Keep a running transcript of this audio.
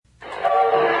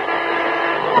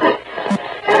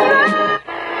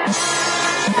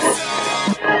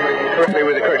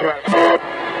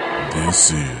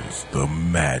This is the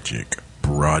Magic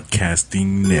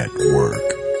Broadcasting Network. Open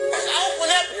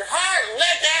up your heart and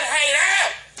let that hate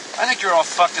out. I think you're all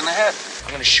fucked in the head.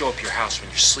 I'm gonna show up at your house when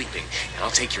you're sleeping, and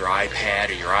I'll take your iPad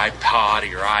or your iPod or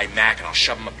your iMac, and I'll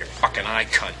shove them up your fucking eye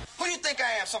cunt. Who do you think I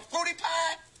am, some fruity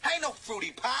pie? I ain't no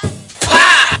fruity pie.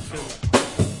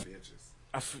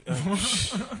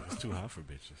 It's too hot for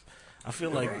bitches. I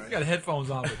feel like You got headphones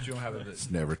on, but you don't have it.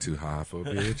 It's never too hot for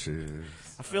bitches.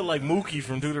 I feel like Mookie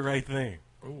from Do the Right Thing.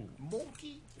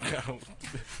 Mookie?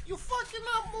 You fucking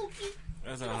up, Mookie.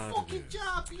 That's Your how hard it fucking is.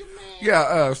 job, you man.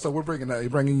 Yeah, so we're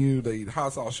bringing you the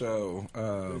Hot Sauce Show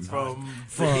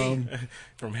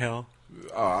From hell.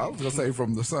 I was gonna say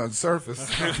from the sun's surface.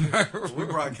 We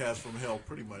broadcast from hell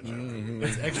pretty much.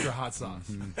 It's extra hot sauce.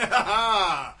 Very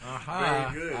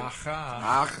good.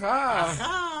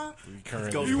 Aha!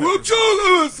 Currently. You will tell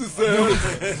us,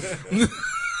 Suzanne.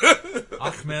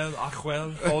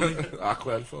 Achwell, Foley.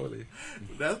 Aquel Foley.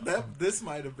 This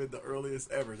might have been the earliest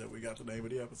ever that we got the name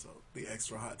of the episode. The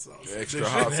extra hot sauce. Extra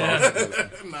hot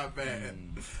sauce. Not bad.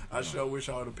 I sure wish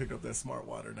I would have picked up that smart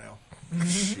water now.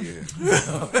 Shit.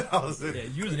 Yeah,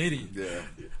 you was an idiot. Yeah.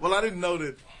 Well, I didn't know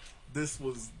that this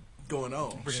was going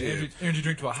on. Bring an energy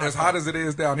drink to a hot As hot as it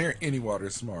is down here, any water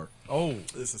is smart. Oh,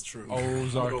 This is true. Oh, I'm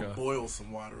gonna Zarka. go boil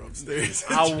some water upstairs.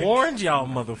 I warned y'all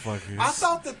motherfuckers. I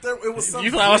thought that it was some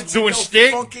You thought I was doing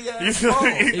shtick? funky You ass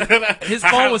thought- his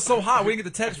phone was so hot we didn't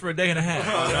get the text for a day and a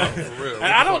half. For real. And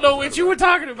I don't know what you were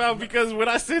talking about because when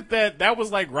I sent that was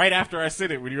like right after I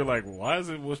sent it when you were like, why is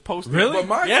it was posted? Really? But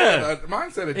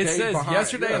mine said a day It says behind.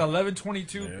 yesterday yeah. at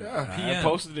 11:22 Yeah. p.m. I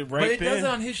posted it right but it there. does it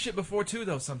on his shit before too,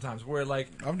 though. Sometimes where like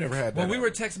I've never had that. when we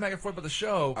were texting back and forth about the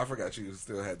show. I forgot you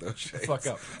still had those shades. Fuck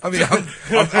up. I mean,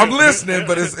 I'm listening,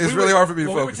 but it's really hard for me to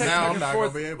Well, we were focus. texting Now back I'm and not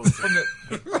forth gonna be able to. from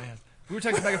the. Man. We were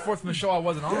texting back and forth from the show I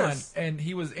wasn't on, Yes. and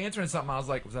he was answering something. I was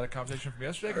like, "Was that a conversation from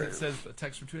yesterday?" Because it says a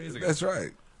text from 2 days ago. That's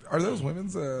right. Are those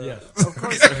women's? Yes. Of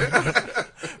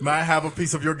course. May I have a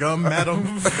piece of your gum,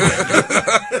 madam?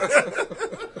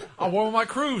 I wore my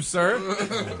cruise, sir.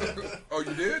 Oh,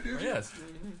 you did? Did you? Yes.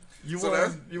 You So want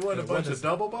that's- you want a bunch of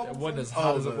double bubbles? It wasn't as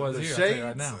hot as it was the here. I'll tell you shades?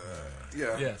 right now.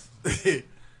 Yeah. Yes.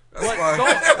 That's why.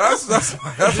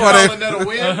 That's why Calling that a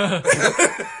win?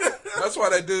 That's why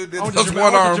that dude did I went those to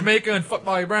one to arm. Jamaica and fuck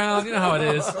Molly Brown. You know how it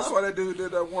is. That's why that dude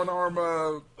did that one arm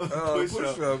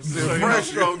push-ups. So how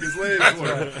strong his legs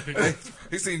were.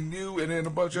 He seen you and then a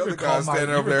bunch of You other guys standing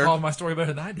over there. recalled my story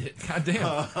better than I did. God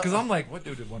damn. Because I'm like, what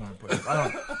dude did one arm push? I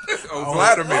don't. Oh,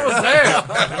 Vladimir. I was there.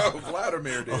 Oh,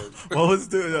 Vladimir did. What was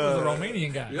the The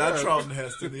Romanian guy. not Charlton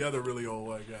Heston, the other really old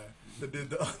white guy that did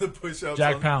the other push-ups?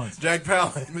 Jack Palance. Jack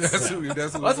Palance. That's who.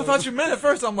 That's who. That's what I thought you meant at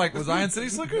first. I'm like, was I in City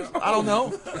Slickers? I don't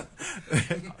know.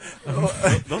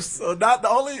 So not the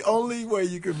only way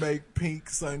you can make pink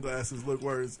sunglasses look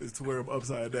worse is to wear them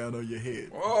upside down on your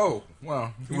head. Oh,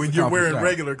 well. When you're wearing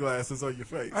regular glasses on your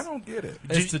face. I don't get it.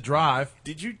 It's to drive.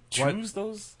 Did you choose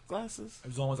those glasses? It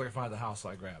was the only ones I could find at the house, so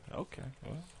I grabbed. Okay.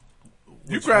 Well,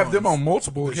 You Which grabbed them ones? on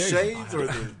multiple The occasions. shades or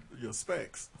your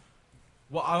specs?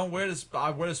 Well, I don't wear the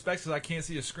I wear the specs because I can't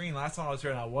see the screen. Last time I was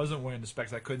here and I wasn't wearing the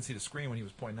specs, I couldn't see the screen when he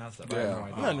was pointing out stuff. I had no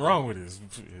idea. nothing wrong with his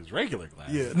regular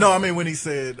glasses. Yeah. No, I mean when he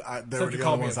said they were Except you the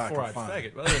called only me a ones I could four-eyed find.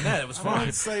 faggot. But other than that, it was I fine.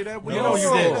 didn't say that. You know you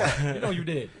did. You know you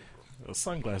did. Those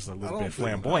sunglasses are a little I bit don't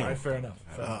think- All right, flamboyant. fair enough.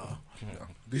 Fair enough.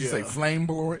 Did you Yeah. say flame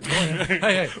board?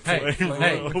 Hey,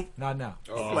 Flame rope. not now.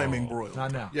 Flaming broil.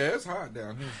 Not now. Yeah, it's hot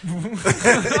down here.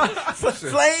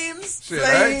 Flames. Shit,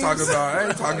 I ain't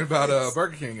talking about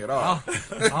Burger King at all.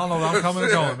 I don't know where I'm coming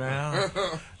and going, man.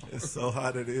 It's so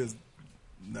hot it is.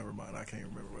 Never mind. I can't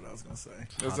remember what I was gonna say.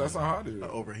 That's not hot, I dude.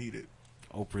 overheated.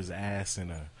 Oprah's ass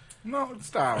in a. No,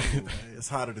 stop. It's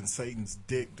hotter than Satan's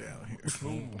dick down here.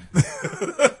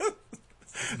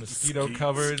 Mosquito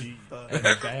covered and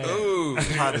bad. Ooh,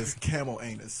 It's hot as camel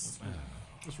anus.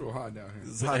 it's real hot down here.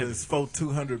 It's hot as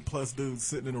 200 plus dudes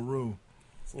sitting in a room.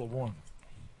 It's a little warm.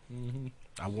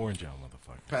 I warned y'all,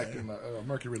 motherfucker. Packed in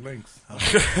Mercury Links. Four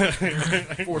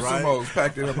Right. sumos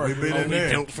packed in a Mercury been in Links. there.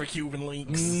 Built for Cuban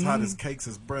links. It's hot as cakes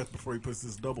his breath before he puts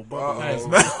this double bubble in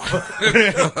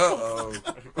Uh-oh. his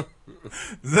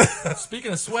mouth.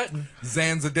 Speaking of sweating,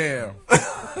 Zanzadam.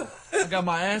 I got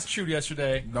my ass chewed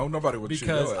yesterday No, nobody would shoot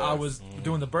because your I ass. was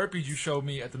doing the burpees you showed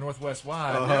me at the Northwest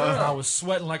Y, and I was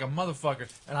sweating like a motherfucker,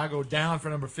 and I go down for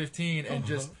number 15 and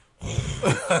just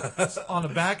on the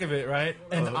back of it, right?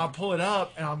 And I pull it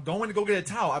up, and I'm going to go get a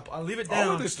towel. I leave it down.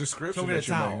 All of this description to go that get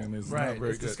a you're towel. making is Right, not very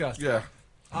it's good. disgusting. Yeah.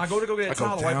 I go to get a I go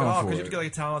towel to wipe it down off for because you have it. to get like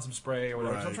a towel and some spray or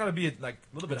whatever. So I'm Right. trying to be like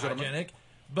a little bit hygienic,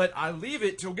 but I leave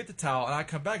it to go get the towel, and I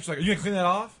come back. She's like, "Are you gonna clean that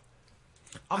off?"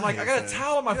 I'm like, I got a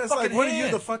towel in my it's fucking like, what are hand.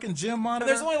 you, the fucking gym monitor? And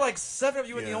there's only like 7 of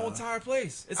you in the Yeah. whole entire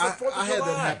place. It's like 4th of I had July.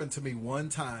 that happen to me one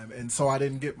time, and so I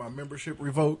didn't get my membership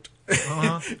revoked.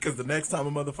 Because the next time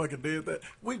a motherfucker did that,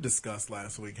 we discussed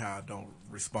last week how I don't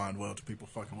respond well to people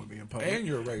fucking with me in public. And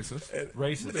you're a racist.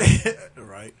 Racist.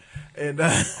 Right. And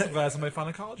I'm glad somebody found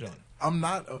a college on it. I'm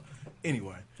not.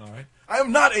 Anyway. All right. I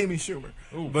am not Amy Schumer.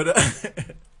 But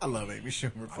I love Amy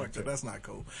Schumer. Fuck that. That's not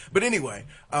cool. But anyway,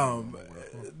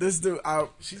 this dude,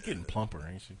 She's getting plumper,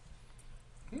 ain't she?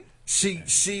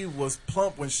 she was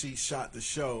plump when she shot the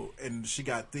show, and she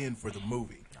got thin for the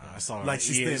movie. I saw her. Like,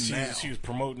 she's thin now. She was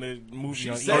promoting the movie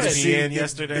on said ESPN she get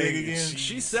yesterday. big again?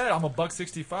 She said, I'm a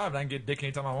 $165 and I can get dick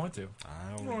anytime I want to.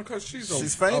 I don't Well, because she's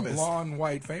She's a famous. blonde,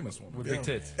 white, famous woman. With big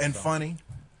tits. And funny.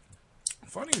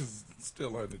 Funny is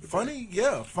still under the Funny,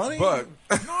 yeah, funny. But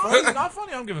No, not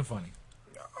funny. I'm giving funny.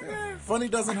 Funny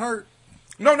doesn't hurt.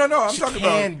 no. I'm she talking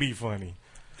can about. be funny.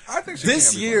 I think she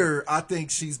This can be year, I think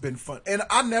she's been fun, and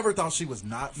I never thought she was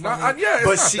not No, funny. yeah, it's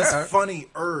but not she's that.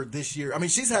 funnier this year. I mean,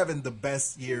 she's having the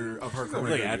best year of her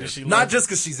career. Look, after she Not left- just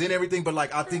because she's in everything, but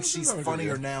like I think she's she's having a good funnier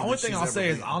year. now. The only than thing she's I'll ever say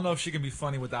is been. I don't know if she can be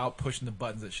funny without pushing the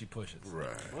buttons that she pushes. Right.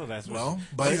 Well, that's what Well,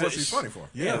 That's but what she's funny for.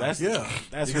 yeah, that's you her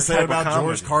can say type it of about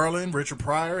George comedy. Carlin, Richard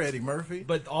Pryor, Eddie Murphy.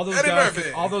 But all those Eddie guys,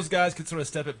 Murphy. could sort of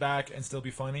step it back and still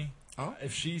be funny. Oh.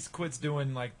 If she quits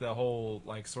doing like the whole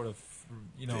like sort of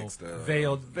Dick stuff.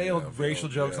 veiled Yeah, racial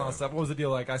veiled, jokes and all yeah. that stuff. What was the deal?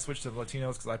 Like I switched to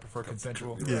Latinos because I prefer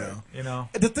consensual. Yeah. You know.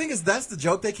 The thing is, that's the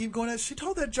joke they keep going at. She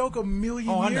told that joke a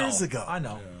million years ago. I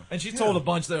know. And she's told a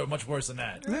bunch that are much worse than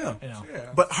that. Yeah. You know. Yeah.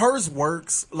 But hers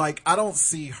works. Like, I don't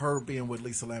see her being with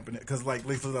Lisa Lampanelli because, like,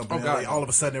 Lisa Lampanelli, God, no. all of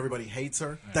a sudden everybody hates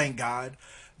her. Thank God.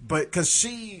 But because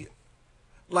she,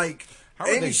 like, How are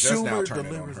Amy they just now Schumer turning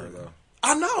on delivers her, it. though?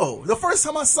 I know. The first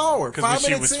time I saw her, Because when 5 she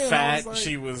minutes was in, I fat, was like,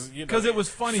 she was, you know. Because it was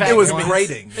funny. Fat It was once.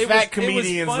 grating. It was- Fat it was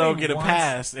comedians funny don't get a once.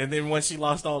 pass, and then once she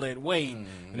lost all that weight,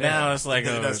 now it's like,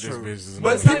 oh, that's this true. bitch is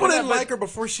But it's not people even didn't that, like her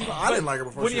before she. I didn't like her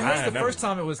before When she. you was- heard it the never. first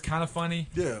time, it was kind of funny.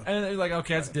 Yeah. And then you're like,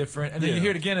 okay, that's different. And then Yeah. you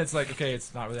hear it again, it's like, okay,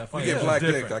 it's not really that funny. You It's get black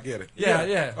different. dick. I get it. Yeah,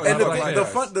 yeah. Oh, And yeah, the, black the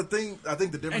guys. fun, the thing, I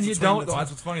think the difference. And you between don't. the two-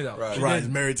 That's what's funny though. Right. She Right, did.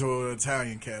 he's married to an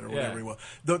Italian cat or whatever Yeah.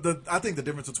 he was. I think the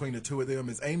difference between the two of them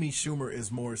is Amy Schumer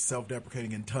is more self-deprecating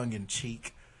and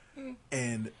tongue-in-cheek,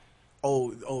 and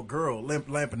old girl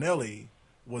Lampanelli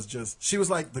was she was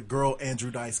like the girl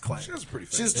Andrew Dice Clay. She was pretty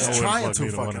She was famous. just I wouldn't trying fuck too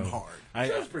neither one fucking of them.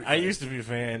 hard. I used to be a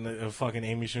fan of fucking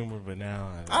Amy Schumer, but now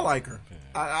I like her.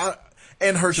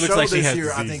 And her She looks show like she this has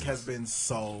year, I diseases. think, has been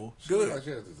so Like good. she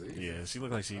has disease. Yeah, she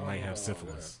looked like she might have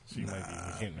syphilis. She might be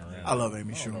hitting around. I love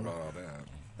Amy I don't know Schumer. about all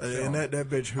that. And that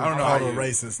bitch who I don't know called how her you-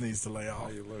 racist needs to lay off. How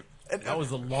you look? That was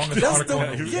the longest That's article.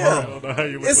 the- in the yeah. world. I don't know how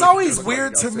you look It's like always Looks like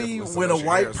weird you to got me syphilis when a unless your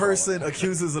white hair's person falling.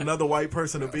 accuses another white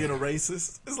person of being a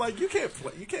racist. It's like you can't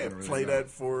really play know. that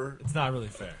for It's not really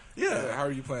fair. yeah. How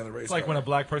are you playing the race? It's like card? when a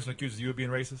black person accuses you of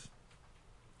being racist.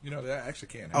 You know that actually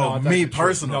can't Oh, happen. that's me actually true.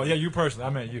 personally. No, yeah, you personally. I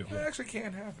meant you. That actually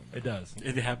can't happen. It does.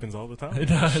 It happens all the time. It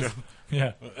does.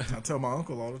 Yeah. I tell my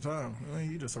uncle all the time, "Man,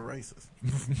 you just a racist."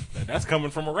 That's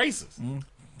coming from a racist.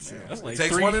 That's It like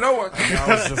takes three, one to know one. I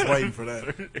was just waiting for that.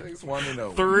 It takes one to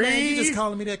know. three,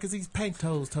 calling me that because these paint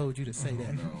toes told you to say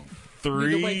that.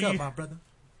 three, brother.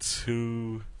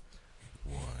 2,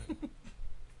 1.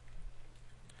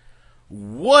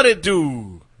 What it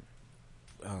do?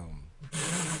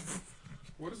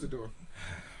 What is it doing?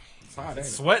 It's hot, ain't it?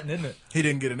 Sweating, isn't it? He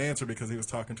didn't get an answer because he was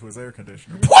talking to his air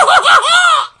conditioner.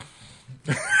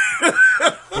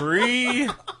 3,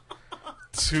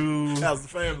 2, How's the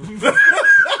family?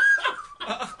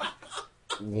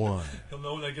 1. He'll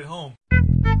know when I get home.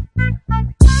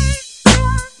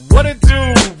 What it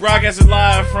do? Broadcasting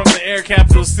live from the Air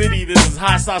Capital City. This is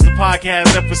Hot Sauce the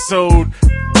Podcast, episode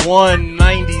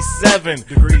 197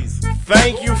 Degrees.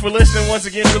 Thank you for listening once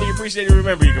again. Really appreciate it.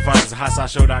 Remember, you can find us at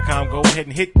hotsauceshow.com. Go ahead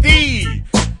and hit the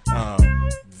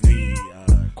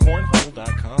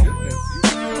cornhole.com.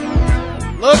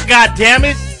 Look,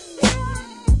 goddammit.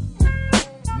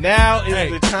 Now is Hey,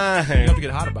 the time You have to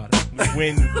get hot about it.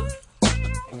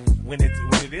 when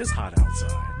it is hot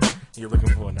outside. You're looking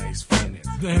for a nice family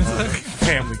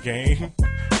game,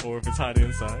 or if it's hot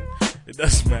inside, it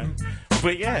doesn't matter.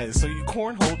 But yeah, so you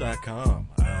cornhole.com.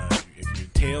 If you're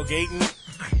tailgating,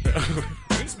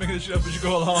 You're just making this shit up as you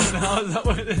go along now. Is that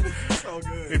what it is? So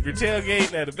good. if you're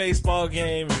tailgating at a baseball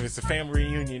game, if it's a family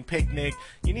reunion picnic,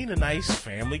 you need a nice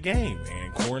family game,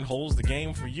 and cornhole's the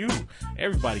game for you.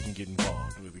 Everybody can get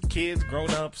involved, with the kids,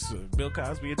 grown-ups, Bill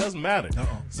Cosby. It doesn't matter.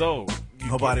 So you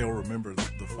Nobody will remember the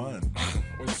fun.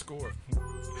 Or the score.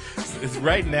 It's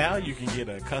right now you can get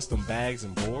custom bags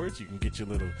and boards. You can get your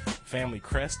little family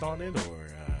crest on it, or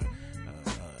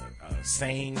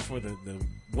saying for the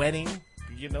wedding.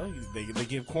 You know, they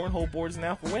give cornhole boards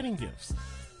now for wedding gifts.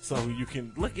 So you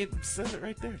can look, it says it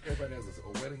right there. Everybody has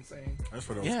a wedding saying. That's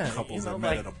for those Yeah, couples you know, that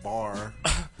met like- at a bar.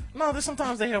 No, there's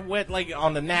sometimes they have like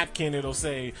on the napkin it'll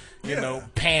say, you know,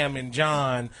 Pam and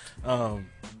John,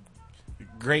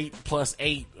 great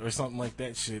 +8 or something like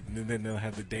that shit, and then they'll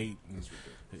have the date. And,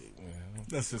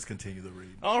 Let's just continue the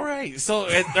read. all right, so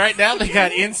right now they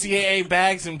got NCAA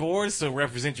bags and boards to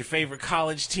represent your favorite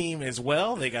college team as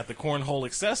well. They got the cornhole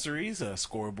accessories,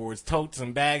 scoreboards, totes,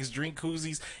 and bags, drink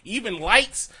koozies, even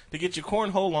lights to get your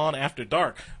cornhole on after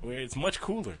dark, where it's much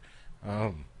cooler.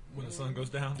 When the sun goes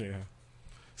down. Yeah.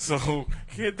 So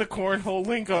hit the cornhole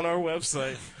link on our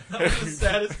website. The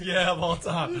saddest of all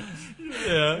time.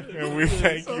 Yeah. And we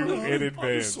thank you in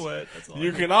advance. Sweat. That's all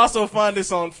You can also find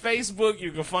us on Facebook.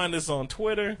 You can find us on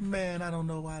Twitter. Man, I don't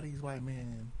know why these white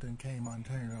men done came on and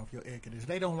turned off your air conditioner.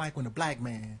 They don't like when a black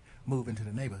man move into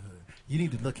the neighborhood. You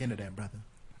need to look into that, brother.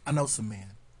 I know some men.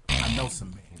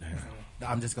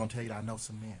 I'm just going to tell you that I know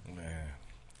some men. Man,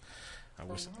 I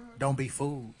wish. Don't be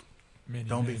fooled. Many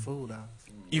Don't be men. fooled, Oz.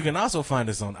 You can also find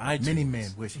us on iTunes. Many men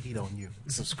wish heat on you.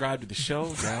 Subscribe to the show,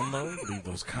 download, leave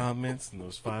those comments and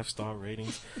those 5-star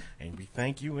ratings, and we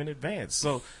thank you in advance.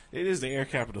 So it is the Air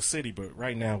Capital City, but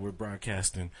right now we're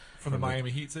broadcasting From the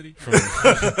Miami Heat City? from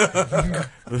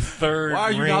the third Why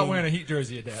are you ring not wearing a Heat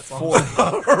jersey at that?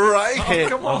 right pit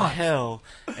come of on. hell,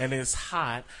 and it's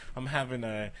hot. I'm having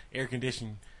air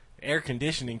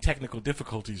conditioning technical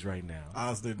difficulties right now.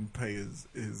 Oz didn't pay his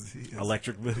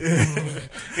Electric bill.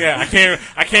 Yeah, I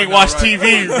can't watch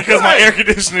TV because my air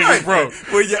conditioning is broke.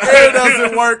 When your air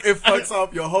doesn't work, it fucks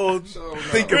up your whole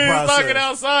thinking We was talking process.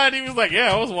 outside. He was like,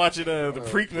 "Yeah, I was watching the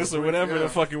Preakness or whatever the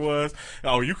fuck it was."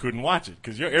 Oh, you couldn't watch it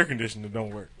because your air conditioner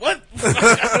don't work. What?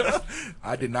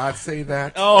 I did not say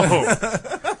that. Oh,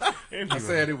 I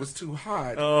said it was too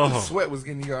hot. Oh. The sweat was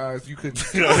getting in your eyes. You couldn't.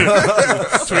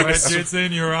 Sweat gets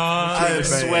in your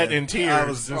eyes. sweat and tears. I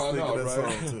was just Oh, thinking no, that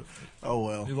right? song too. Oh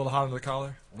well. You a little hot under the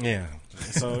collar? Yeah.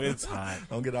 So it's hot.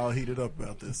 Don't get all heated up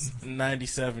about this.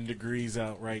 97 degrees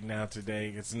out right now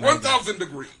today. It's 1,000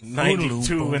 degrees.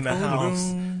 92 in the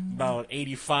house, about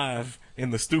 85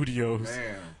 in the studios.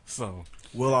 Man. So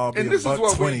We'll all be And this is what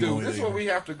we $1.20 do. when This is we what we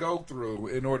have to go through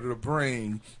in order to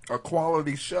bring a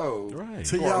quality show Right.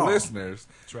 To to y'all. our listeners.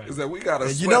 right. Is that we got to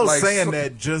And sweat you know, like saying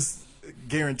that just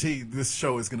guaranteed this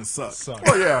show is gonna suck.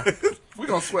 Oh yeah, we're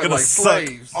gonna sweat Gonna like suck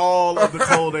slaves. all of the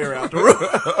cold air out the room.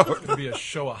 It's gonna be a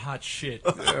show of hot shit.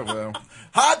 Yeah, well,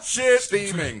 Hot shit.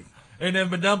 steaming. Ain't never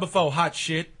been done before. Hot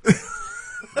shit.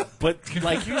 but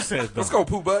like you said, though, Let's go,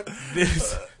 Pooh Butt.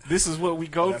 this is what we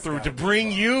go through to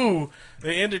bring you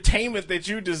the entertainment that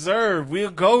you deserve. We'll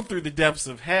go through the depths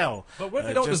of hell. But what if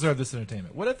they don't just- deserve this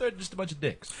entertainment? What if they're just a bunch of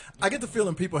dicks? I get the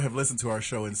feeling people have listened to our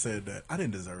show and said that I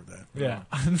didn't deserve that. Yeah.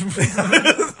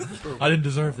 I didn't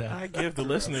deserve that. I give the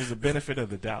listeners the benefit of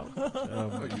the doubt.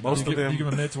 Most of them, You give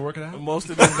them a minute to work it out? most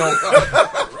of them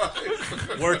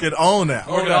don't Work it on now.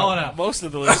 Work it all out. Most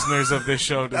of the listeners of this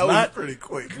show do That was not pretty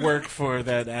quick. work for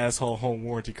that asshole home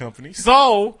warranty company.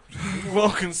 So, we'll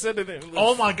consider them.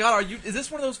 Oh my god, is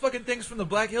this one of those fucking things from the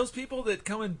Black Hills people that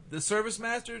come in the service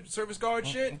master, service guard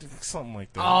shit? Something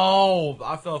like that. Oh,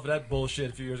 I fell for that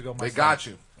bullshit a few years ago. They myself. got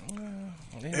you.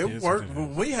 It is worked. what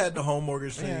it is. We had the home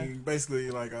mortgage thing.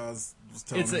 Basically, like I was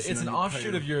telling us, It's an you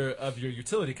offshoot pay- of your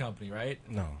utility company, right?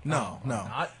 No. No.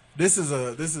 Not. This is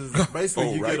basically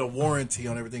Oh, you right. get a warranty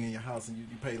on everything in your house, and you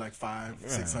pay like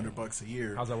 $500-$600 a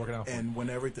year. How's that working out for And when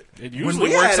everything, It when usually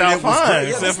we works had it, out it was fine, great. Yeah,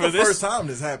 except this for is the this- first time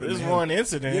this happened. This man. one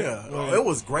incident. Yeah, it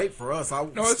was great for us. I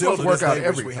it's still supposed to to work this out day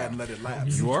every wish we time. hadn't let it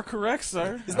lapse. You are correct,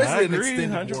 sir. It's basically I an agree,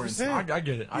 extended 100%. I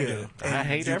get it. I get it. And I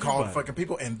hate you call everybody. fucking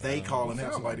people, and they call and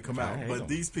have somebody to come out. hate But them.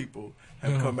 these people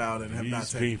have come out and have not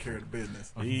These taken people. care of the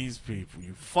business. These people,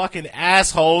 you fucking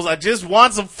assholes. I just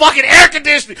want some fucking air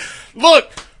conditioning.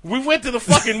 Look, we went to the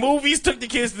fucking movies, took the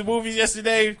kids to the movies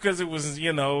yesterday because it was,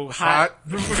 hot.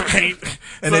 Right?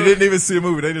 And they didn't even see a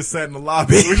movie; they just sat in the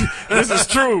lobby. This is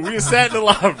true. We just sat in the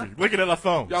lobby looking at our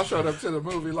phones. Y'all showed up to the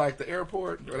movie like the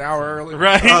airport an hour early.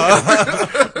 Right?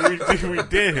 we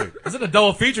did. It's an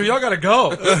adult feature. Y'all gotta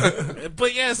go.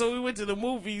 But yeah, so we went to the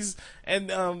movies, and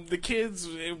the kids,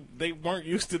 they weren't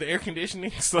used to the air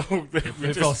conditioning, so they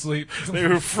They fell asleep. They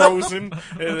were frozen,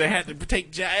 and they had to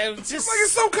take it was just Like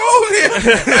it's so cold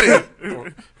here.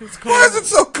 it's cold. Why is it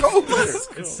so cold here?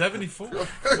 It's 74.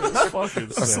 It's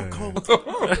fucking sad. so cold.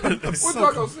 What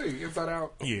y'all gonna see? Inside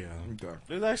Out. Yeah, Okay.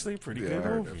 it was actually a pretty Yeah, I good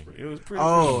heard movie. that's It was pretty.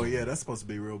 Oh yeah, that's supposed to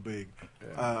be real big.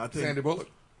 I think Sandy Bullock.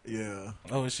 Yeah.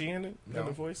 Oh, is she in it? In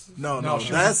the voices? No,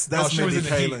 she that's she was Mindy in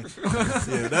the Heat.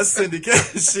 Kaling. Yeah, that's Cindy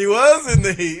Kaling. She was in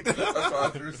the Heat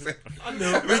because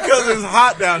it's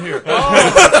hot down here.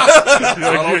 I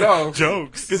don't know.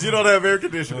 Jokes. Because you don't have air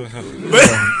conditioning.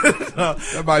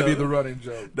 That might be the running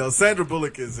joke. No, Sandra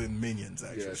Bullock is in Minions.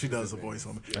 Actually, Yeah, she she's does a in voice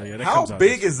on it. Oh, yeah, that How comes out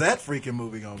big this- is that freaking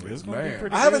movie gonna be? It's gonna be Man.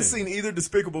 pretty I haven't good. seen either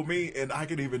Despicable Me, and I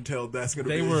can even tell that's going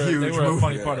to be They a were huge a movie.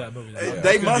 funny part of that movie. though.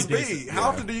 They It's gonna must be. decent. How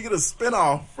often do you get a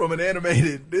spinoff from an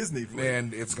animated Disney flick?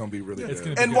 Man, it's gonna be really It's good.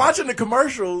 gonna be And good. watching the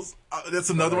commercials, that's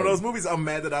another one of those movies. I'm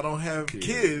mad that I don't have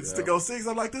kids to yeah. go see. 'Cause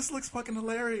I'm like, this looks fucking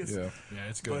hilarious Yeah. Yeah,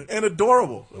 it's good. and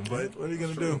adorable. But what are you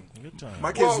gonna do? Good time.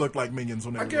 My kids Well, look like Minions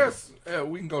when they I were guess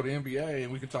we can go to NBA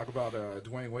and we can talk about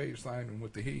Dwayne Wade signing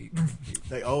with the Heat. little.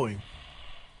 They owe him.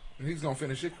 And he's gonna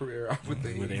finish his career out with the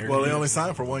Heat. With air Well, they only conditioning.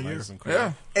 signed for 1 year, Nice and cool.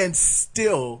 Yeah, and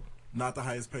still not the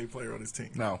highest paid player on his team.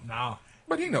 no, Nah.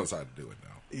 but he knows how to do it now.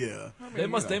 Yeah, They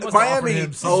must offer Miami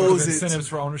him some sort of owes it incentives to-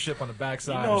 for ownership on the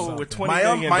backside. You or know, something. with $20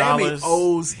 million, Miami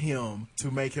owes him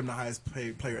to make him the highest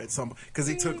paid player at some because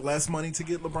he took less money to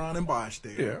get LeBron and Bosh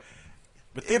there. Yeah,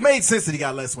 But it made sense that he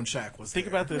got less when Shaq was Think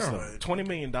there. about this, Yeah. though. $20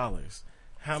 million.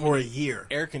 How For many a year.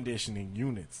 air conditioning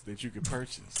units that you could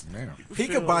purchase? man. He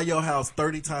could buy your house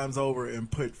 30 times over and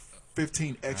put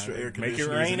 15 extra air Make it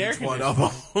conditioners rain in air each one of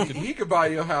them. He could buy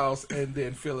your house and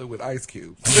then fill it with ice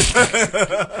cubes.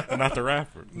 Not the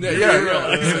rapper. Yeah.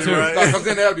 Right. Because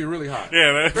then that'd be really hot.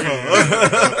 Yeah,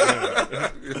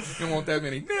 that's You don't want that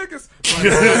many niggas.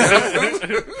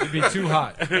 It'd be too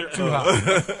hot.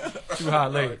 Too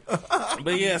hot late.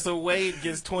 But yeah, so Wade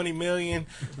gets $20 million.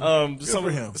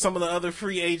 for him. Some of the other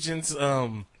free agents.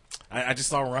 I just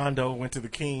saw Rondo went to the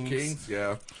Kings. Kings,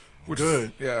 yeah.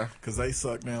 Good. Yeah. Because they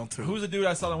suck now, too. Who's the dude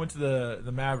I saw that went to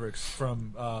the Mavericks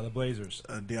from the Blazers?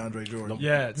 DeAndre Jordan.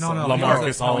 Yeah, no.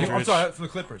 LaMarcus Aldridge. I'm sorry, from the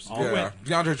Clippers. Who Yeah. went?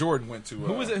 DeAndre Jordan went to.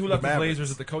 Who was it who left the Mavericks. Blazers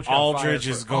that the coach got Aldridge fired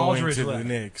is for? going Aldridge to the left.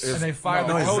 Knicks. And they fired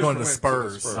No, the he's coach. going to went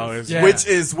Spurs. Oh, is Yeah. Which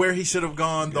is where he should have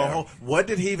gone the Yeah. whole. What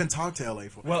did he even talk to LA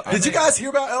for? Well, did you guys hear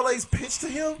about LA's pitch to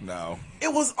him? No.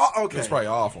 It was okay. It's probably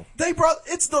awful. They brought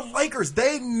it's the Lakers.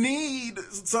 They need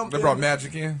something. They brought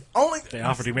Magic in. Only They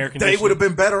offered him air they conditioning. would have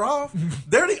been better off.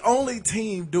 They're the only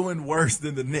team doing worse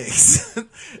than the Knicks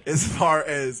as far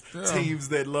as teams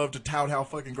that love to tout how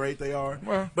fucking great they are.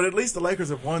 Well. But at least the Lakers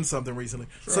have won something recently.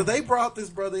 So they brought this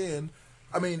brother in.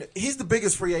 I mean, he's the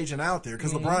biggest free agent out there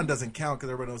because LeBron doesn't count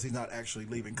because everybody knows he's not actually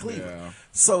leaving Cleveland. Yeah.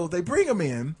 So they bring him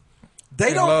in. They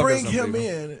And don't Love bring isn't him leaving.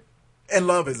 in, and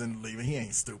Love isn't leaving. He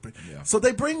ain't stupid. Yeah. So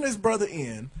they bring this brother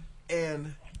in,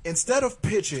 and instead of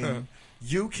pitching,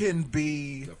 you can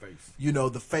be, The face.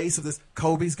 the face of this.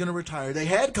 Kobe's going to retire. They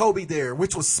had Kobe there,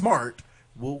 which was smart.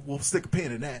 We'll stick a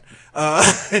pin in that.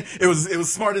 It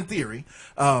was smart in theory.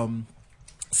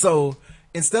 So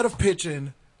instead of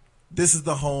pitching, this is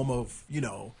the home of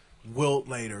Wilt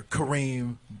later,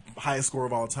 Kareem, highest score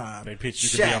of all time. They pitched you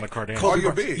could be Shaq, on the Kardashians. Kobe All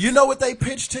your Bryant. bigs. You know what they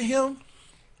pitched to him?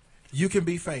 You can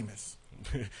be famous.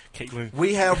 Caitlyn.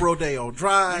 We have Rodeo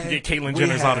Drive. You can get Caitlyn we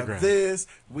Jenner's have autograph. This.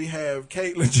 We have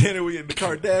Caitlyn Jenner. We have the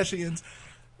Kardashians.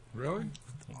 Really?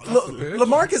 pitch.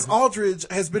 LaMarcus Aldridge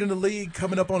has been in the league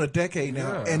coming up on a decade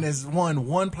now Yeah. and has won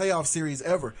one playoff series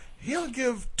ever. He don't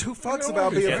give two fucks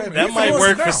about being Yeah, famous. that He might wants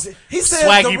work to for know. He said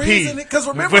Swaggy the P. reason because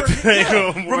remember, But they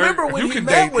don't remember work. when You he can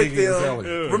met date with Iggy them.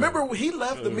 Azalea. Remember when he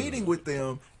left the meeting with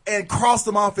them and crossed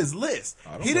them off his list.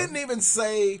 don't He know. didn't even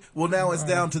say, "Well, now it's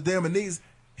down to them and these."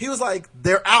 He was like,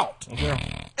 "They're out,"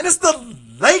 and it's the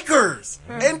Lakers.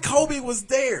 And Kobe was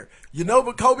there. You know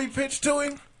what Kobe pitched to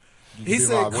him? He be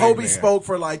said my Kobe wingman. spoke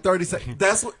for like 30 seconds.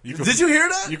 That's what. Did you hear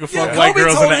that? you can Yeah, fuck white Kobe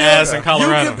girls told in the him, ass in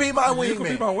Colorado. You can be my wingman. You can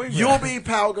be my wingman. You'll be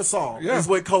Pau Gasol. Yeah. Is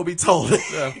what Kobe told him.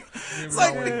 Yeah. It's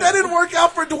like that didn't work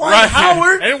out for Dwight Right.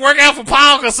 Howard. It didn't work out for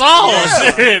Paul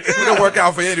Gasol. Shit. It don't work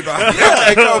out for anybody.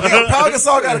 Yeah, Pau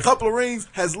Gasol got a couple of rings,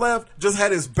 has left, just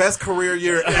had his best career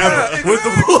year ever with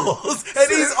the Bulls, and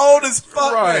he's old as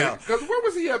fuck Right. now. Because where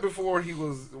was he at before he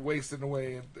was wasting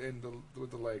away with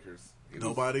the Lakers? He was-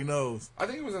 Nobody knows. I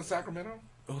think he was in Sacramento.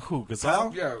 Who? Pau?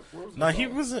 Gasol? Yeah. Where was No, he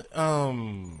Gasol? wasn't. I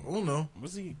don't know.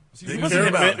 Was he? Didn't He wasn't care in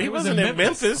about Me- it. he wasn't in I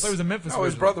Memphis. thought he was in Memphis. No,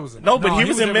 his brother was in. No, but No, he he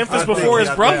was was in in- Memphis I think before he his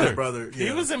got brother. his brother, He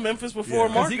yeah. was in Memphis before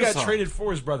Yeah. Marcus. He got Gasol. traded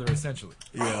for his brother, essentially.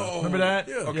 Yeah. Remember that?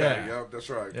 Okay. Yeah. Yeah. That's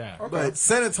right. Yeah. Okay. But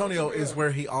San Antonio is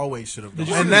where he always should have gone.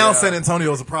 you And see- now Yeah. San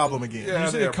Antonio is a problem again. Yeah. Did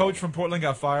you see they're the coach from Portland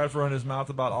got fired for running his mouth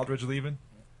about Aldridge leaving?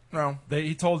 No.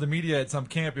 He told the media at some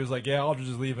camp, he was like, "Yeah, Aldridge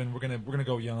is leaving. We're gonna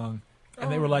go young."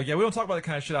 And they were like, "Yeah, we don't talk about that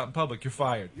kind of shit out in public. You're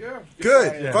fired." Yeah.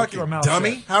 Good. Yeah, Fuck keep you, our mouth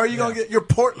dummy. shut. How are you going to Yeah. get... You're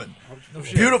Portland. No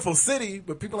shit. Beautiful city,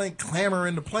 but people ain't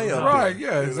clamoring to play up Right,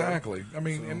 there. yeah, exactly. I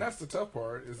mean, and that's the tough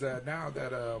part is that now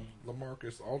that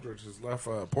LaMarcus Aldridge has left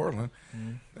Portland,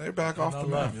 they're back off the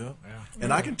map. Yeah. Yeah.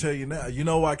 And I can tell you now, you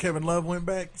know why Kevin Love went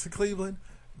back to Cleveland?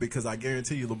 Because I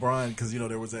guarantee you LeBron, because, you know,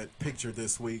 there was that picture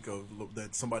this week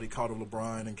that somebody caught of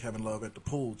LeBron and Kevin Love at the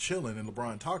pool chilling and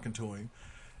LeBron talking to him.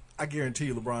 I guarantee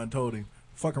you LeBron told him,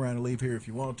 fuck around and leave here if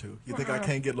you want to. You think I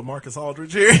can't get LaMarcus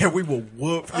Aldridge here? And we will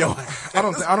whoop yo. I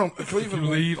don't. Cleveland,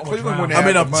 leave, I'm Cleveland gonna wouldn't I have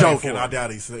mean, the I'm money joking. for I it.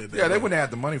 doubt he said that. Yeah, they wouldn't have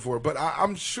the money for it, but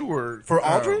I'm sure For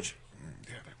Aldridge?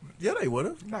 Yeah, they would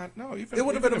have. No, even It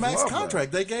would have been a even if max Love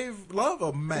contract. They gave Love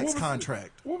a max What was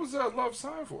contract. What was Love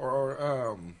signed for?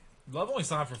 Or Love only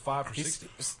signed for 5 for 60.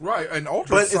 right, and Aldridge,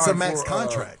 But it's a signed max for,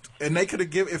 contract, and they could have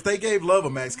given if they gave Love a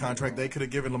max contract, they could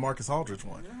have given LaMarcus Aldridge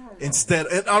one instead.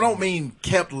 And I don't mean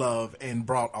kept Love and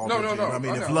brought Aldridge. no, in. I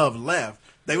mean I if know. Love left,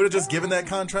 they would have just given that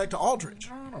contract to Aldridge.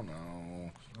 I don't know.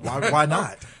 Why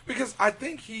not? Because I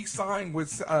think he signed with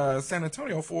San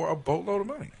Antonio for a boatload of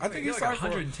money. I think he Like signed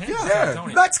 110. for. for San Yeah,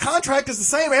 Antonio. Max contract is the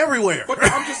same everywhere. But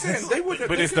I'm just saying they would.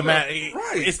 But they it's the could've-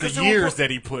 right. It's the 'cause they would years put- that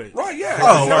he put. Right, yeah.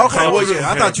 Oh, Mark okay. Well, Aldridge yeah.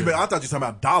 I thought you compared were talking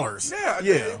about dollars. Yeah,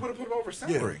 yeah. they would have put him over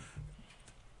salary.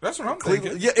 That's what I'm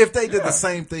Cleveland, thinking. yeah, if they did Yeah. the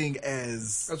same thing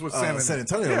as That's what San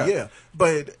Antonio, yeah. yeah.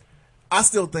 But I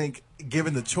still think,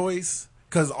 given the choice,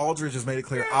 because Aldridge has made it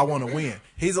clear, I want to win.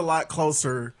 He's a lot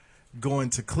closer going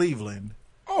to Cleveland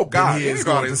Oh God, than he is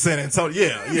going to anybody's- San Antonio.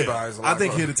 Yeah, anybody's a yeah. I lot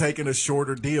think closer. he'd have taken a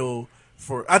shorter deal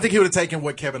for. I think he would have taken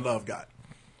what Kevin Love got.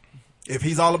 If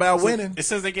he's all about winning, It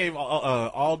says they gave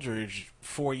Aldridge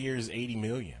 4 years, $80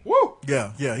 million. Woo.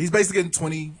 yeah. He's basically getting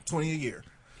 20 a year,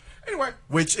 Anyway,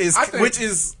 which is I think-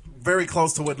 very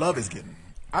close to what Love is getting.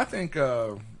 I think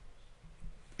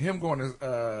him going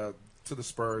to the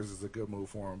Spurs is a good move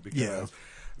for him because. Yeah.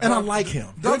 And I like him.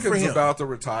 Good for Duncan's him. about to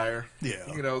retire.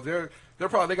 Yeah. you know they're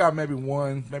probably they got maybe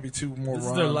one, maybe two more This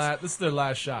runs. is their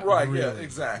last shot. Right, Really. yeah,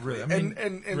 exactly. Really. I mean,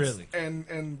 and really.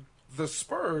 and the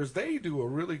Spurs, they do a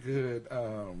really good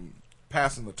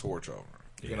passing the torch over.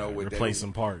 You know, with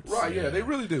replacing parts. Right, yeah, they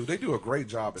really do. They do a great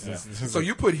job at this. So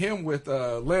you put him with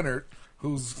Leonard,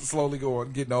 who's slowly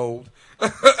getting old.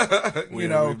 you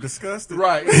know, we've discussed it.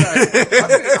 right? Exactly.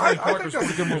 I think Parker's that's a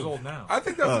 40 good years move. old now. I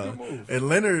think that's a good move. And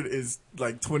Leonard is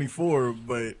like 24,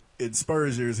 but in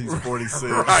Spurs years he's 46.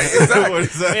 Right, exactly. What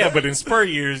is that? Yeah, but in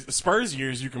Spurs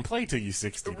years, you can play till you're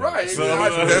 60. though. Right, So,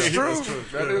 exactly. That's true.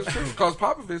 That is true. Because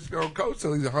Popovich gonna coach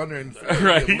till he's 150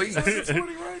 Right. at least. right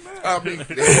now. I mean,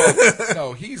 well,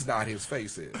 no, he's not. His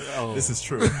face is. This is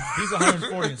true. He's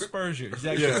 140 in Spurs years. He's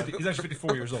actually, he's actually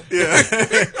 54 years old. Yeah.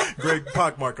 Greg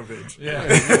Pockmarkovich. Yeah.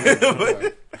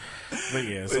 But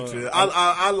yeah, so,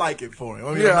 I like it for him.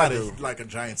 I mean, Yeah, I I'm do. not like a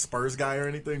giant Spurs guy or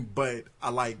anything, but I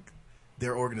like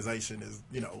their organization is,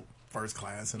 first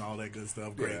class and all that good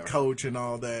stuff. Great Yeah. coach and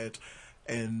all that.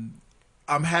 And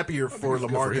I'm happier for it's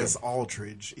good for LaMarcus him.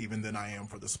 Aldridge even than I am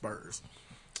for the Spurs.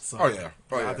 So, Oh, yeah.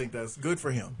 Oh, yeah. I think that's good for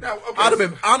him. Now, okay, I'd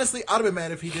have been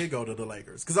mad if he did go to the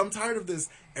Lakers because I'm tired of this.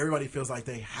 Everybody feels like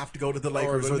they have to go to the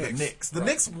Lakers or the Knicks. The Right.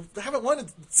 Knicks haven't won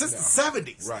it since the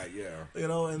 70s. Right. Yeah.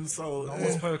 And so No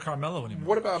one's playing with Carmelo anymore.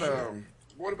 What about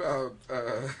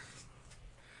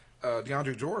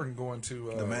DeAndre Jordan going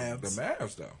to The Mavs. The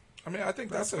Mavs, though. I mean, I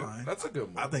think that's fine. a good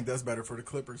move. I think that's better for the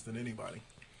Clippers than anybody.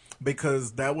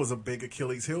 Because that was a big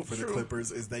Achilles heel for the True.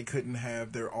 Clippers is they couldn't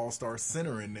have their all-star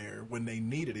center in there when they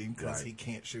needed him because Right. he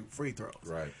can't shoot free throws.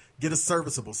 Right. Get a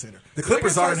serviceable center. The Did they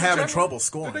Clippers get aren't Tyson having Chandler? trouble Did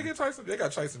scoring. they get Tyson? They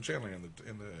got Tyson Chandler in the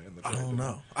I trade. don't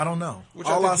know. I don't know. Which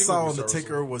I All think I he saw would on be the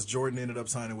ticker was Jordan ended up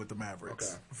signing with the Mavericks.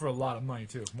 Okay. For a lot of money,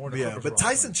 too. More than the Yeah, Clippers but were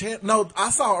Tyson offering. Chandler. No, I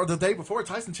saw the day before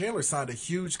Tyson Chandler signed a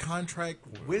huge contract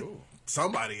with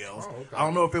somebody else. Oh, okay. I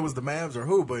don't know if it was the Mavs or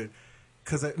who, but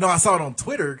I saw it on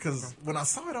Twitter because when I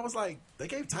saw it, I was like, they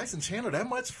gave Tyson Chandler that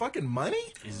much fucking money?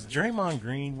 is Draymond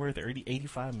Green worth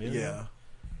 85 million? Yeah,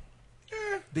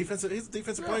 Yeah, he's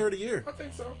defensive player of the year. I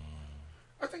think so.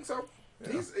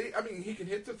 He can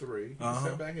hit the three. He can Uh-huh.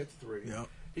 step back and hit the three. Yep.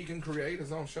 He can create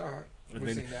his own shot. We've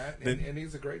then- seen that, then- and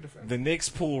he's a great defender. The Knicks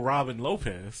pull Robin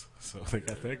Lopez, so they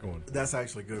got that going. That's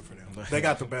actually good for them. They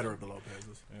got the better of the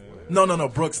Lopez's. No,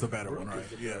 Brooks the better one, right?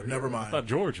 Yeah, never I thought mind.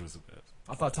 George was the best.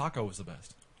 I thought Taco was the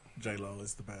best. J Lo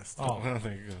is the best. Oh,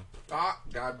 There you go.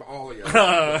 Got all of y'all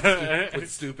with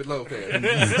stupid Lopez.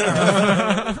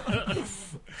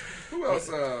 Who else?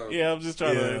 Yeah, I'm just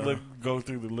trying Yeah. to go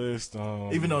through the list.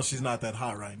 Even though she's not that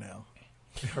hot right now,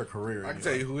 her career. I can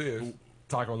tell you who is.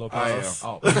 Taco Lopez.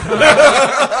 I am.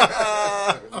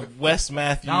 Oh, Wes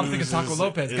Matthews. now I'm thinking Taco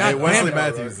Lopez. is- God Hey, Wesley damn it.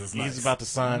 Matthews is He's nice. about to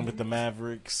sign with the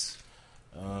Mavericks.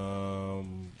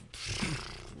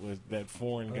 With that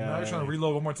foreign Now guy. you're trying to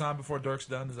reload one more time before Dirk's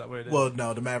done. Is that what it is? Well,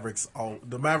 no, the Mavericks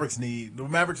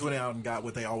went out and got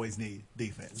what they always need: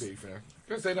 defense.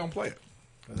 Because they don't play it.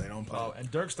 Because they don't play. Oh,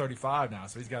 and Dirk's 35 now,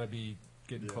 so he's got to be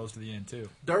getting close to the end too.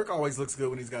 Dirk always looks good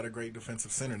when he's got a great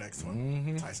defensive center next to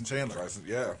him. Tyson Chandler.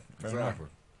 Yeah, exactly.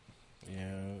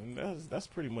 Yeah, that's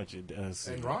pretty much it.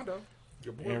 And Rondo.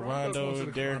 Your boy And Rondo's going to Rondo,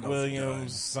 the Derek Rondo.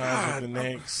 Williams signed with the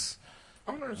Knicks.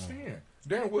 I don't understand.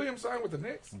 Darren Williams signed with the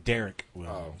Knicks? Derek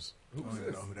Williams. I don't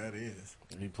even know who that is.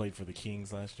 He played for the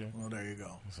Kings last year. Well, there you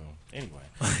go. So anyway,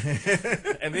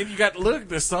 and then you got the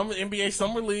NBA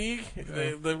Summer League.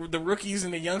 The rookies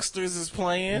and the youngsters is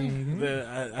playing.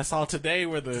 I saw today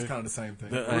where It's kind of the same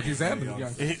thing. Rookies and the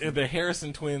youngsters. the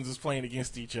Harrison twins is playing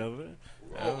against each other.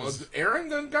 Aaron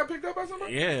then got picked up by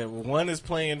somebody? Yeah, one is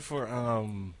playing for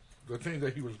the team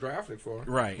that he was drafted for.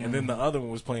 right, and then the other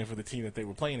one was playing for the team that they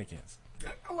were playing against.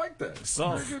 I like that.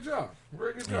 So- Very good job.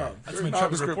 Very good job. That's Very some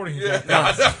intrepid nondescript- reporting. Yeah.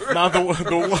 Now the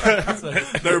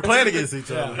one They were playing against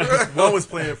each other. One was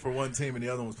playing for one team, and the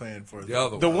other one was playing for The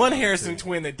other the one. one Harrison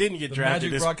twin that didn't get The drafted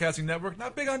Magic is Broadcasting Network,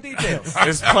 not big on details.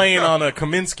 is playing on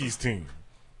Kaminsky's team.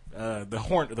 The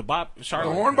Charlotte.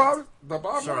 The Horn Bob? The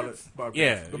Bob? Charlotte.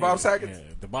 Yeah, The Bob Saget? Yeah,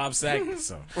 the Bob Saget.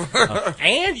 So,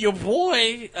 and your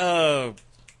boy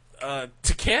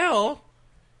Tikel,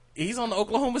 he's on the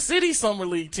Oklahoma City Summer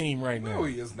League team right now. No,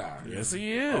 he is not. Yes,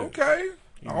 he is. Okay.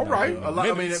 All right. A lot, I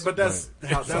mean, Minutes, but that's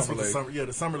what Summer the League. summer. Yeah,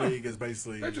 the summer league is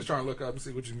basically They're just trying to look up and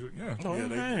see what you can do. Yeah. Oh, yeah,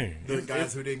 okay. the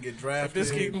guys who didn't get drafted.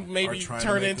 This could are maybe trying to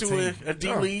turn make the into team. a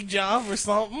D League job or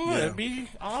something. That'd be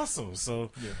awesome. So,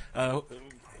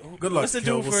 Good luck, what's the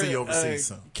Kel. dude We'll for see you overseas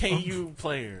soon. KU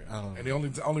player? And the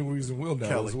only reason we'll know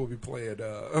Kelly. is we'll be playing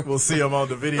We'll see him on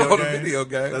the video On the game. video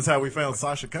game. That's how we found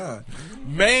Sasha Khan.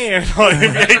 Man, on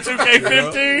NBA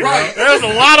 2K15, Right. there's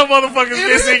a lot of motherfuckers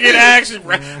missing in action.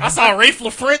 I saw Rafe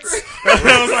LaFritz.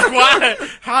 I was like, why?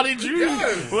 How did you?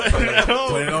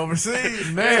 Playing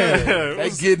overseas. Man, it they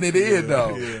was- getting it in,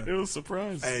 though. Yeah. It was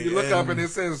surprising. Hey, You look and up and it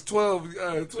says 12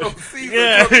 seasons.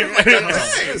 Yeah.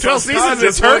 12 Scott seasons in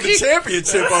just won the Turkey?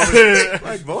 championship over there.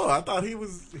 Like, boy, I thought he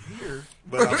was here.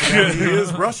 But apparently he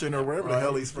is Russian or wherever the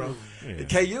hell he's from. Yeah.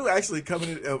 KU actually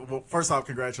coming in. Well, first off,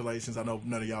 congratulations. I know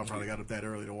none of y'all probably got up that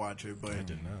early to watch it, but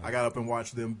I got up and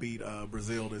watched them beat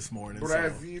Brazil this morning.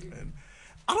 Brazil. And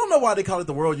I don't know why they call it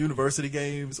the World University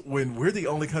Games when we're the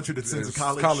only country that sends a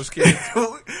college kids. go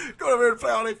over there and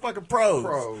play all they fucking pros.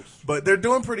 Pros. But they're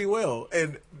doing pretty well.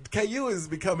 And KU is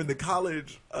becoming the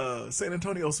college San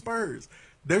Antonio Spurs.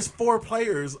 There's 4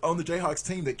 players on the Jayhawks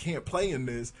team that can't play in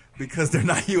this because they're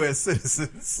not U.S.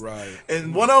 citizens. Right.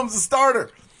 And one of them's a starter.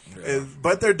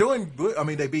 But they're doing good. I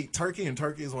mean, they beat Turkey, and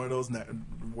Turkey is one of those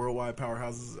worldwide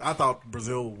powerhouses. I thought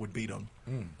Brazil would beat them.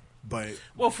 But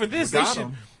Well, for this, we they got should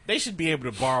 'em. they should be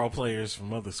able to borrow players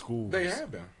from other schools. They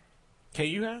have been.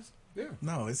 KU has? Yeah.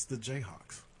 No, it's the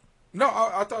Jayhawks. No,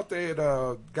 I thought they had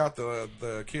got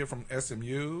the kid from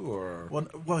SMU or.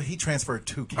 Well, he transferred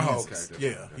to Kansas.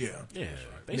 okay. Yeah. Yeah.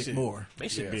 They Nick should, Moore. They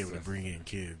should Yes, be able to yes. bring in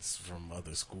kids from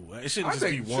other schools. It shouldn't I just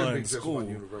be think it should one be just school. one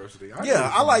university. Yeah,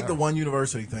 I like the one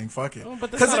university thing. Fuck it. Oh,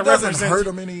 but that's Because not it a doesn't represent- hurt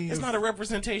them any. It's not a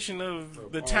representation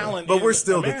of the talent. But in we're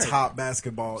still America. the top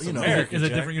basketball. You know. America. Is it a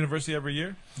Jack. different university every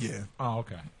year? Yeah. Oh,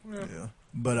 okay. Yeah.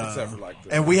 But Except for like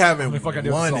the- and we haven't I mean, fuck, I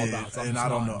knew won it was all it, about, so I'm and just I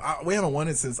don't lying. know. We haven't won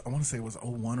it since I want to say it was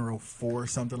 01 or 04 or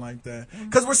something like that.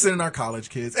 Because we're sending our college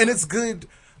kids, and it's good.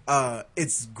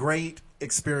 It's great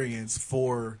experience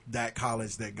for that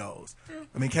college that goes.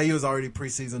 I mean, KU is already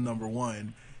preseason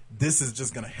 #1. This is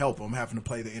just going to help them having to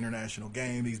play the international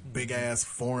game. These big ass,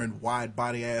 foreign, wide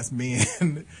body ass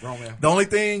men. Roman. The only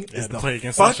thing is to the play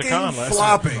against Sasha fucking Khan last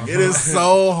flopping. It is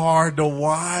so hard to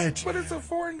watch. But it's a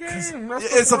foreign game.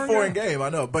 That's It's a foreign game, I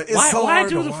know, but it's so Why hard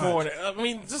do to the watch. foreign? I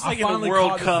mean, just I like in the finally World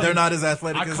caught the Cup. They're not as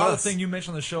athletic I as caught the us. thing you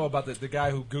mentioned on the show about the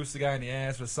guy who goosed the guy in the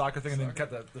ass with the soccer thing and then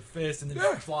cut the fist and then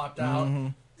Yeah. flopped out.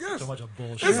 Yes. So much of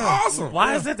bullshit. It's awesome.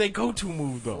 Why is that their go-to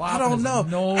move though? I don't know.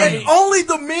 No. And only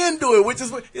the men do it, which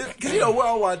is what, because, you know, we're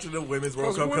all watching the Women's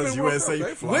World Cup because Women's World USA. Cup,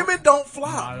 they flop. Women don't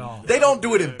Not at all. flop. They don't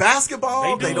do it in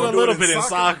basketball. They do don't a little it bit in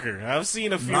soccer. I've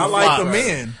seen a few. I like the flops.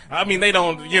 men. I mean, they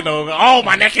don't, oh,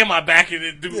 my neck and my back, and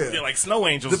they do Yeah. like snow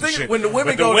angels. The thing and is, shit. when the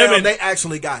women But go down, they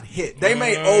actually got hit. They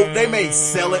may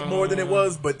sell it more than it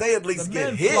was, but they at The least get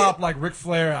men hit. flop like Ric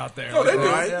Flair out there. No, they do.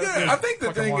 Right? Yeah, I think the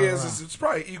Fucking thing walking is around. it's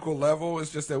probably equal level. It's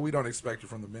just that we don't expect it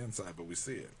from the men's side, but we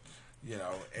see it. You know,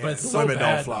 and But it's so Women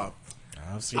bad, don't flop.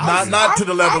 I've seen Not to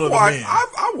the level of the men.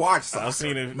 I watched some. I've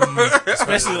seen it,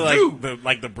 especially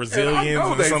like the Brazilians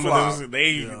know and they some fly. of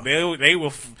those. They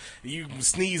will you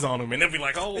sneeze on them and they'll be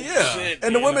like, oh Yeah, shit.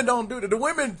 and the women don't do that. The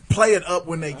women play it up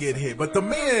when they get hit, but the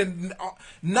men,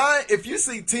 if you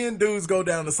see 10 dudes go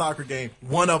down the soccer game,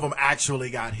 one of them actually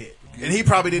got hit, and he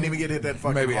probably didn't even get hit that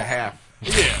fucking Maybe a hard. half.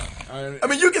 Yeah, I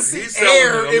mean you can see He's selling it a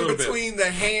air in little bit. between the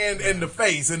hand and the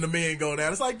face, and the men go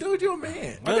down. It's like, dude, you're a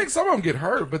man. I think some of them get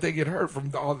hurt, but they get hurt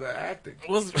from all the acting.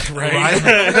 right.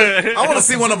 I want to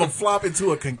see one of them flop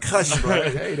into a concussion.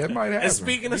 Right? Hey, that might happen. And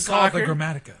speaking of We call it the soccer,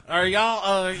 Grammatica. are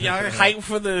y'all hyped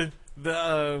for the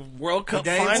World Cup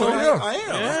Game final? tonight? yeah. I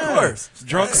am, Yeah. of course.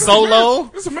 Drunk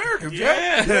solo. It's America, Jack.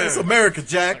 Yeah. Yeah, it's America,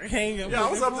 Jack. I can't get Yeah, I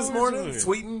was up this forward morning to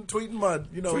it. tweeting my,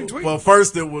 Tweet. well,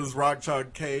 first it was Rock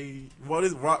Chalk K,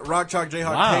 Rock Chalk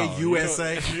Jayhawk Wow. K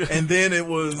USA, and then it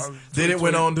was, then it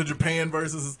went on to Japan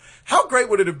versus, how great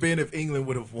would it have been if England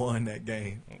would have won that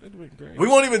game? It'd be great. We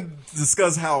won't even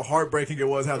discuss how heartbreaking it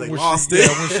was, how they When lost she, it.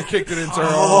 Yeah, when she kicked it into her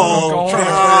Oh, own goal.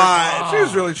 God. She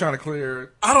was really trying to clear it.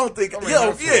 I don't think,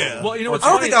 that's yeah. Well, you know what's I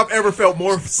don't funny? think I've ever felt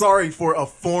more sorry for a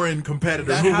foreign competitor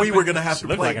That who we happened- were going to have to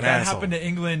looked play. like an That asshole. happened to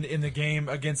England in the game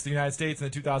against the United States in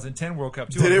the 2010 World Cup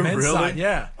too. Did on the it men's really? side.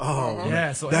 Yeah. Oh,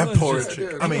 Yeah, so that England's poor just-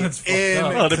 chick. I mean, England's fucked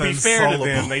up. Well, to be fair to inconsolable.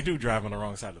 them, they do drive on the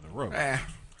wrong side of the road.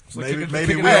 Maybe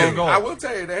kicking we it Hey, on goal. I will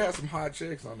tell you, they had some hot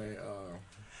chicks on that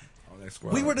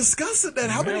squad. We were discussing that.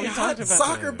 How many we hot talked about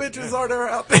soccer that. bitches are there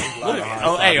out there?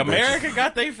 Oh, hey, America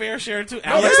got their fair share too.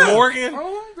 Alex yeah. Morgan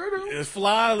Oh, they do. is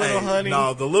fly, little Hey, honey.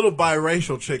 no, the little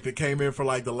biracial chick that came in for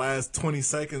like the last 20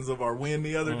 seconds of our win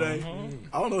the other day.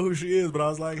 I don't know who she is, but I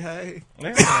was like, hey, Yeah,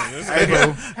 it's-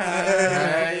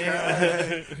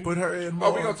 hey, put her in more.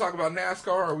 Oh, we gonna talk about NASCAR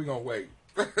or are we gonna wait?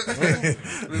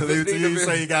 You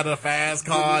say you got a fast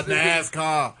car,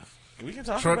 NASCAR, we can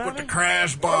talk truck about with the it.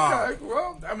 crash bar. Okay,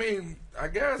 well, I mean, I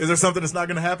guess. Is there something that's not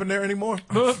going to happen there anymore?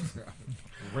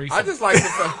 I just like the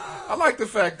fact. I like the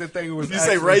fact that they was. You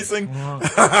say actually- racing?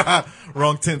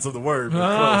 Wrong tense of the word. But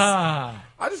close. Ah.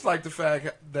 I just like the fact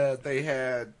that they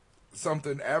had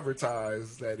something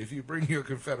advertised that if you bring your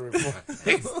Confederate flag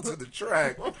to the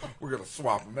track, we're gonna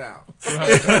swap them out. For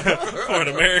an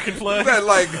American flag. That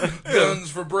like guns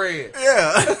for bread.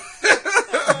 Yeah.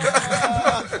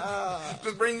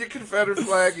 Just bring your Confederate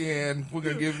flag in. We're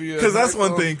gonna give you. Because that's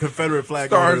one thing Confederate flag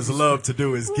Stars. owners love to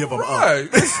do is give them up. Right.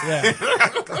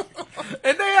 Yeah.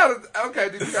 And they had okay.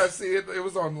 Did you guys see it? It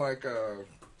was on like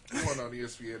one on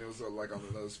ESPN. It was like on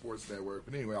another sports network.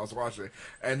 But anyway, I was watching it,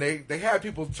 and they had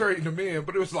people turning them in,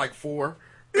 but it was like four.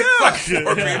 Yeah. Like four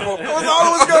people. That was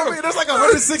all it was going to be. There's like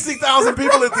 160,000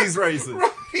 people at these races.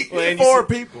 Well, and Four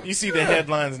people. You see the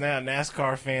headlines now.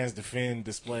 NASCAR fans defend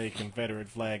display Confederate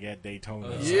flag at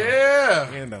Daytona.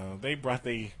 Yeah. You know, they brought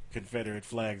the Confederate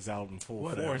flags out in full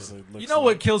force. So it looks You know like-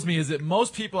 what kills me is that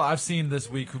most people I've seen this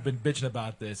week who've been bitching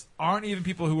about this aren't even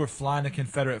people who were flying the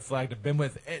Confederate flag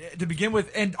to begin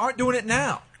with and aren't doing it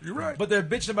now. You're right. But they're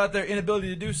bitching about their inability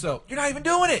to do so. You're not even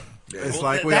doing it. It's Well,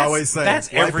 like we that's- always say. that's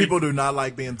White every- people do not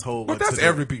like being told But what that's to do.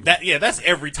 every people. That's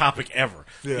every topic ever.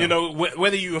 Yeah. You know,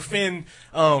 whether you offend.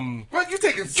 Well, you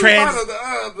taking soup Trans- out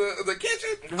of the kitchen?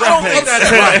 Right. I don't think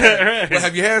that's right. Well,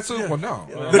 have you had soup? Well, no.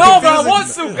 The No, but I confusing- want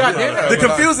soup, goddammit. The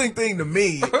confusing thing to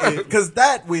me, because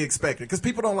that we expected, because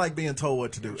people don't like being told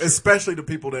what to do, especially the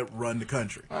people that run the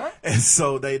country, and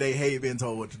so they hate being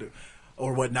told what to do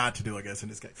or what not to do, I guess in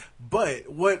this case. But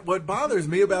what bothers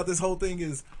me about this whole thing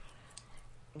is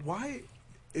why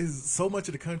is so much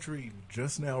of the country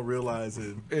just now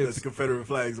realizing that the Confederate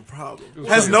flag is a problem?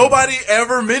 Has nobody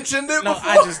ever mentioned it No, before?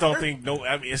 I just don't think. No,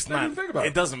 I mean, it's What do you not. think about It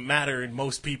it? doesn't matter in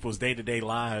most people's day-to-day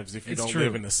lives if you It's don't true.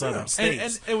 live in the southern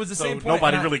states. And it was the So same point,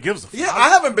 Nobody and I- really gives a fuck. Yeah, I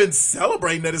haven't been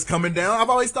celebrating that it's coming down. I've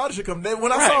always thought it should come down.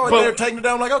 When I Right, saw it, but- they're taking it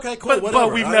down. I'm like, okay, cool, whatever.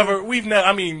 But we've never.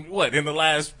 I mean, what in the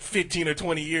last 15 or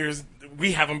 20 years,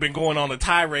 we haven't been going on a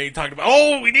tirade talking about.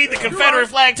 Oh, we need the Confederate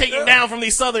flag taken down from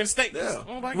these southern states. Yeah.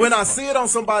 Oh, my When God. I see it on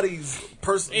somebody's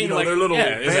person, And like, their little yeah,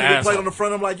 it's an vanity plate asshole. on the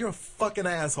front, I'm like, you're a fucking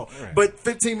asshole. Right. But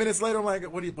 15 minutes later, I'm like,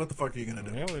 what the fuck are you gonna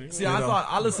do? Yeah, well, See, You I know? thought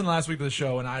I listened last week to the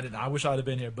show, and I wish I'd have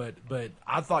been here, but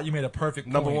I thought you made a perfect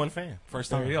number point. one fan,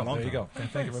 first time. There you go. long There you time. go.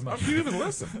 Thank you very much. You even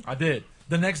listen. I did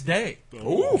the next day.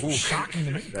 Ooh, Shocking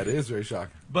to me. that is very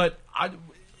shocking. But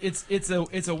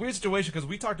it's a weird situation because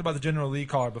we talked about the General Lee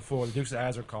car before, the Dukes of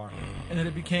Hazzard car, and then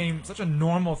it became such a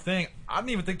normal thing. I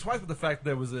didn't even think twice with the fact that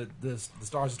there was the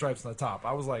Stars and Stripes on the top.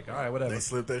 I was like, all right, whatever. They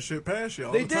slipped that shit past you.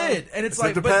 All They the time. did, and it's They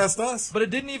like slipped it past us. But it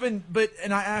didn't even. But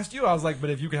and I asked you, I was like, but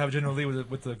if you could have a General Lee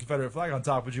with the Confederate flag on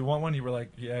top, would you want one? You were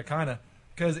like, yeah, kind of.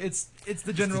 Because it's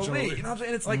the General Lee, you know what I'm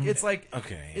saying? It's like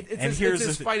Okay. it's And it's here's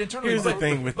this the- fight internally. here's the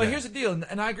thing with but that. here's the deal,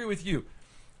 and I agree with you.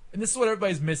 and this is what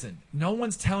everybody's missing. No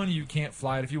one's telling you can't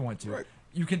fly it if you want to. Right.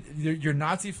 You can. Your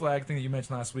Nazi flag thing that you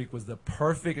mentioned last week was the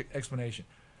perfect explanation.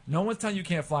 No one's telling you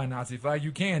can't fly a Nazi flag.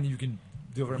 You can. You can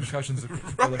deal with repercussions.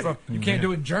 Where they're from. You can't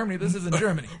do it in Germany. This isn't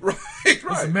Germany. Right. This is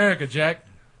Right. America, Jack.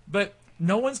 But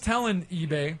no one's telling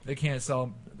eBay they can't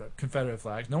sell Confederate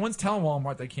flags. No one's telling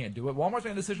Walmart they can't do it. Walmart's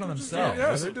making a decision on themselves.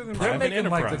 Yeah, they're doing They're private making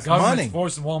like the enterprise. government's Money.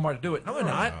 forcing Walmart to do it. No, they're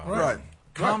not. Right.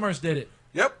 Commerce did it.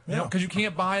 Yep. You know, because you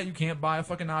can't buy it. You can't buy a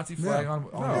fucking Nazi flag on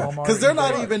Walmart. Because they're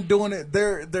not eBay. even doing it.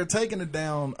 They're taking it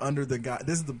down under the guy.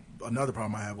 This is another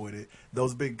problem I have with it.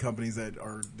 Those big companies that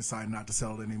are deciding not to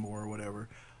sell it anymore or whatever,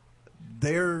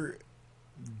 they're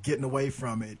getting away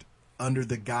from it under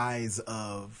the guise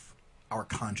of our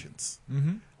conscience.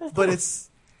 Mm-hmm. But it's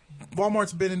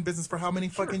Walmart's been in business for how many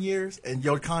fucking years? And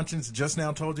your conscience just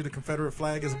now told you the Confederate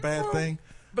flag is a bad thing.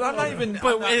 But I'm not even.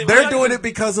 But I'm not- it- They're doing it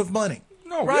because of money.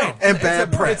 No, Right. And It's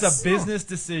bad press. It's a business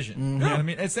decision. You know what I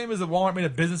mean? It's same as the Walmart made a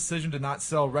business decision to not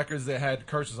sell records that had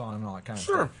curses on them and all that kind of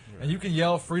stuff. And you can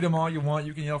yell freedom all you want.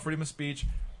 You can yell freedom of speech.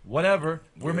 Whatever.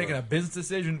 We're making a business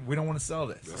decision. We don't want to sell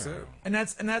this. That's it. And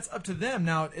that's up to them.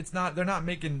 Now it's not. They're not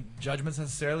making judgments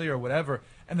necessarily or whatever.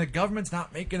 And the government's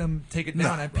not making them take it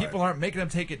down. And people aren't making them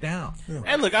take it down.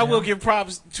 And look, I will give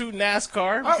props to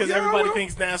NASCAR because yeah, I everybody will.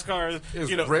 thinks NASCAR is,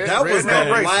 you know, red, That was the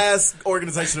red race. last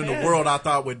organization in the world I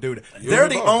thought would do that. They're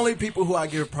the both. only people who I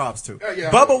give props to. Yeah.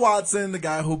 Bubba Watson, the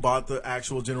guy who bought the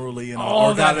actual General Lee and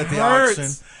Oh, or got that it at the hurts.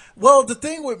 auction. Well, the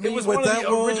thing with me It was with one of that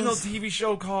the was original TV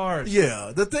show cars.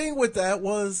 yeah. The thing with that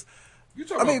was You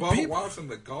talking I mean, about Bubba people- Watson,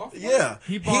 the golf? yeah.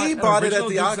 He bought, it at the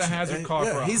Dukes of auction. Hazzard car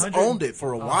Yeah, for he's 100 owned it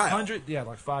for a while.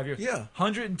 Like 5 years. Yeah.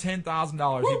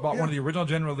 $110,000. He bought yeah. one of the original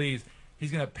General Lees.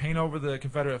 He's gonna paint over the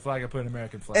Confederate flag and put an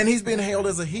American flag. And he's been hailed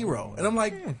as a hero. And I'm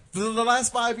like, for the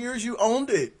last 5 years, you owned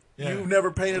it. Yeah. You've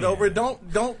never painted over it. Don't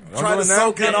try to doing that.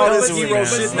 soak in Yeah, all but this see, hero but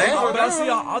shit see, now. But I see,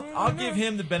 I'll give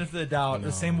him the benefit of the doubt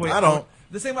the same way I don't.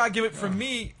 The same way I give it for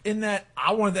me in that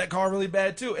I wanted that car really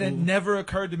bad too, and it never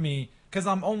occurred to me because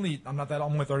I'm only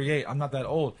 38. I'm not that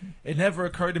old. It never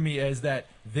occurred to me as that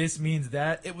this means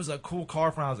that it was a cool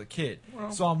car from when I was a kid.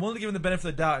 So I'm willing to give him the benefit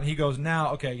of the doubt, and he goes,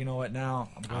 now, okay, you know what? Now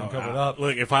I'm going to cover it up.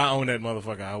 Look, if I owned that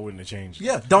motherfucker, I wouldn't have changed it.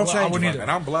 Yeah, don't Well, I change wouldn't it. either.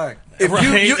 And I'm black. If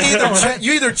Right.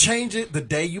 you either change it the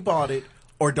day you bought it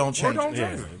or don't change don't it.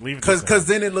 Yeah, leave it the same. Because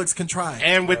then it looks contrived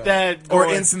And with that, or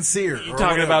going- insincere. You or talking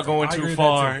whatever. about going I agree too with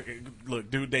far? Look,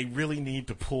 dude, they really need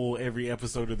to pull every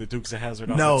episode of the Dukes of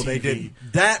Hazzard off No, the TV. they didn't.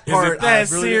 That Is part, it that I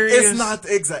really, serious? it's not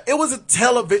exact. It was a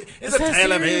television. It's a that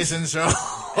television show.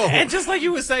 And just like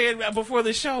you were saying before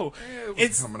the show, It was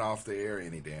it's coming off the air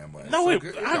any damn way. no, So it,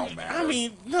 it I, don't matter. I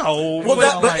mean, no. Well, Well,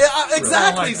 that, but like-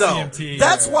 exactly like though. CMT,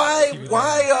 That's yeah.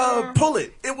 why pull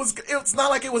it. It's not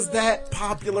like it was that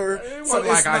popular. It So wasn't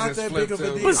it's like I not just that big flipped of a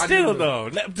to- deal. But I still, knew though,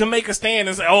 to make a stand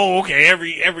and say, "Oh, okay,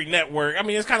 every network." I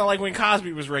mean, it's kind of like when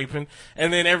Cosby was raping,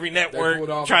 and then every network pulled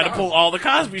all the tried to pull Cosby. all the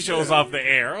Cosby shows off the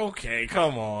air. Okay,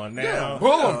 come on now. Pull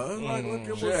Yeah, them. like, look, it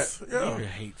Shit. was, yeah. You're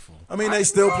hateful. I mean, they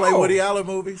still play know. Woody Allen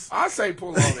movies. I say pull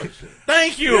all that shit.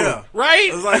 Thank you. Yeah. Right?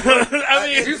 It's like, I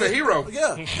mean, He's a hero.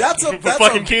 Yeah, that's a for that's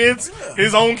fucking a, kids,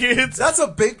 his own kids. That's a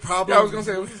big problem. Yeah, I was gonna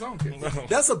say it was his own kid.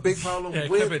 That's a big problem Yeah, it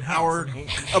could've with been our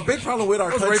house. a big problem with our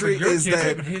I was country raping your is kids, that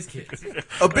raping his kids.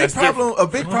 a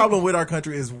big problem with our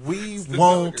country is we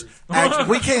won't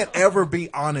we can't ever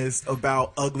be honest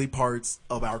about ugly parts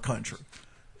of our country.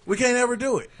 We can't ever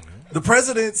do it. The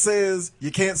president says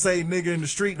you can't say nigga in the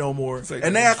street no more,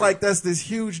 and they act like that's this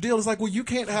huge deal. It's like, well, you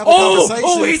can't have a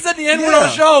conversation. he said the N-word on the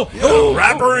show. Yeah.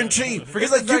 Rapper in chief. Forget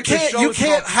It's like the you fact the can't show you is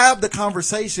can't called- have the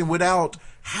conversation without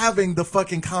having the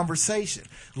fucking conversation.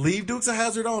 Leave Dukes of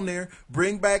Hazzard on there.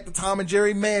 Bring back the Tom and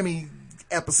Jerry Mammy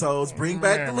episodes. Bring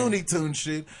back the Looney Tunes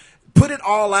shit. Put it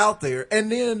all out there,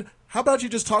 and then. How about you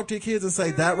just talk to your kids and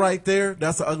say that right there?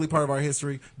 That's the ugly part of our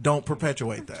history. Don't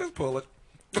perpetuate that. Just pull it.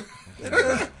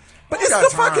 But it's got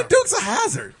the time. fucking Dukes of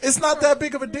Hazzard. It's not that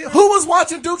big of a deal. Who was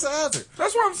watching Dukes of Hazzard?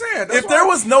 That's what I'm saying. That's If there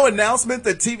was no announcement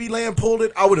that TV Land pulled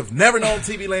it, I would have never known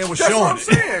TV Land was That's showing what I'm it.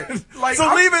 saying. Like,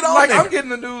 So leave it on like there. I'm getting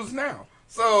the news now.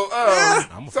 So,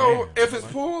 I'm a so fan. if it's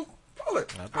pulled, pull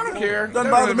it. I don't care. Doesn't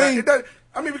It bother me. It doesn't-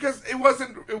 I mean, because it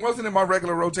wasn't in my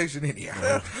regular rotation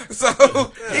anyhow. So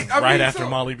I right mean, after so-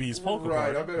 Molly B's polka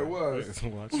Right, part. I bet it was.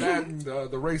 Watch. That and the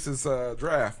racist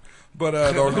draft, but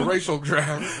or the racial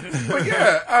draft. But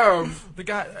yeah, The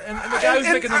guy the guy who's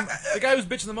and making the guy who's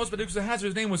bitching the most about Dukes of Hazzard,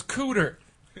 his name was Cooter.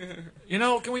 You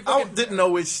know, can we I fucking didn't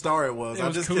know which star it was. it I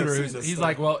was just kept Cooter. seeing this He's star.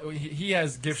 like, well, he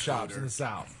has gift shops in the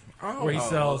South. where he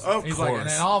sells. of He's like,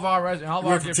 course. and all of our all of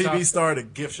We're our from gift TV shops, star to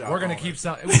gift shop. we're gonna owner. keep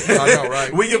selling. I know,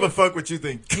 right? We give a fuck what you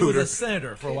think, He was a Cooter.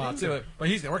 senator for a while too, but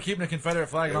we're keeping a Confederate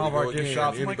flag in all of our gift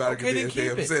shops. I'm like, Anybody okay, then can be a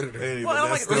keep damn it. senator. Hey, Well, but I'm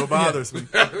that like- still bothers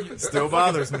me. Still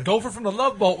bothers me. Gopher from the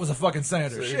Love Boat was a fucking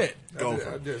senator. Shit.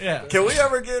 Gopher. Yeah. Can we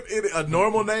ever get a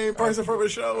normal name person from the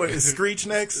show? Is Screech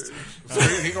next?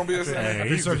 He gonna be a senator.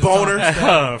 He's Research Boner?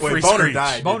 Free Wait, Boner Screech.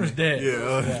 died. Boner's didn't dead. he?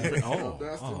 Yeah. Oh,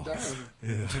 Dustin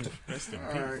Diamond.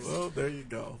 All right. Well, there you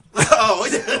go. Oh,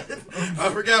 I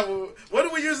forgot. What do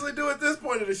we usually do at this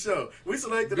point of the show? We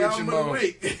selected Bitch album and of the Bone.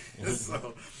 week.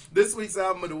 So this week's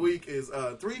album of the week is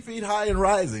 3 Feet High and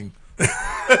Rising.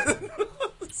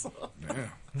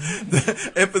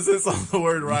 Emphasis on the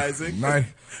word rising.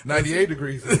 98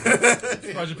 degrees.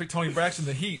 I just picked Tony Braxton,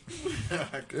 The Heat.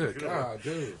 Good God,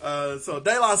 dude. So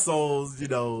De La Soul's,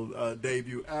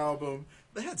 debut album.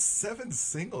 They had 7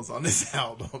 singles on this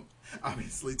album.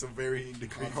 Obviously, to varying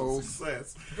degrees of Potholes.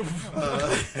 success.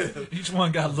 Each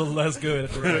one got a little less good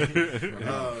at the right.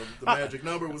 The Magic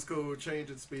Number was cool. Change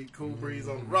and Speed, Cool Breeze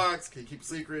on the Rocks. Can Keep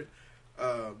Secret.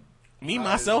 Me,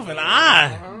 myself, and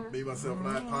I. Me, Myself, and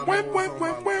I.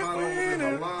 Potholes on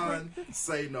the Line.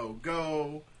 Say No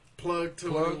Go. Plug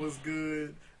to It was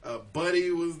good.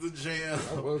 Buddy was the jam.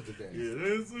 That was the day. Yeah,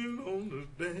 dancing on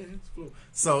the dance floor.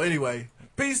 So anyway,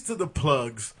 peace to the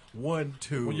plugs. 1,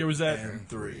 2, What year was that? and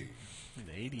 3.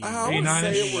 80. I would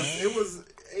 89-ish? say it was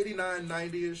 89,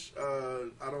 90-ish.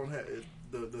 I don't have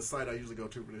the site I usually go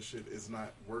to for this shit is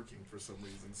not working for some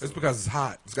reason. So It's because it's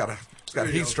hot. It's got a there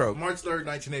you heat go. stroke. March 3rd,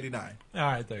 1989. All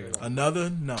right, there you go. Another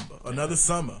number, another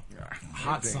summer.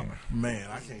 Hot Damn. summer. Man,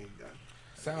 I can't.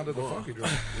 Sound of the funky drum.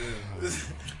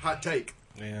 Hot take.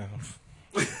 Yeah.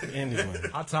 Anyway,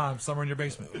 Hot time. Summer in your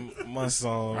basement. my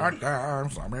song. Hot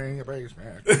times, I'm in your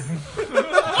basement.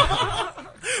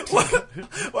 Why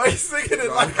are you singing it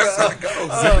like That's how a... it goes.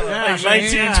 Yeah,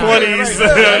 1920s.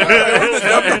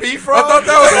 I thought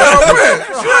that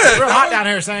was It's real hot down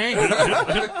here, saying.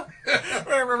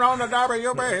 We're on the top of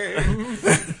your bed.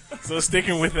 So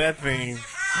sticking with that theme.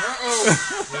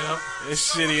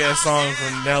 This shitty ass song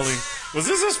from Nelly. Was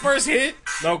this his first hit?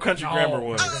 No, Country Grammar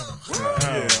was.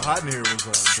 Yeah, Hot in Here was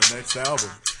the next album.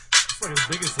 It's like his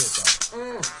biggest hit,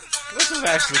 though. This was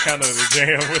actually kind of the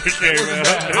jam when it came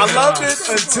out. I loved it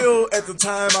until at the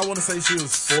time, I want to say she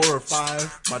was 4 or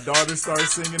 5. My daughter started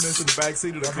singing this in the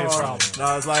backseat of the That'd be a car. problem. And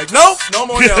I was like, nope, no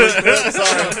more Nelly.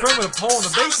 Sorry. A friend with a pole in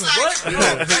the basement. What?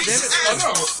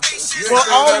 Well,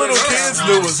 all little kids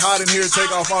knew was Hot in Here, take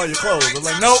off all your clothes. I was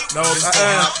like, nope, no.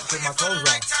 Take my clothes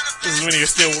off. This is when he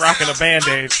was still rocking a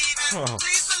Band-Aid. Oh.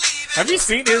 Have you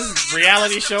seen his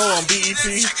reality show on BET?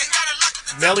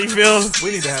 Nellyville?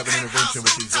 We need to have an intervention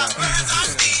with these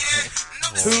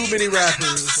rappers. Too many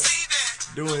rappers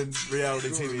doing reality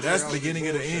TV. That's the beginning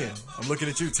of the end. I'm looking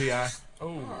at you, T.I.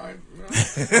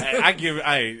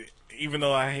 Even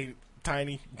though I hate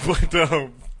Tiny, but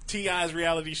T.I.'s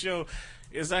reality show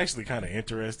is actually kind of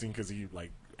interesting because he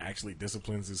actually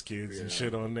disciplines his kids and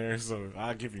shit on there. So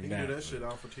I'll give him You that. do that shit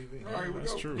out for TV. All right, here we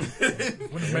That's go. true.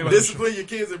 When does Mayweather, Discipline your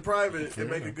kids in private and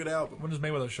make a good album. when does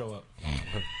Mayweather show up?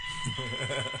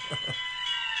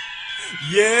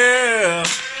 Yeah.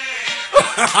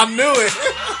 I knew it.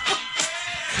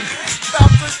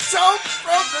 Stop the choke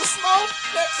from the smoke.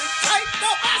 Let me take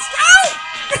up my stroke.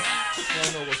 I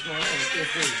don't know what's going on with this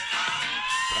thing.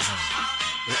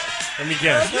 Let me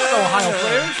guess. Ohio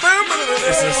players.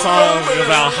 It's a song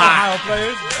about hot. Ohio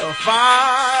players.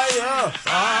 Fire.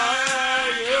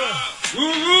 Fire. Woo,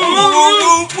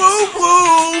 woo,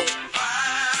 woo.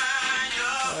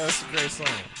 That's a great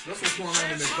song. That's what's going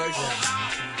on in this place right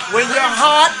now. When you're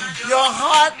hot,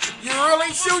 you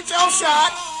really shoot your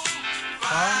shot.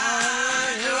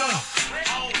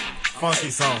 Funky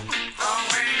song.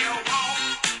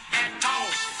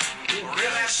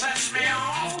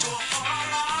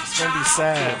 It's gonna be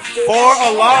sad 4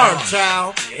 alarm,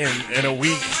 child. in a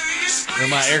week when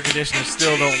my air conditioner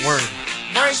still don't work,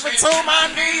 Brings me to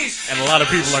my knees. and a lot of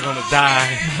people are gonna die.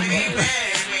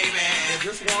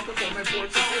 Just walk up on that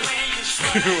porch.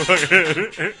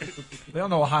 They don't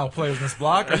know Ohio players in this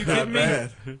block. Are you kidding me?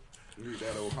 Bad. Read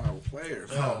that Ohio players.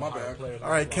 Oh, my bad. Players. All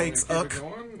right, Cakes Keep it Uck.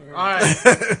 going. All right,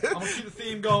 I'm gonna keep the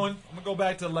theme going. I'm gonna go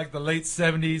back to the late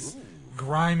 '70s,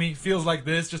 grimy. Feels like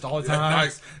this just all the time.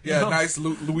 Nice. Yeah, You know? nice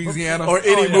Louisiana. Or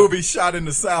any yeah. movie shot in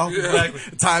the South. Exactly.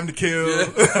 Time to Kill.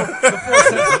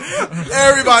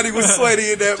 Everybody was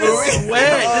sweaty in that movie.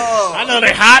 Wet. I know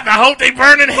they hot, and I hope they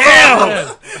burn in hell.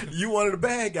 Yeah, You one of the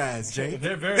bad guys, Jake.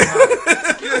 they're very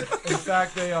hot. In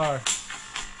fact, they are.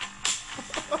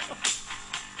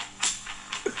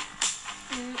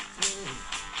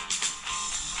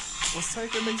 What's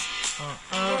taking me?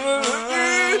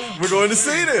 We're going to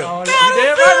see them. Oh, you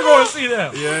damn right we're going to see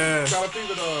them. Yeah. Got a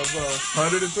feeling of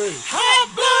 103.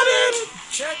 Hot-blooded.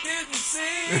 Check it and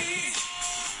see.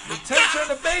 The temperature in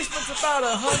the basement's about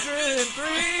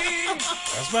 103.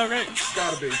 That's about right.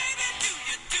 gotta be.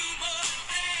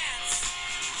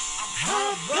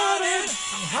 Hot-blooded.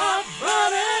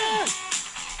 Hot-blooded.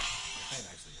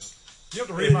 You have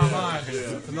to read my mind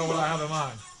to know what I have in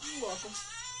mind. You're welcome.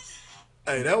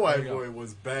 Hey, that white boy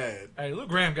was bad. Hey, Lou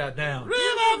Graham got down.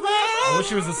 I wish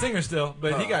he was a singer still,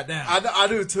 but he got down. I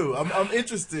do too. I'm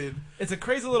interested. It's a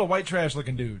crazy little white trash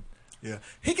looking dude. Yeah,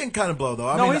 he can kind of blow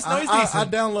though. He's I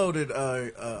decent. downloaded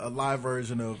a live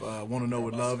version of "Want to Know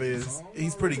What Love Is."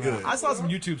 He's pretty good. I saw some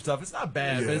YouTube stuff. It's not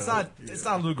bad, but it's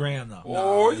not Lou Graham though.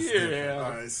 Oh, It's yeah. different.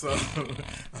 All right, so all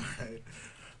right.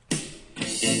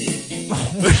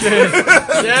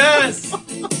 Yes,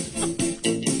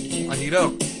 I heat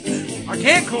up. I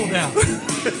can't cool down.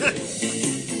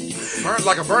 Burn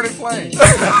like a burning flame.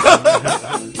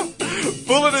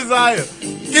 Full of desire.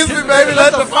 Kiss me, baby,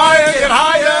 let the fire get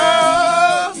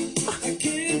higher.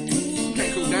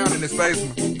 Can't cool down in this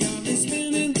basement.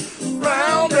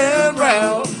 Round and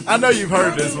round. I know you've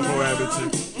heard this before, haven't you?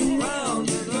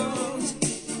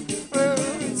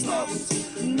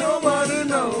 Nobody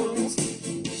knows.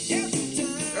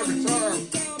 Every time.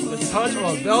 The touch of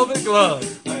a velvet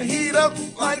glove. I heat up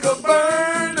like a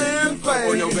burning flame.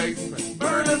 Or your basement.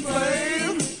 Burning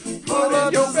flame. Full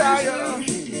of desire.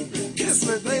 Kiss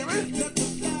me, baby.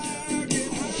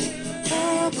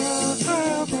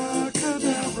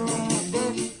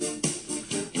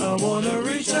 I wanna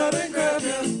reach out and grab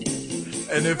you.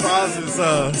 And if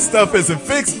Oz's stuff isn't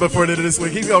fixed before the end of this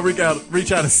week, he's gonna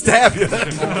reach out and stab you.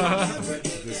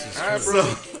 Alright, bro.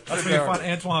 That's when you find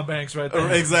Antoine Banks right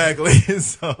there. Exactly.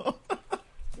 So.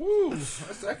 Woo. That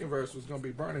second verse was gonna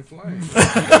be burning flame.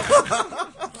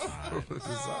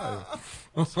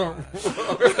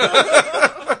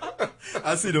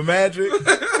 I see the magic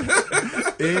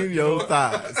in your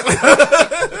thighs.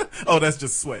 Oh, that's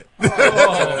just sweat.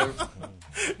 Oh.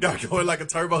 Got going like a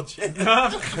turbo jet.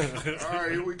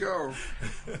 Alright, here we go.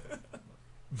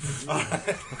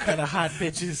 What kind of hot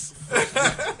bitches?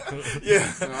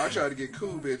 Yeah. No, I tried to get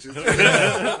cool bitches.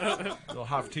 Little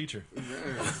hot teacher.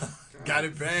 Got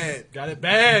it bad. Got it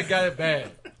bad. Got it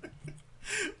bad.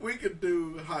 We could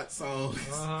do hot songs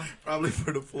probably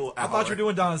for the full hour. I thought you were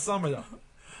doing Donna Summer though.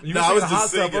 You No, were I was singing the hot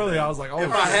just stuff singing. earlier. I was like, oh,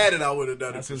 If I had it, I would have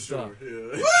done That's it for good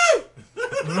sure. stuff.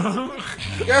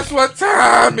 Yeah. Guess what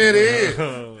time it is?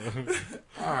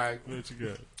 Alright. What you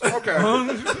got? Okay.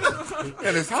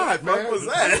 And it's hot, man. What was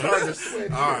that? It's hard to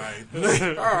sweat. All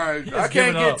right. All right. He's I can't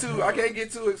giving get up. I can't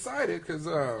get too excited because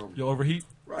you'll overheat.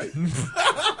 right.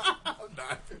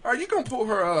 Are you gonna pull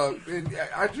her up? And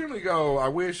I generally go, I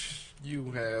wish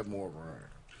you had more run.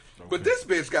 But this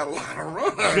bitch got a lot of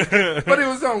run. But it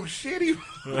was on shitty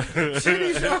shows.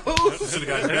 Should have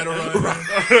got better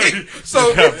run.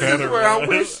 So this is where I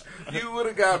wish you would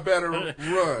have got better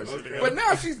runs. But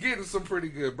now she's getting some pretty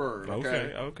good burn.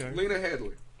 Okay. Okay. Lena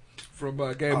Headey from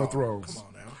Game of Thrones. Come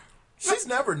on now. She's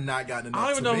never not gotten enough. I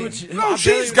don't even know to who me. she. No, I barely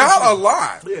she's know got she- a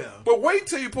lot. Yeah. But wait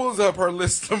till you pulls up her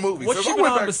list of movies. What's If she I been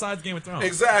went on back- besides Game of Thrones?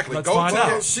 Exactly. Let's Go find to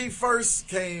out. it. She first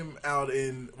came out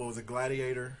in, what was it,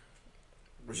 Gladiator?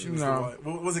 Where she was No. the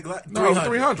one. Was it No, it was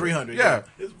 300. 300, Yeah.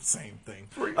 It's the same thing.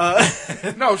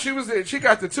 No, she was. She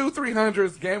got the 2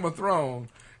 300s Game of Thrones,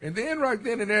 and then right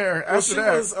then and there Well, after she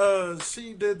that, was.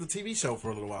 She did the TV show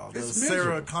for a little while. The It's Sarah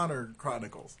miserable. Connor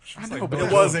Chronicles. I know, like but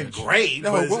It wasn't great,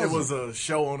 No, but it it wasn't. was a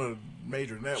show on a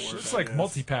major network. She's I like guess.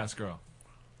 multi-pass girl.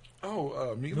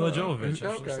 Mila Mila Jovovich. She's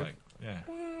Okay. just like, yeah.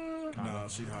 No,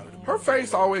 she's hotter than me. Her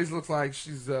face always looks like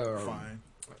she's Fine.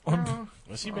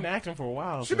 Well, she's been acting for a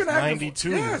while. She been since acting. 92.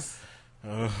 Yes,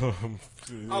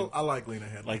 I like Lena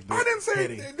Headey. like I didn't say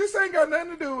Headey. this ain't got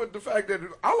nothing to do with the fact that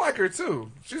I like her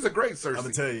too. She's a great Cersei. I'm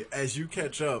gonna tell you, as you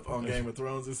catch up on Game of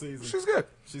Thrones this season, She's good.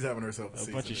 she's having herself a a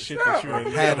season. bunch of this shit year. that you Yeah, ain't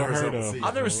had never herself heard a of. season.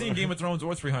 I've never seen Game of Thrones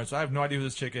or 300, so I have no idea who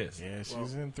this chick is. Yeah,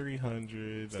 she's in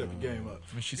 300. Step your game up.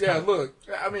 I mean, she's Yeah, kind of, look.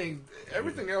 I mean,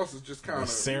 everything else is just kind The of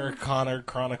Sarah Connor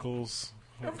Chronicles.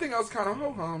 everything else kind of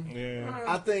ho hum. Yeah.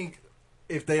 I think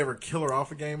if they ever kill her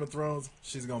off of Game of Thrones,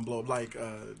 she's gonna blow up like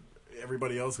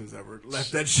everybody else who's ever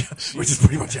left that show, which is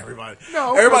pretty much everybody.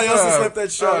 No, everybody because, else who's left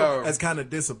that show uh, has kind of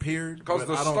disappeared. because But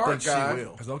the I don't Stark think guy- she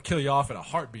will. because they'll kill you off in a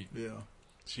heartbeat. Yeah.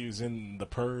 She was in The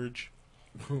Purge.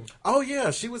 Oh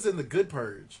yeah, she was in the Good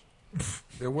Purge.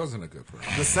 It wasn't a good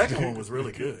person. The second one was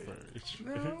really good. Purge.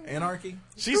 Anarchy.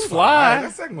 She's fly.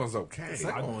 That second one's okay. The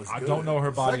second one was I good. don't know her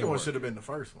body The second one work. should have been the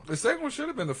first one. The second one should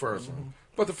have been the first one,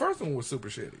 but the first one was super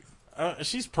shitty.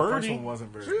 She's The first pretty. one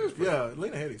wasn't very She is good. pretty. Yeah,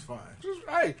 Lena Headey's fine.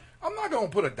 Hey, I'm not gonna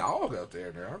put a dog out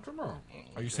there. Now, come on.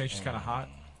 Are you saying she's kind of hot?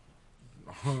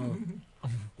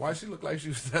 Why she look like she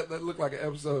was that looked like an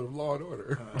episode of Law and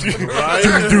Order? I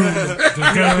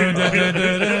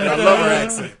love her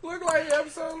accent. Look like an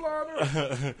episode of Law and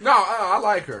Order. No, I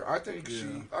like her. I think she.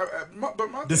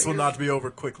 But my This thing will is, not be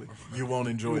over quickly. You won't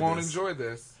enjoy You won't this. enjoy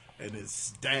this. And it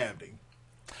stabbed him.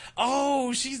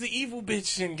 Oh, she's the evil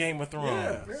bitch in Game of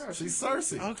Thrones. Yeah, she's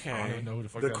Cersei. I don't Okay. even know who the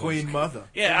fuck The that Queen is. Mother.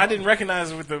 Yeah, I didn't recognize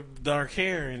her with the dark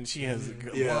hair, and she has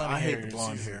Yeah, blonde I hate hair. the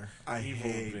blonde She's hair. I evil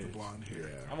hate the bitch. blonde hair.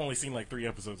 I've only seen like 3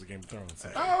 episodes of Game of Thrones. So.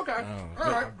 Oh, okay.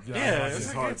 All right. Yeah, It's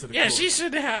it's hard to the yeah, core. she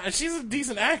should have. She's a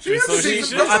decent She actress, is so a she decent-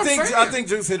 should. That's what I'm I saying. think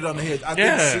Juice hit it on the head. I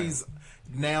Yeah. think she's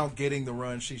now getting the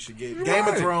run she should get. You're Game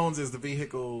right. of Thrones is the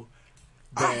vehicle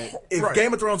that if right.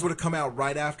 Game of Thrones would have come out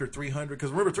right after 300,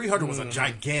 because remember 300 was a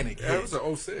gigantic Yeah, it hit. was an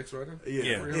 06, right? Yeah.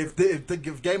 Yeah.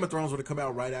 If Game of Thrones would have come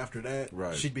out right after that,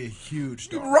 Right. she'd be a huge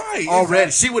star. Right, Already.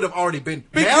 exactly. She would have already been.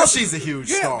 Now Because- she's a huge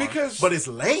yeah, star. because- but it's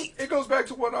late. It goes back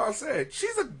to what I said.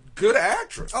 She's a good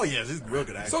actress. Oh, yeah, she's a real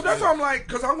good actress. So that's why I'm like,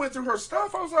 because I went through her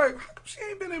stuff, I was like, how come she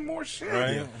ain't been in more shit?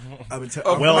 Right? I'm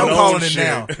well-known calling it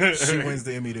shit. now. She wins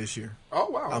the Emmy this year. Oh,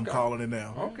 wow. I'm okay. calling it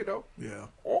now. Okay, dope. Yeah.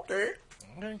 Okay.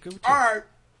 Okay, good All right.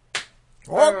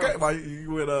 Okay. Why you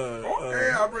with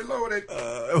Okay, I'm reloaded.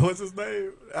 what's his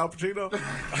name? Al Pacino.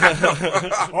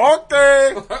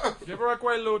 Okay. Give her a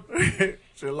quaalude.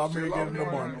 She'll love me again in the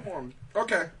morning.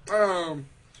 Okay.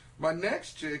 My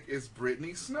next chick is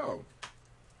Brittany Snow.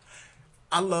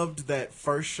 I loved that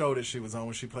first show that she was on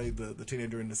when she played the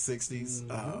teenager in the 60s.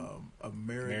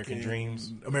 American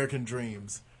Dreams. American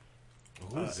Dreams.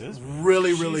 Who is this?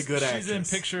 Really, really good actress. She's in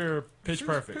picture Pitch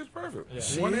Perfect. Pitch Perfect. Yeah.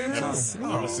 She One is? and two.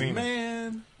 Never seen it.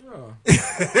 man. Oh,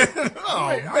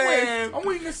 Oh, man. I'm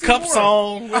waiting to see Cup more.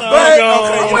 song. But, okay, you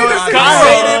know, waiting to I see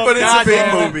hate more. it, but it's God a big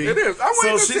damn it. movie. It is. I'm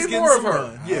waiting to she's see getting more of some her.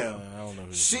 run. Yeah. I don't know who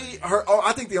this is.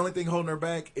 I think the only thing holding her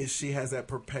back is she has that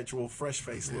perpetual fresh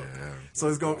face look. So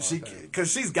it's going,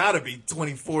 because she's got to be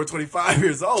 24, 25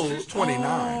 years old. She's 29.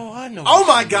 Oh, I know. Oh who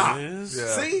my she God. is. Yeah.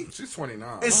 See? She's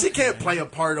 29. And she can't play a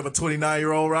part of a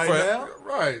 29-year-old right now.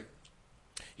 Right.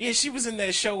 Yeah, she was in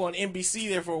that show on NBC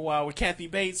there for a while with Kathy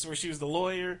Bates, where she was the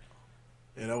lawyer,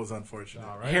 Yeah, that was unfortunate.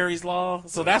 All right. Harry's Law.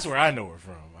 So that's where I know her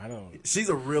from. I don't. She's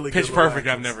a really Pitch good Perfect,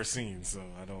 actress. I've never seen, so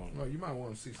I don't. Well, you might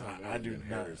want to see something. I do than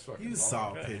not. Harry's fucking You Law.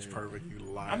 saw Pitch Perfect, you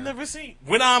liar. I've never seen.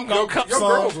 When I'm gonna cup Your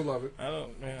song. girls will love it. I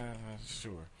don't. Yeah,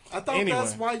 sure. I thought Anyway.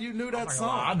 that's why you knew that I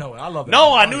song. know it. I love it.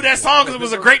 No, I knew that song because it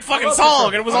was a great fucking song,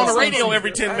 and it was on the radio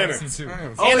every 10 Seen minutes. too.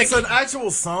 Oh, Anna- it's an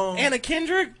actual song. Anna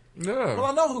Kendrick. No. Well,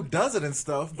 I know who does it and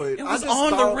stuff, but It was I just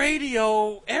on the thought,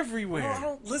 radio everywhere. Well, I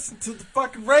don't listen to the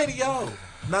fucking radio,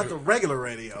 not the regular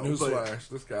radio. But Newsflash,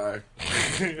 this guy,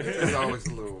 he's always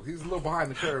he's a little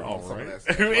behind the curve on some of that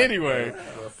stuff. Anyway.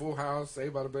 Full House,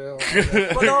 Saved by the Bell.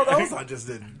 but no, those I just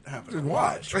didn't happen to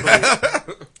watch. But,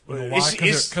 Why? Is she-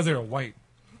 is- Because they're white.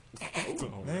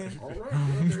 man, All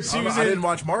right. She was I in. didn't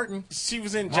watch Martin. She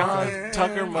was in John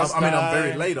Tucker Must I mean, I'm Die,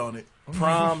 very late on it.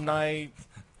 Prom Night.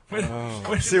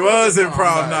 She was in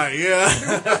prom night,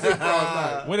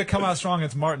 yeah. Way to come out strong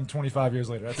against Martin 25 years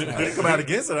later. That's I didn't come out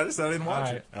against it. I just said I didn't watch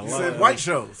All it. right. You said white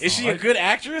shows. Is she a good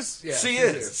actress? Yeah, She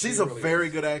is. She's a really very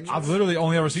is. good actress. I've literally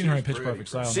only ever seen her in She's Pitch pretty. Perfect.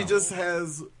 So I don't She know. just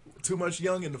has too much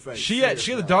young in the face. She had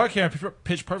the dark hair in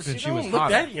Pitch Perfect, and She she was don't look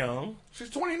hot. that young. She's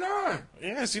 29.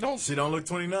 Yeah, she don't. She don't look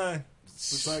 29.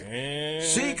 Looks like Eh.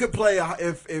 she could play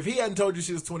if he hadn't told you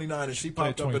she was 29 and she play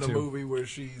popped up in a 22. movie where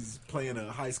she's playing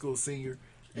a high school senior,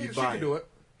 Yeah, you she buy can do it.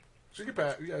 She can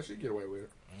pass. Yeah, she can get away with it.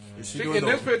 Is she She, doing in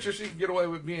this those- picture, she can get away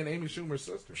with being Amy Schumer's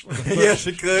sister. yeah,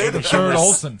 she could. Jared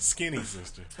Olsen. Skinny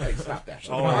sister. Hey, stop that.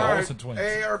 Oh, All right, Olsen twins.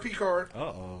 AARP card.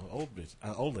 Old bitch,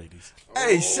 old ladies.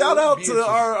 Hey, shout out to bitches.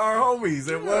 our homies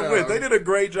that went with. They did a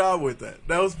great job with that.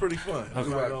 That was pretty fun. I'm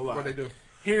not gonna lie. What they do?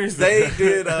 Here's They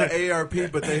did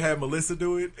AARP, but they had Melissa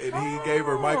do it, and he gave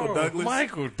her Michael Douglas.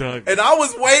 Michael Douglas. And I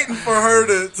was waiting for her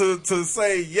to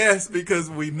say yes because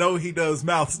we know he does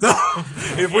mouth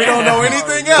stuff. If we don't know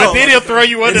anything else, But then he'll throw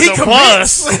you under he the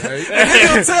commits. bus. and then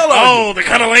he'll tell her. Oh, the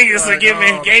cunnilingus that gave me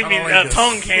cunnilingus.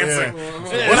 tongue cancer.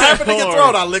 What happened to your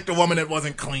throat? I licked a woman that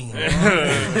wasn't clean.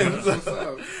 What's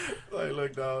up? Like,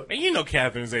 look, dog. And you know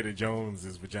Catherine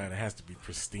Zeta-Jones's vagina has to be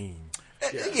pristine.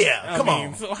 Yeah, come I mean,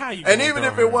 on. So how you And gonna even throw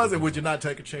if her it under wasn't, the would you not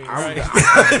take a chance?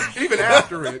 Even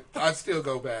after it, I'd still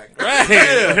go back.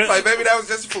 Right. Like, maybe that was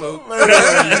just a fluke.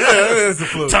 yeah, it's a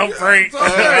fluke. Tongue freak.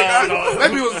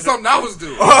 Maybe it was something I was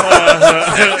doing.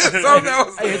 Something I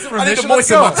was doing. It's a I need to remission.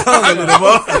 moisten my tongue a little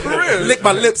more. For real. Lick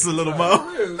my lips a little more.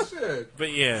 Real shit. ahead.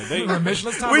 But yeah, they. Remission.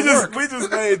 Let's time We to work.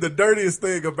 just made the dirtiest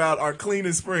thing about our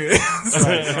cleanest friend.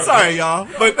 Sorry, y'all,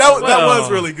 but that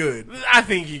was really good. I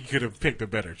think he could have picked a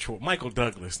better choice. Michael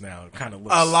Douglas now kind of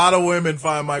looks. A lot of women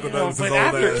find Michael Douglas' but old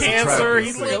after ass cancer, attractive. he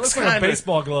It looks looks like a kind of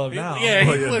baseball glove now. Yeah,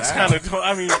 he yeah, looks now. kind of.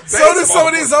 I mean, So do some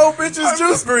of these old bitches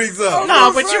juice rings up.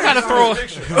 no, but you gotta throw.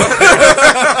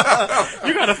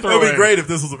 You gotta throw. It'd be great if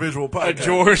this was a visual A podcast.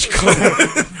 George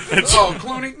Clooney. Oh,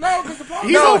 Clooney? No, because the problem.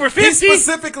 He's over He 50.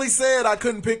 specifically said I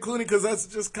couldn't pick Clooney because that's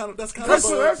just kind of That's a- That's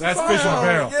softball. fish on a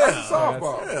barrel. That's a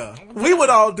softball. yeah. We would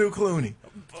all do Clooney.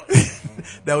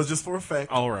 That was just for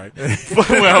effect. All right.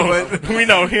 Well, we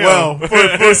know him. Well,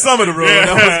 for some of the room,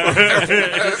 that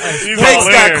was He's Cakes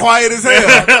all got there. quiet as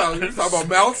hell. No, you talking about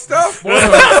mouth stuff?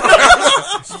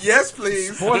 Yes,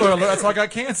 please. Spoiler alert, that's why I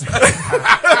got cancer.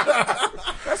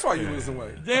 That's why you losing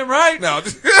weight. Damn right. No,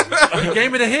 just You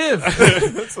gave me the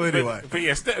HIV. So anyway, But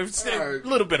yeah, a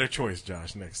little better choice,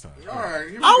 Josh, next time. all right.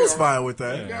 Here we I was go. fine with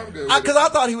that. Yeah, I'm good. Because I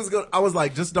thought he was good. I was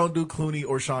like, just don't do Clooney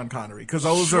or Sean Connery because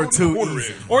those are too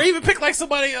easy. Or even pick like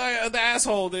somebody, the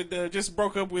asshole that just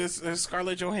broke up with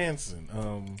Scarlett Johansson.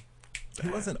 He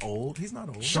wasn't old. He's not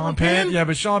old. Sean Penn? Yeah,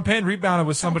 but Sean Penn rebounded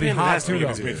with somebody Penn hot has to too, be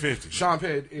in though. his mid-50s. Sean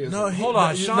Penn is. No, Hold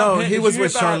on, Sean no, Penn, he did was you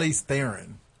with hear about- Charlize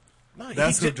Theron. No,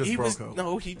 That's who ju- just he broke was, up.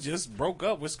 No, he just broke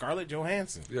up with Scarlett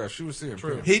Johansson. Yeah, she was seeing.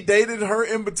 True. He dated her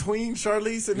in between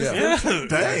Charlize and his Yeah. sister?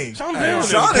 Dang. Sean Penn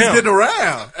Sean is is pimp. getting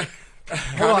around.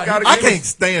 I can't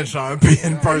stand Sean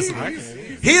Penn personally.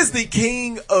 He is the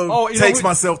king of Oh, you know takes who-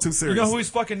 myself too You seriously. know who he's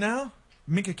fucking now?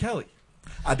 Minka Kelly.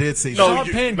 I did see No, that.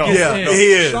 Sean Penn no, gets yeah, in.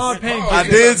 he is. Sean Penn I gets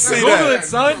did in. see Google that. it,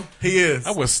 son. He is.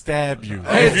 I will stab you.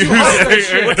 Hey, it's too hot for that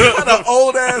shit. What kind of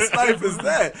old ass knife is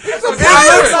that? It looks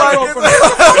pirate.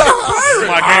 like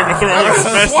My Game of Thrones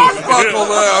special.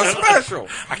 Swashbuckle special.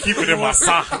 I keep it in my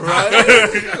sock.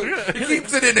 He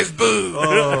keeps it in his boob.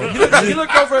 He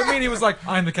looked over at me and he was like,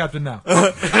 I'm the captain now.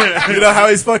 You know how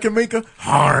he's fucking Minka?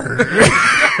 Hard.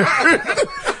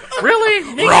 Really?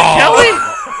 Minka Kelly?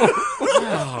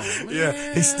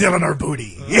 Yeah, he's stealing her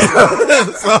booty.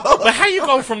 But how you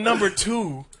go from number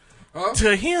 2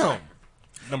 to him?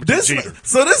 Number 2 This cheater.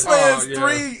 this man's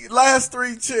yeah. last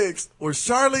three chicks were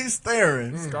Charlize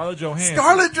Theron, Scarlett Johansson.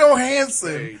 Scarlett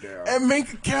Johansson, Hey, now. and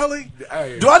Minka Kelly.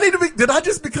 Hey. Do I need to be? Did I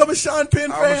just become a Sean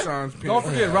Penn I'm fan? a Sean Penn. Don't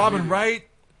forget Robin Wright.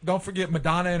 Don't forget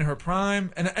Madonna in her prime.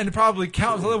 And probably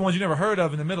countless other ones you never heard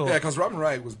of in the middle. Yeah, because Robin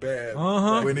Wright was bad.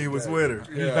 When he was with her.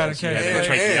 He was bad in Yeah, case.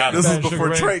 Tracheotomy. This was Bad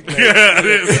before Sugar Ray. Drake. Yeah, it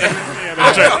is. Yeah,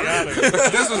 that's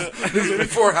right. This was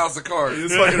before House of Cards.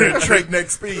 This fucking Drake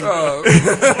neck speed.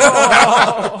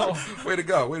 Way to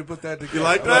go. Way to put that together. You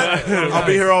like that? I'll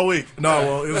be here all week. No, I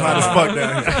won't. It was hot as fuck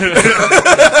down here.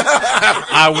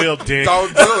 I will, dick.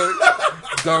 Don't do it.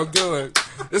 Don't do it.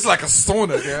 It's like a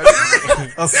sauna, guys.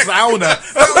 A sauna.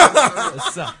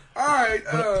 All right.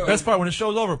 Best part, when the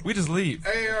show's over, we just leave.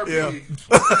 ARP. Yeah.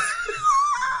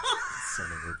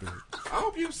 I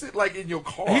hope you sit like in your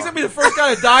car. He's going to be the first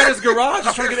guy to die in his garage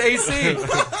just trying to get AC.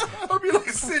 I hope you like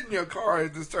sit in your car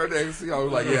and just turn the AC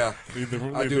on. Like, yeah. Leave the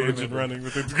I do engine remember. running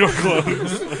with its door closed.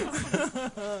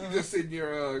 You just sit in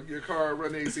your car,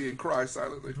 run the AC, and cry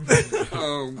silently.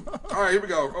 All right, here we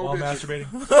go. While Oh, bitches. masturbating.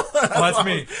 Oh, that's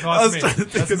me. No, I was that's trying to me.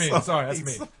 think That's of me. something. Sorry,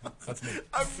 that's me. That's me.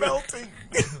 I'm melting.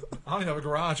 I don't even have a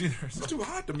garage either. So. It's too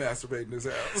hot to masturbate in this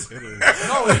house. No,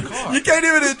 in the car. You can't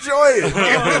even enjoy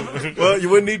it. Well, you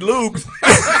wouldn't need lubes.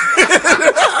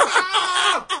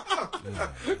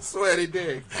 Sweaty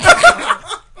dick.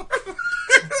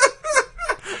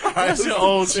 That's your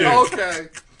old shit. Okay.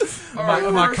 All right,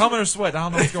 Am I first- coming or sweat? I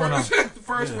don't know what's going on. The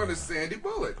first one is Sandy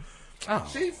Bullock.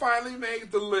 She finally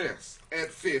made the list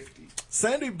at 50.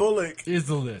 Sandy Bullock, Is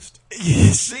the list.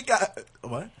 she got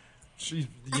what? She's,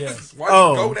 yes. Why'd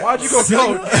Oh. you go down? Why'd you go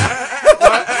So-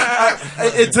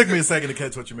 it took me a second to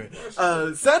catch what you meant.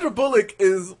 Sandra Bullock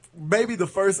is maybe the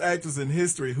first actress in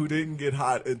history who didn't get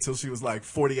hot until she was like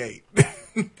 48.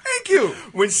 Thank you.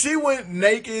 When she went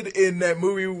naked in that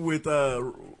movie with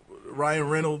Ryan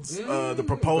Reynolds, The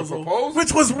Proposal,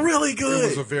 which was really good. It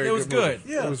was a very It was good. good.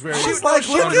 movie. Yeah. It was very She's good. like,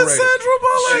 look at Underrated. Sandra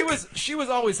Bullock. She was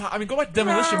always hot. I mean, go back to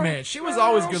Demolition Man. She was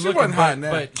always good She looking. wasn't hot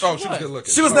now. but Oh, she was good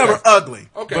looking. She was never ugly,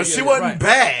 Okay, but yeah, she yeah, wasn't right.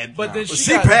 bad. But then But she,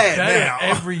 she got bad better now.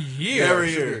 every year. Every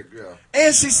She year. did, yeah.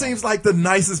 And she seems like the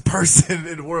nicest person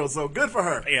in the world, so good for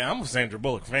her. Yeah, I'm a Sandra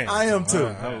Bullock fan. I am too.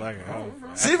 I like it.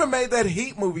 She even made that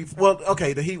Heat movie. Well,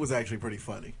 okay, the Heat was actually pretty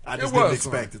funny. I just didn't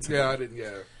expect it to. Yeah, I didn't. Yeah.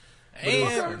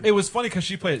 And, It was funny because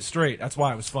she played it straight. That's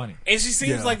why it was funny. and she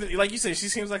seems Yeah. like you said, she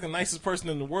seems like the nicest person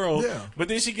in the world. Yeah. But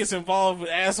then she gets involved with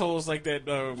assholes like that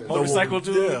motorcycle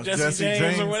dude, yeah, Jesse Jesse James,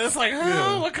 or James. what. It's like,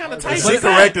 Yeah. what kind of type She is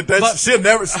that? corrected that. She'll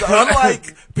never.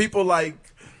 Unlike people like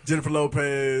Jennifer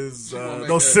Lopez, gonna make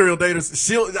those that- serial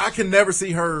daters. I can never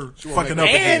see her fucking make up that-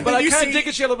 again. But I you kind see- of dig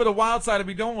it. She had a little bit of wild side to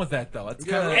be going with that, though. It's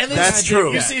kind of And then That's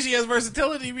true. You see, she has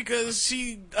versatility because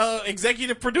she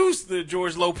executive produced the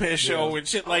George Lopez show and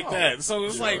shit like that. So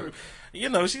it's like, you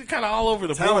know, she's kind of all over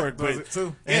the Talent board, does but it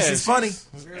too. And she's funny.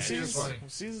 She's funny.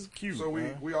 She's cute. So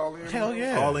man. we all in. Hell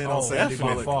yeah, All in on Sandy by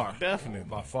Bullock. far. definitely.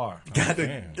 By far. God,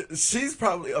 man. she's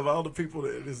probably of all the people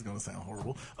that this is going to sound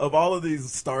horrible. Of all of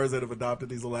these stars that have adopted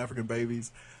these little African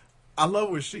babies, I love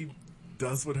what she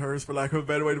does with hers, for lack of a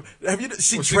better way to. Have you?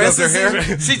 She When she does dresses her him.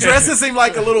 hair? She dresses him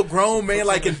like a little grown man,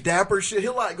 like in dapper shit.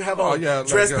 He'll like have on yeah,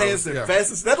 dress like, pants and yeah.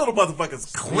 vests. That little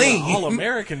motherfucker's clean. All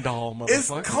American doll,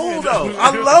 It's motherfucker. cool though.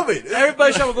 I love it.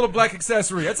 Everybody should have a little black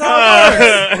accessory. That's how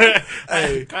it works.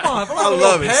 Hey, Come on, if I'm I a little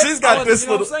love it. pet, She's got this you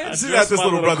know little. what I'm saying? She's Dress got this my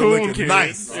little little brother coon looking kid.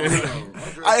 nice.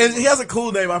 And he has a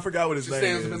cool name. I forgot what his She name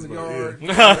stands him is. in the but yard.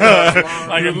 yeah.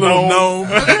 Like a Little gnome. gnome.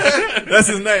 That's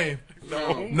his name.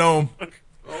 Gnome.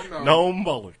 Oh no. Gnome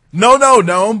Bullock. No,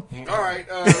 gnome. All right.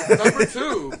 Number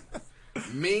 2,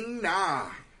 Ming Na.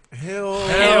 Hell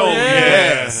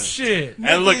yes. Shit.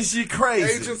 And look, she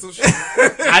crazy. Agents of Shield.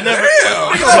 I never.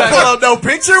 We don't pull up no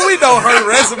picture. We know her I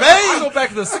resume. go back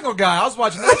to the single guy. I was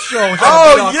watching that show. and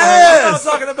Oh, you know yes.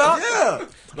 what I'm talking about? Yeah.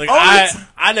 Like Only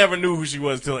I never knew who she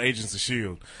was till Agents of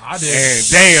Shield. I did. And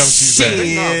damn, she's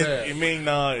Shit. bad. Ming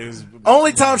Na is.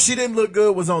 Only time she didn't look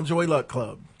good was on Joy Luck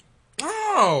Club.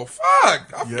 Oh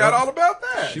fuck! I forgot all about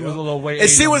that. She was a little way. And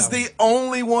she 80 on was that the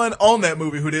only one on that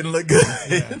movie who didn't look good.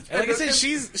 And like I said,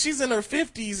 she's in her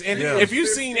 50s, and Yeah. if you've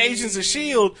seen Agents of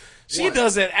Shield, she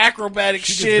does that acrobatic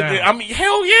She shit. gets down. I mean,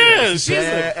 hell yeah, she's an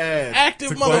badass. active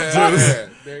To quote motherfucker. Juice. Yeah,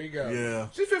 there you go. Yeah.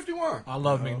 She's 51. I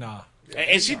love Ming Na.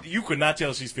 And you could not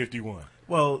tell she's 51.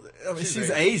 Well, I mean, she's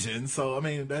Asian. Asian, so I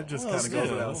mean that just Well, kind of goes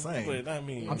still, without saying. But I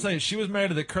mean, I'm saying she was married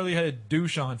to the curly-headed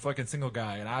douche on fucking single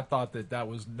guy, and I thought that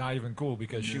was not even cool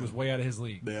because she was way out of his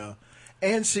league. Yeah,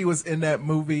 and she was in that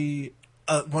movie.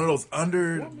 One of those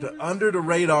under the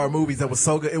radar movies that was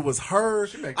so good. It was her.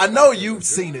 I know you've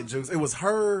seen it, Juice. It was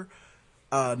her,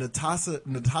 Natasha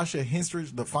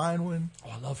Henstridge, the fine one.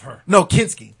 Oh, I love her. No,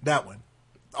 Kinski, that one,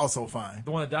 also fine.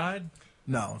 The one that died?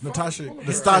 No, Natasha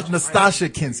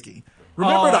Kinski.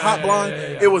 Remember the hot yeah, blonde? yeah,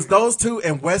 yeah. It was those two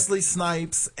and Wesley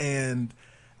Snipes and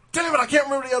damn it, I can't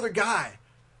remember the other guy.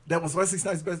 That was Wesley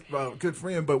Snipes' best good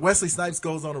friend, but Wesley Snipes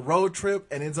goes on a road trip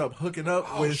and ends up hooking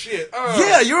up with. Shit.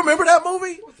 Yeah, you remember that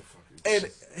movie? And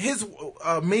his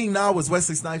Ming Na was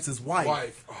Wesley Snipes'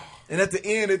 wife. Oh, And at the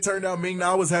end, it turned out Ming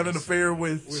Na was having an affair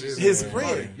with his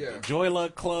friend. yeah. Joy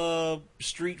Luck Club,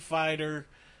 Street Fighter.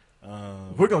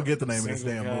 We're gonna get the name of this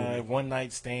Single damn Guy, movie. One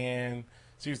Night Stand.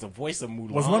 She was the voice of Mulan.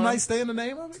 Was One Night Stand the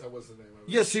name of it? That was the name of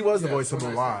it. Yes, she was the Yeah, voice of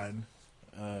One Night Mulan.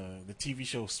 The TV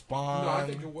show Spawn. No, I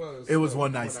think it was. It was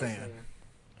One Night Stand.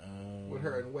 With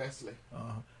her and Wesley.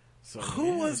 So, Who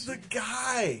yeah, was the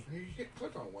guy? You hit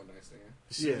click on One Night Stand.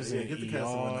 she was in get the cast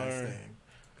of One Night ER. Stand.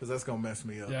 Because that's gonna mess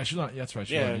me up. Yeah, she's not. That's right.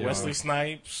 She's Yeah, not, Wesley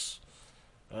Snipes,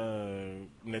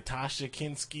 Natasha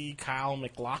Kinski, Kyle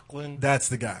MacLachlan. That's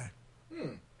the guy.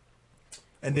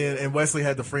 And Wesley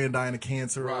had the friend dying of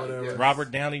cancer or Right, whatever. yeah. Robert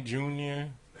Downey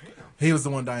Jr., He was the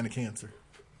one dying of cancer.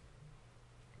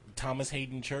 Thomas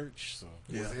Hayden Church. So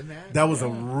Yeah, in that? that was a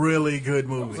really good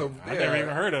movie. I never even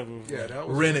heard of him. Yeah, that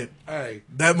was Rent It. Hey,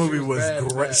 That movie she was bad,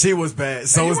 great. bad. She was bad.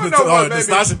 So you was wanna know what made me-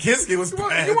 Natasha Kinski was You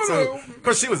wanna- bad you wanna too. know-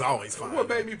 Because she was always fine. What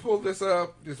made me pull this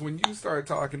up is when you started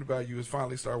talking about you was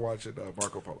finally start watching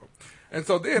Marco Polo, and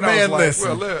so then I was Man, like, listen.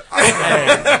 well, look,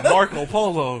 Hey, Marco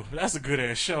Polo. That's a good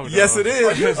ass show. Yes, dog. it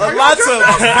is. are you Lots of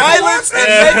just- violence and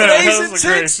Yeah, naked Asian that's a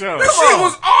great chicks. show. this shit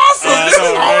was awesome. This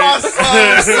know, is right?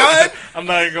 Awesome, son. I'm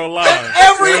not even gonna lie.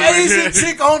 Every Asian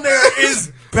chick on there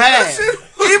is bad. shit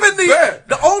was Even bad.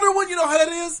 the older one, you know how that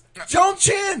is? Joan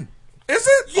Chen. Is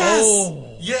it? Yes.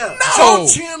 Oh. Yeah. No. Joan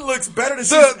Chen looks better than she's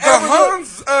The ever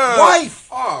Huns looked. Wife.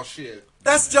 Oh shit.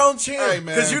 That's Joan Chen. Hey,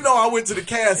 man. Because you know I went to the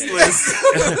cast list.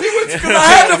 Because I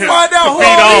had to find out who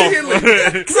all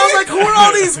these. Because I was like, who are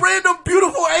all these random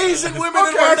beautiful Asian women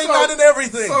and why they not in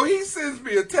everything? So he sends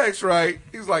me a text, right?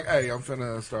 He's like, "Hey, I'm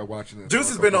finna start watching this." Juice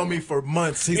has been on me for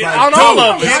months. He's Yeah, like, on all dude,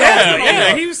 of it. get Yeah, on it.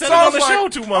 yeah. He said it I on was the like- show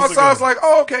 2 months So I was ago. like,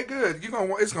 "Oh, okay, good.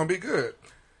 It's gonna be good."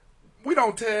 We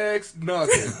don't text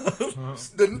nothing.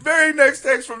 The very next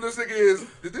text from this nigga is,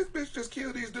 "Did this bitch just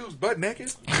kill these dudes butt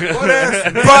naked?" Butt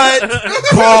ass. Butt,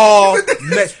 ball,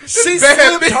 neck. She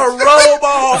Bad flipped bitch. her robe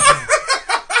off,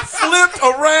 flipped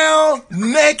around,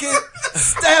 naked,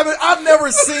 stabbing. I've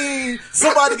never seen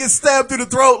somebody get stabbed through the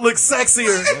throat look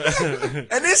sexier.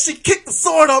 And then she kicked the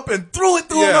sword up and threw it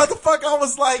through Yeah. a motherfucker. I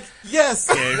was like, yes.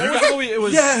 What was the movie? It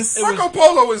was. Yes. It was, Marco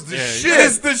Polo is the Yeah, shit.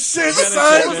 It's the shit, what was son.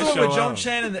 the That movie show with Joan out.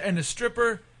 Chen and the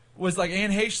stripper? was like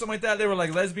Anne Heche, something like that. They were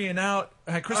like lesbian out.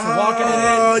 Had Christopher Walken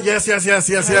Oh, in it. yes.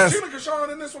 Sheila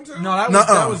Kashawn in this one too? No, that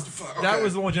Nuh-uh. was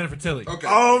the one with Jennifer Tilly. Okay.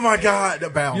 Oh my God,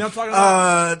 Bound. You know what I'm talking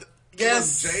about?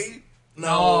 Yes. Jade?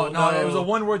 No, it was a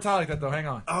one-word title like that though. Hang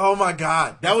on. Oh my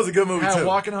God, that was a good movie Had too.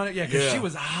 Walken on it. Yeah, because Yeah. she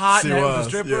was hot. She and that was a was,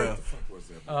 stripper.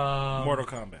 yeah. Mortal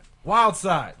Kombat. Wild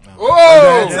Side.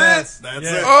 Oh! That's it. That's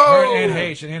Yeah. it. Oh! Her and Anne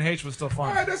Heche, and Anne Heche was still fun.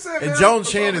 All right, that's it, And man. Joan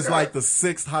That's Chen all is I like got. the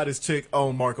 6th hottest chick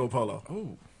on Marco Polo.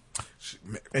 Ooh.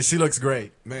 And she looks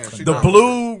great. Man, she The not-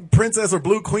 blue princess or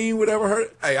blue queen, whatever her.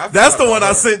 Hey, I that's forgot the one about I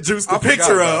her. sent Juice the I forgot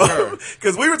picture about her. of.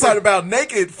 Because we were talking about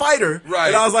Naked Fighter. Right.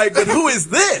 And I was like, but who is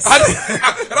this? and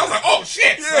I was like, oh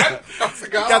shit! Yeah. I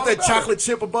forgot Got all that about chocolate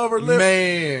chip above her it. lip.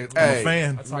 Man, I'm hey, a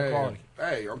fan. That's high quality.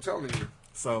 Hey, I'm telling you.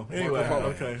 So anyway, Polo.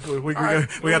 okay, we right,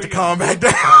 got to calm back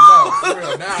down. I know, for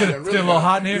real. Now It's getting a little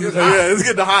hot in here. Yeah, it's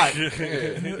getting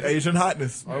hot. Asian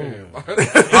hotness.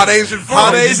 Hot Asian food.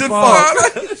 Hot Asian funk.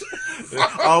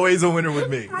 funk. Always a winner with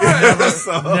me.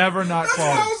 So, Never not That's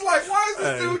why I quality. was like, why is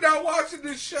this dude not watching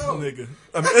this show? nigga.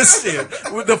 I mean, it's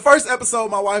shit. With the first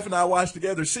episode my wife and I watched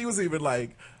together, she was even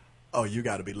like, "Oh, you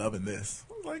got to be loving this."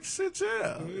 I was like, "Shit,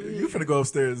 yeah. You finna go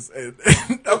upstairs and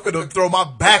I'm finna throw my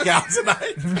back out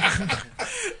tonight."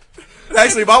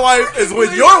 Actually, my wife is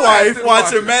with your wife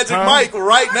watching Magic Mike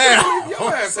right now.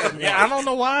 Your ass had me. Yeah, I don't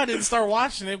know why I didn't start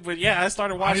watching it, but yeah, I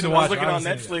started watching to it. I was watch it. looking I on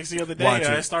haven't seen Netflix the other day. Watch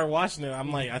I it. started watching it.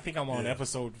 I'm like, I think I'm on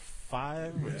episode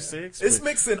 5 or 6. It's but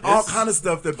mixing all kind of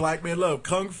stuff that black men love: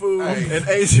 kung fu Hey. and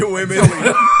Asian women.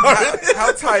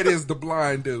 How tight is the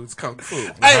blind dude's kung fu?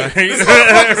 Hey, this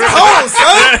motherfucker's cold,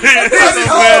 son. He's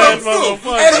cold.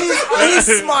 motherfucker. And he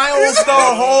smiles the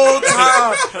whole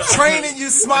time, training you,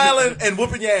 smiling, and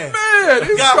whooping your ass. Man,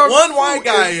 his Got kung one fu white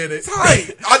guy is in it.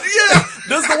 Tight. Yeah.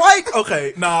 Does the white?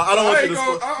 Okay, nah, I don't want I you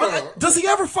ain't to. gonna- But, does he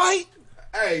ever fight?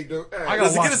 Hey, I Does gotta he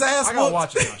watch get his it. ass I gotta whooped?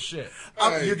 watch it now. Shit.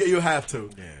 You have to.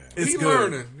 It's he good.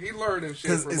 learning. He learning shit.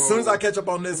 Because from as soon as I catch up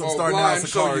on this, I'm old starting blind House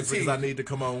show of your Cards because teeth. I need to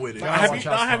come on with it. Have watch you,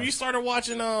 House have Party. you started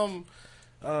watching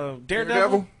Daredevil?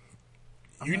 Daredevil?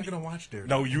 I'm not gonna watch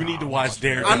Daredevil. No, you need to watch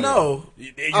Daredevil. I know.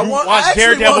 You I watch actually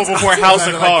Daredevil want to- before I feel House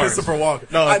like of Cards. Christopher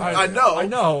Walken. No, I know. I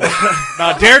know.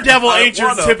 Now, Daredevil I ain't your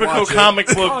wanna typical watch it. comic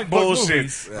book Comic book bullshit.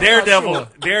 movies. Daredevil,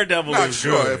 Daredevil Not is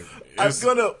sure good. if- I'm It's-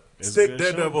 gonna stick good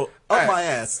Daredevil show. up Hey, my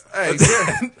ass. hey,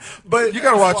 but You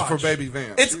gotta watch it for Baby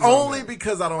Vance. It's She's on only there.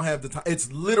 because I don't have the time.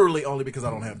 It's literally only because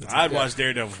I don't have the time. I'd watch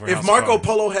Daredevil for If House Marco of Cards.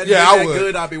 Polo hadn't Yeah, I been that would.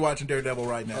 good, I'd be watching Daredevil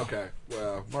right now. Okay.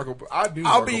 Well, Marco, I do.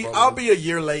 I'll be a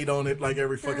year late on it, like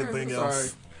every fucking thing it's else.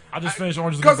 alright. I just finished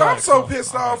Orange is the Because New I'm Black, so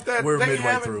pissed off that We're they midway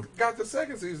haven't through. got the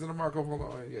second season of Marco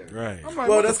Polo yet. Right. I'm like,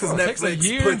 Well, what that's the because fuck? Takes a Netflix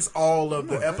year. puts all of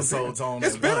the episodes on.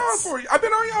 It's at been on once. for. I've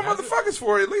been on y'all motherfuckers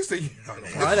for at least a year. It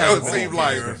It hasn't seemed been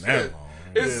like a year. shit.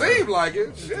 It seemed like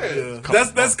it. Shit. Yeah.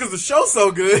 That's because the show's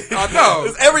so good. I know.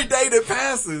 'Cause every day that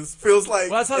passes feels like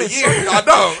Well, that's how a they year. started.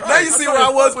 I know. Now you see how where I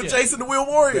they was fuck with it. Jason the Wheel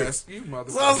Warrior. Yes, you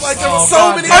motherfucker. So I was like, there Oh, were so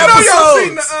God many I know y'all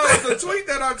seen episodes. the tweet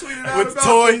that I tweeted out With about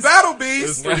toys. the Battle It Beast.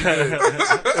 was pretty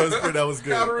good. That was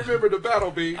Gotta good. remember the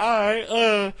Battle Beast. All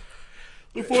right,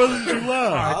 the 4th of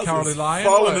July. I counted lying.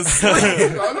 Falling asleep.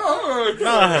 I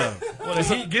know. When the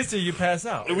heat gets to you, you pass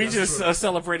out. We just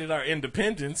celebrated our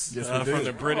independence Yes, we from did.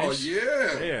 the British. Oh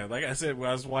yeah. Yeah, like I said, when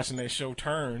I was watching that show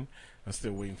Turn, I'm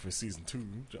still waiting for season 2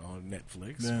 on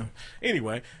Netflix. Yeah.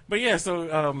 Anyway, but yeah,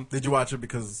 so Did you watch it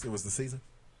because it was the season?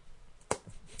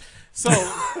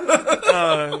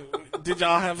 did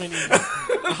y'all have any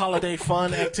holiday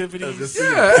fun activities?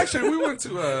 Yeah, actually, we went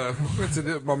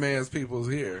to my man's people's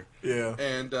here, Yeah.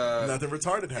 and Nothing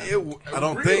retarded happened. I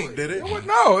don't think, did it?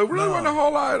 No, it really No. wasn't a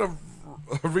whole lot of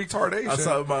retardation. I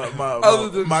saw Other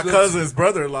than my the- cousin's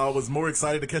brother-in-law was more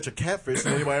excited to catch a catfish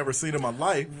than anybody ever seen in my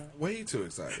life. Way too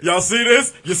excited. Y'all see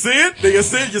this? You see it? Do you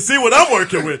see it? You see what I'm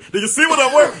working with? Do you see what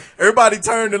I'm working? Everybody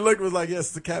turned and looked and was like, yes,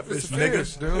 it's a catfish, It's a nigga.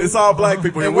 fish, dude. It's all black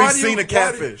people here. And We've why do you- seen a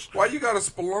catfish. Why you got a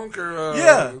spelunker?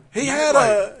 Yeah. He had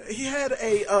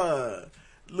light? a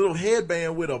little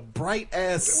headband with a bright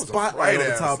ass was a spotlight bright on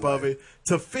the ass top of light. it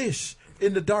to fish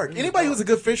in the dark. Anybody who's a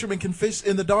good fisherman can fish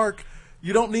in the dark.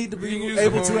 You don't need to be You can use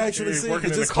able the to moon. actually You're see. working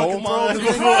You in just a coal fucking throw mine the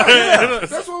thing before? out. Yeah.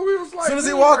 That's what we was like. As soon as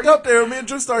he dude, walked like- up there, me and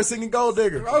Drew started singing Gold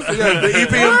Digger. I was like, yeah, The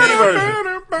EPMD version.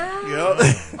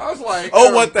 Yep. I was like,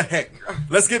 Oh, what the heck?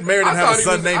 Let's get married and I have a thought,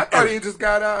 son named I thought he Eric. just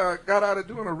got out of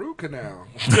doing a root canal.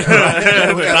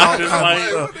 The doctor's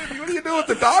like, What do you do with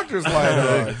the doctor's light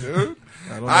on, dude?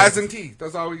 Eyes and teeth.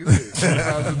 That's all we can see.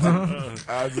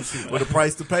 Eyes and teeth. With a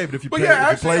price to pay, but if you, But pay,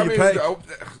 yeah, if you actually, play, I you mean,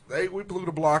 pay. we blew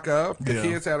the block up. The Yeah.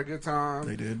 kids had a good time.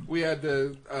 They did. We had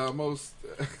the most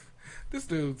This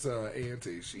dude's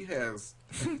auntie, she has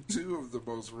two of the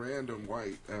most random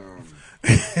white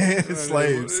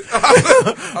slaves.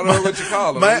 I don't know what you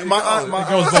call them. It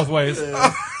goes both ways.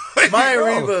 Maya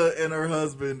Reba and her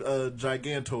husband,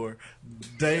 Gigantor,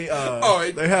 they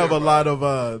have a lot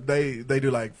of they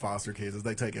do like foster kids.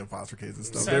 They take in foster kids and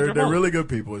stuff. They're really good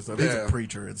people and stuff. He's a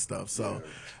preacher and stuff. So,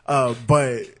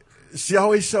 but she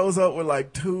always shows up with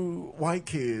like two white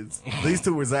kids. These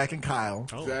two were Zach and Kyle.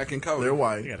 Zach and Cody. They're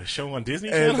white. You got a show on Disney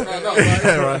And, Channel?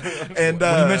 yeah, right. And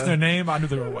When you mentioned their name, I knew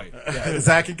they were white.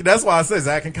 Zach. That's why I said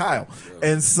Zach and Kyle.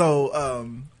 And so,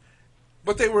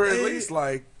 but they were at least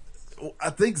like.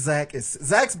 I think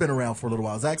Zach's been around for a little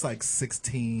while. Zach's like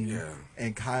 16,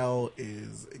 and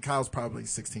Kyle's probably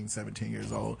 16, 17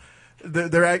 years old.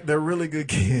 They're really good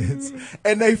kids,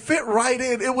 and they fit right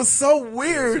in. It was so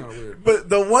weird, but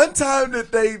the one time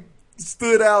that they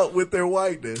stood out with their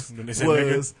whiteness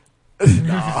was.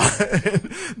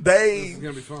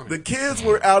 The kids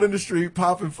were out in the street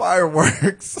popping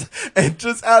fireworks, and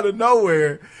just out of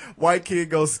nowhere, white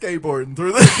kid goes skateboarding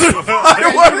through the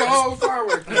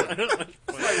fireworks.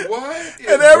 Like, what?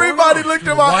 And everybody looked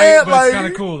at my aunt like, kind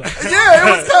of cool. yeah,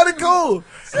 it was kind of cool.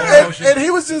 And he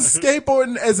was just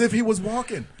skateboarding as if he was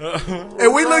walking.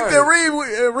 And we looked at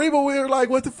Reba, we were like,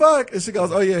 what the fuck? And she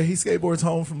goes, oh yeah, he skateboards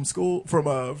home from school,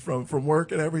 from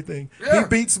work and everything. Yeah. He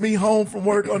beats me home from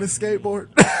work on his skateboard.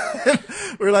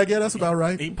 We were like, yeah, that's about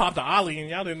right. He popped the ollie and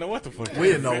y'all didn't know what the fuck. We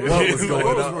didn't know what was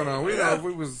going on. We know if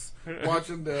we was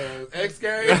watching the X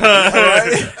Games.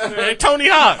 Hey, Tony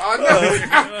Hawk. I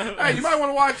know. Hey, you might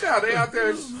want to watch out. They out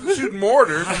there shooting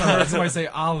mortars. I heard somebody say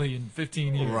Ollie in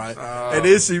 15 years. Right. And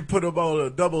then she put him on a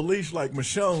double leash like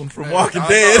Michonne from Walking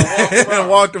Dead and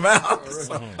walked him out.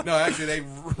 So. No, actually, they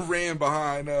ran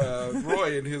behind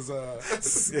Roy and his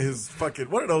fucking,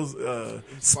 what are those,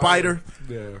 spider?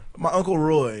 Yeah. My Uncle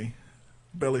Roy,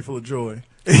 belly full of joy,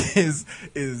 is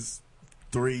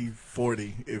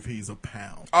 340 if he's a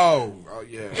pound. Oh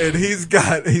yeah. And he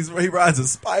rides a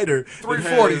spider.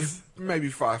 340, maybe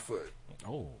 5 foot.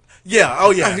 Oh. Yeah,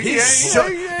 oh yeah. He's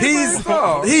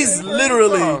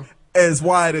Literally tall. as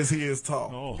wide as he is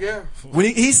tall. Oh. Yeah. When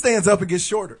he stands up and gets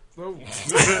shorter. Oh.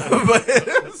 But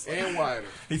And wider.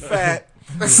 he's fat.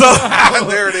 So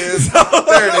There it is.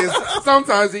 There it is.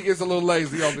 Sometimes he gets a little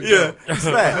lazy on the yeah, jump. he's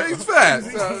fat. He's fat.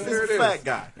 He's So there a it is. fat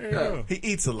guy. Yeah. He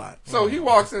eats a lot. So he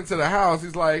walks into the house.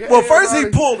 He's like, hey, Well, first he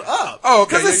everybody. pulled up. Oh,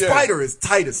 okay, Because the yeah, yeah. spider is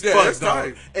tight as Yeah, fuck, it's dog.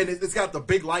 tight. And it's got the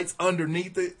big lights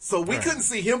underneath it. So we couldn't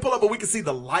see him pull up, but we could see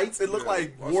the lights. It looked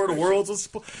like War of the Worlds was.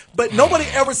 But nobody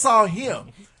ever saw him.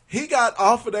 He got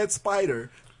off of that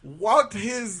spider, walked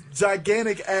his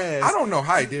gigantic ass. I don't know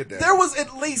how he did that. There was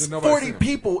at least Did nobody 40 see him?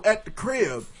 people at the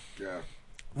crib. Yeah.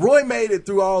 Roy made it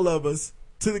through all of us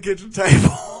to the kitchen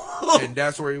table. And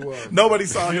that's where he was. Nobody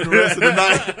saw him the rest of the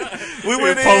night. We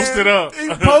went in. posted up. He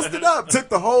posted up. Took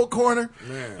the whole corner.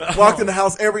 Man. Walked in the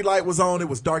house. Every light was on. It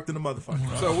was dark than a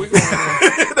motherfucker. So we going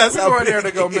there. That's We how going there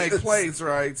big to go he make is. plates,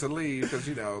 right? To leave because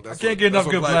that's Can't what, get enough that's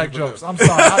good what black people jokes. do. I'm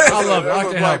sorry. I love it. That's I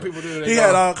what can black help it. people do. They He go,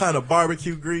 had all kind of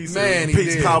barbecue grease Man, and he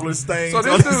peach did. cobbler stains So on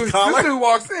this his collar. dude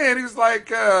walks in. He was like,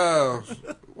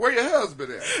 "Where your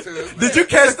husband at?" Did you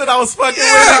catch that I was fucking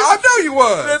Yeah, with him? I know you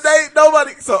was.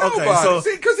 Nobody. So okay, Nobody. so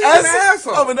See, 'cause he's an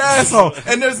asshole. I'm an asshole,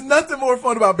 and there's nothing more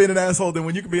fun about being an asshole than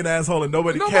when you can be an asshole and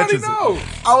nobody catches knows. it.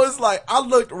 I was like, I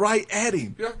looked right at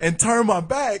him Yeah. and turned my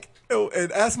back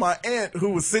and asked my aunt who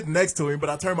was sitting next to him, but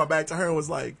I turned my back to her and was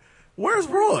like, "Where's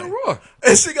Roy?" Where's Roy?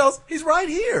 And she goes, "He's right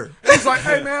here." He's like,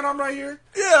 "Hey man, I'm right here."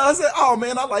 Yeah, I said, "Oh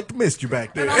man, I like missed you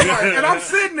back there." And I'm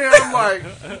sitting there. I'm like,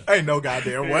 Ain't no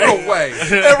goddamn way. "No way."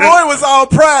 And Roy was all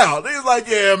proud. He was like,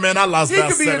 "Yeah, man, I lost He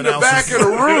about could be 7 in the ounces." back of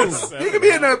the room. He could be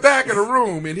in the back of the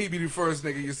room, and he be the first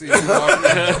nigga you see.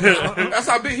 That's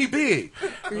how big he big.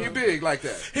 He big like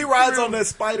that. He rides on that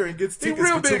spider and gets He tickets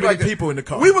real for too big many like that. people in the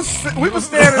car. We was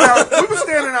standing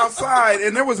outside,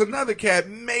 and there was another cat,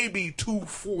 maybe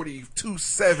 240,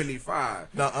 275.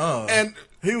 Nuh-uh. And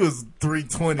he was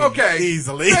 320 okay,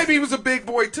 easily. maybe he was a big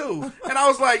boy too. And I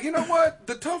was like, you know what?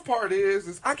 The tough part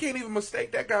is I can't even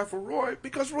mistake that guy for Roy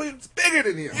because Roy's bigger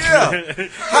than him. Yeah.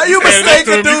 How you mistake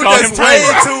a dude that's way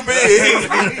too big?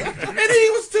 And he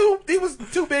was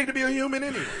too big to be a human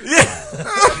anyway. He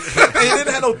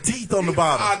didn't have no teeth on the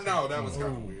bottom. I know that was kind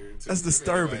of weird. Too. That's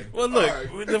disturbing. Well, look,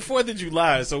 All the 4th of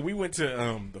July, so we went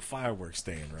to the fireworks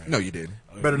stand, right? No, you didn't.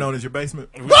 Better known as your basement.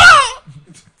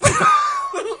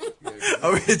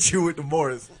 I'll hit you with the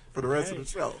Morris. for the rest of the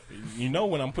show. You know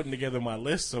when I'm putting together my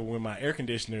list, so when my air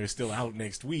conditioner is still out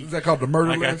next week, Is that called the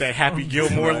murder I got list? that Happy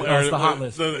Gilmore, That's the hot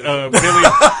list.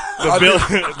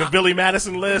 The Billy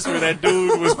Madison list where that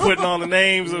dude was putting on the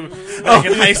names of back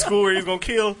in high school where he's gonna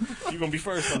kill. You're gonna be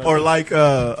first on that. Or like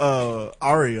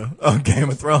Arya on Game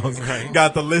of Thrones.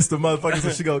 Got the list of motherfuckers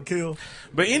that she gonna kill.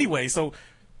 But anyway, so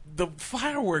the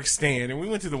fireworks stand, and we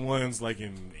went to the ones like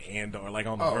in Andor, like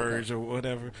on the Verge or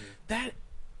whatever. That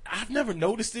I've never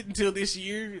noticed it until this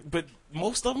year, but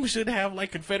most of them should have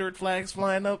like Confederate flags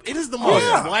flying up. It is the most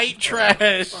white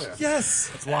trash. Yes.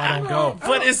 That's why I don't go.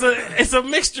 But it's a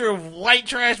mixture of white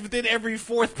trash, but then every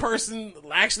fourth person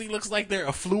actually looks like they're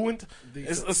affluent.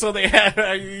 So they have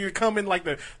you come in like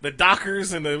the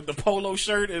Dockers and the polo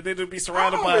shirt, and then it'll be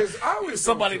surrounded I by always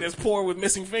somebody go to- that's poor with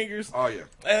missing fingers. Oh yeah.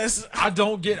 I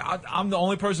don't get. I'm the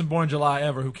only person born in July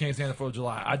ever who can't stand the 4th of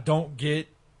July. I don't get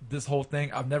this whole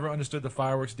thing. I've never understood the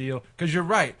fireworks deal because you're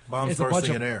right. Bombs it's a bunch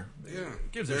bursting of in air. Yeah.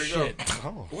 gives There a you go. shit.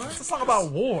 Oh. It's a song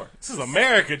about war. This is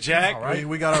America, Jack. All right.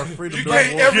 We got our freedom. You Black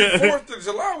can't War. every 4th of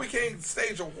July. We can't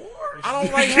stage a war. I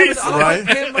don't like having. I don't Right?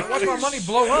 like paying watch my money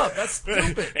blow up. That's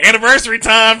stupid. Anniversary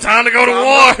time to go to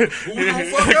war. Who gonna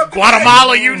fuck up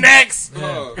Guatemala, you next.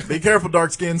 Be careful,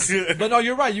 dark skins. But no,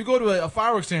 you're right. You go to a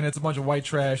fireworks stand, it's a bunch of white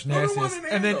trash, the one nastiness, in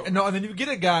and then Andor. and then you get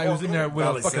a guy who's in there with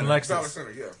Valley a fucking Center. Lexus. Dollar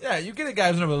Center, yeah. Yeah, you get a guy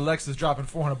who's in there with a Lexus dropping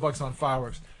 $400 on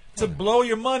fireworks to blow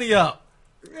your money up.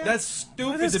 That's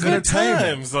stupid. It's to good entertain.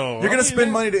 times, though. You're gonna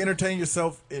spend money to entertain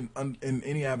yourself in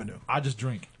any avenue. I just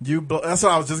drink. That's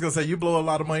what I was just gonna say. You blow a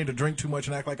lot of money to drink too much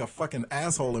and act like a fucking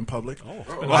asshole in public.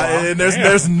 Oh, And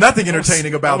there's nothing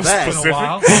entertaining about that. It's been a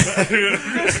while.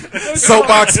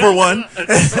 Soapbox for one.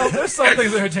 So there's some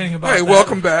things entertaining about Hey, that.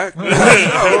 welcome back.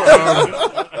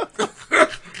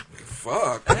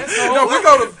 Fuck. No, we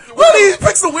go to. Well, he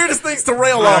picks the weirdest things to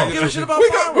rail on. Give a shit about We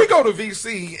fireworks. go to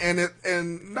VC and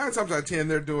 9 times out of 10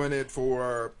 they're doing it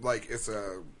for like it's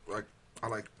a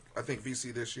like I think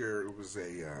VC this year it was a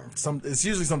It's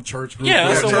usually some church group. Yeah,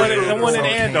 that's the church one, group the or one in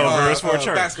something. Andover is for a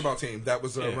church. Basketball team that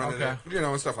was running okay. it,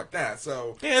 and stuff like that.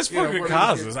 So Yeah, it's you know, for good where they was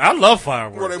causes. getting- I love Where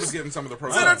they fireworks. was getting some of the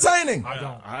It's programs. entertaining. I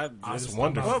don't. I just- just I'm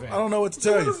wonderful. not a I fan. don't know what to So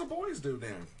tell what you. does the boys do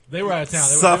then? They were out of town.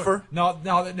 Suffer. No,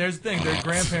 there's the thing. Their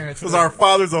grandparents. Because our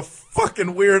father's a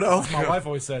fucking weirdo. My wife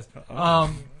always says.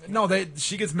 No,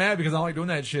 she gets mad because I don't like doing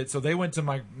that shit. So they went to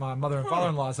my mother and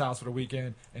father-in-law's house for the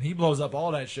weekend, and he blows up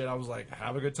all that shit. I was like,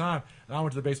 have a good time. And I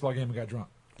went to the baseball game and got drunk.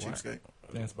 Cheapskate.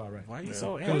 That's about right. Why are you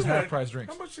so It was angry? half-price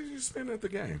drinks. How much did you spend at the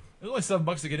game? It was only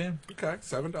 $7 to get in. Okay,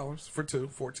 $7 for 2,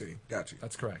 14. Got you.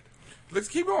 That's correct. Let's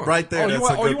keep going. Right there, Oh, you that's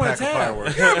want- a oh, good you want pack a of tab?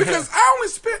 fireworks. Yeah, because I only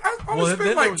Well, spent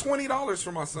then like there was- $20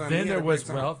 for my son. Then He there had a was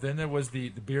great time.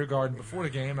 the beer garden before the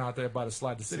game out there by the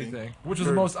Slide the City thing, which was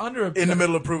the most under In the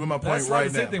middle of proving my That point Slide right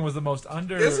the City now. thing was the most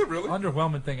Is it really?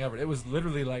 underwhelming thing ever. It was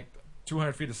literally like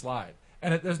 200 feet of slide,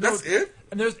 and there's no. That's it?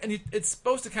 And it's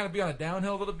supposed to kind of be on a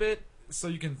downhill a little bit, so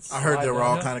you can. I heard there were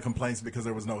all downhill. kind of complaints because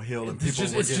there was no hill and It's people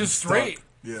just were it's getting just stuck. straight.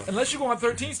 Yeah. Unless you go on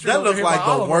 13th Street. That over looked here like by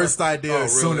the Oliver. worst idea Oh,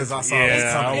 as soon really? as I saw Yeah, this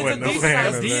I company. It's a wasn't a decent fan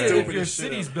of idea that. if Stupid your as shit.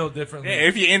 city's built differently. Yeah,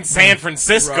 if you're in San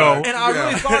Francisco, Right. And I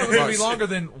really Yeah. thought it was going to Right. be longer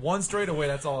than one straightaway.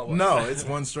 That's all it was. No, it's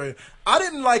one straight. I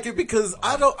didn't like it because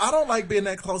I don't like being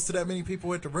that close to that many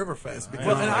people at the Riverfest because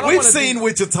Well, and I don't we've wanna seen be-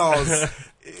 Wichita's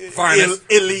Finest.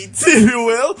 elite, if you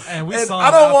will, And we and saw I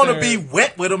him don't out want to there- be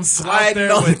wet with them Out sliding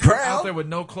there on the out ground. there with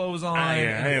no clothes on. yeah, I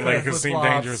and ain't like it seemed flip-flops.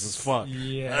 dangerous as fuck.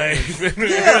 Yeah.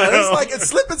 Yeah, it's like it's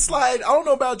slip and slide. I don't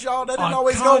know about y'all. That didn't On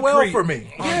always go well concrete. for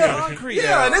me. On Yeah, concrete.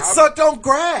 yeah, and it Yeah, sucked on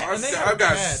grass. And they had I've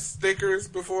got bad. stickers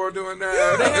before doing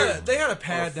that. They had a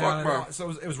pad Oh, down, fuck, and so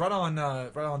it was right on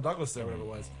Douglas there, whatever it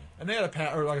was. And they had a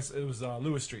pad, or like it was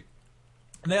Lewis Street,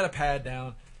 and they had a pad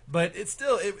down, but it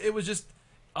still it was just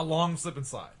a long slip and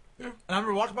slide. Yeah. And I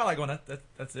remember walking by like going,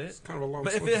 that's it. kind of a long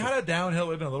But if slip it and had a downhill, it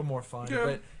would have been a little more fun. Yeah.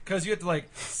 But because you had to like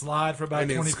slide for about And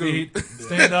then 20 scoot. feet,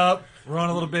 stand up, run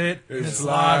a little bit, and then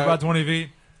slide slide. for about 20 feet.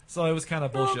 So it was kind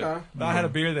of bullshit. Okay. But I had a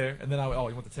beer there, and then you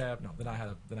want the tab? No. Then I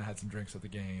had some drinks at the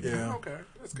game. Yeah, Okay,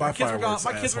 that's good. By My kids were gone. fireworks,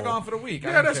 My kids were asshole. gone for the week. I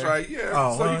Yeah, didn't that's care. right. Yeah,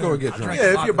 Oh, so you go and get I drunk. drank Yeah, a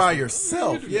if lot you're this by week.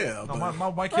 yourself, yeah. No,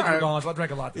 but- my kids were Alright. gone, so I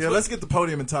drank a lot this Yeah, week. let's get the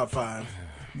podium in top 5.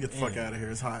 Get the fuck out of here.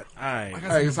 It's hot. All right. I got Hey,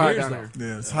 some it's new hot beers, down though. there.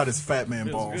 Yeah, it's hot as fat man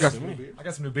balls. Got some new beer? I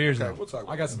got some new beers Okay, though. we'll talk I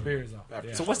got about some that. beers though.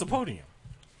 Yeah. So what's the podium?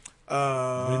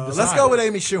 Let's decide. go with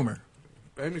Amy Schumer.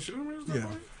 Amy Schumer is that Yeah,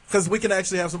 one? because we can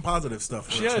actually have some positive stuff.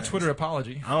 for She had a change. Twitter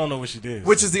apology. I don't know what she did.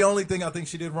 which is the only thing I think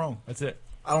she did wrong. That's it.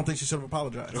 I don't think she should have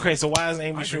apologized. Okay, so why is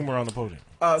Amy Schumer on the podium?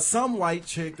 Some white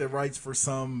chick that writes for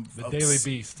some The Daily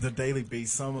Beast. the Daily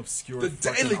Beast, some obscure The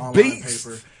fucking Daily online Beast.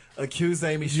 paper, accused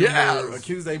Amy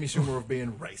Schumer of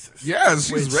being racist. Yes,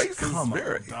 she's Which, racist. Come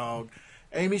very. on, dog.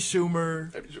 Amy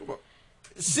Schumer, Amy Schumer.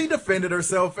 she defended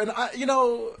herself, and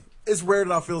it's rare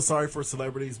that I feel sorry for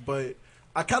celebrities, but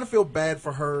I kind of feel bad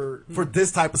for her for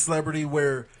this type of celebrity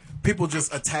where people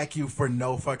just attack you for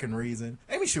no fucking reason.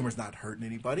 Amy Schumer's not hurting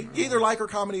anybody. You either like her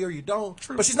comedy or you don't,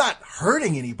 but she's not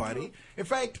hurting anybody. In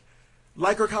fact,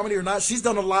 like her comedy or not, she's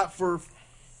done a lot for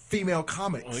female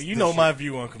comics. Well, you know my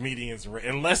view on comedians,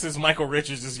 unless it's Michael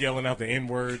Richards just yelling out the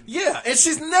N-word. Yeah, and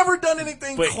she's never done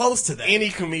anything close to that. Any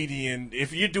comedian,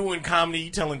 if you're doing comedy, you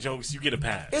telling jokes, you get a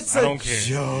pass. It's I a don't care.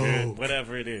 joke. Yeah,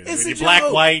 whatever it is. It's Whether a you're black,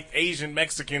 joke. white, Asian,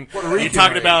 Mexican, you're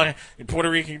talking about Puerto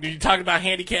Rican, you're talking about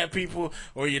handicapped people,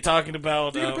 or you're talking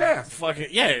about You get a pass. fucking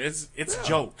it's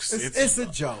jokes. It's a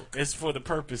joke. It's for the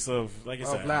purpose of, like I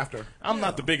said, laughter. I'm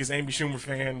not the biggest Amy Schumer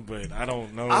fan, but I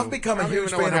don't know. I've become a I don't even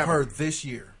huge know what fan of her happened. this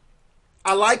year.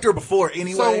 I liked her before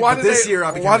anyway, So why but did this year I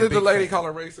became why a did the big lady fan. call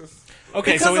her racist?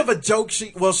 okay, Because so of a joke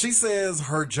she says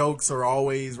her jokes are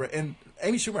always and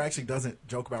Amy Schumer actually doesn't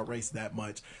joke about race that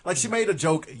much. Like she made a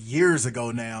joke years ago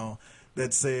now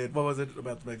that said, what was it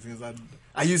about the Mexicans?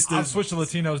 I used to I've switched to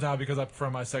Latinos now because I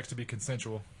prefer my sex to be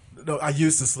consensual. no, I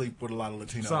used to sleep with a lot of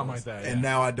Latinos. Something like that, And yeah.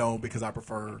 now I don't because I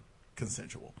prefer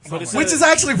consensual. But it Which says- is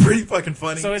actually pretty fucking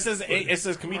funny. So it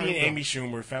says comedian Amy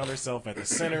Schumer found herself at the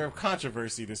center of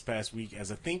controversy this past week as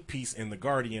a think piece in The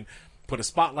Guardian put a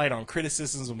spotlight on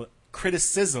criticisms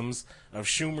of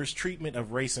Schumer's treatment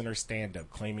of race in her stand-up,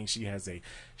 claiming she has a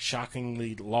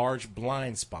shockingly large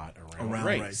blind spot around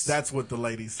race. That's what the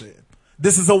lady said.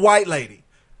 This is a white lady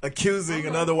accusing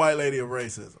another white lady of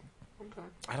racism.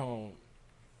 I don't.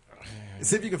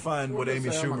 See if you can find what What Amy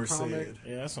does it say on Schumer my comic? said.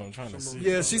 Yeah, that's what I'm trying to see.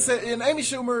 Yeah, she said, and Amy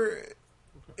Schumer,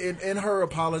 in her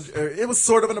apology, it was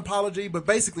sort of an apology, but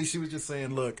basically she was just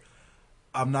saying, look,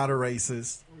 I'm not a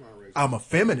racist. I'm a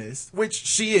feminist, which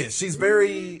she is. She's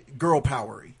very girl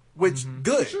powery, which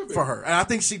good for her. And I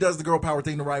think she does the girl power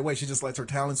thing the right way. She just lets her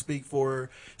talent speak for her.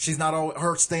 She's not all,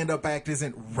 her stand-up act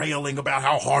isn't railing about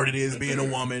how hard it is being a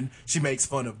woman. She makes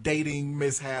fun of dating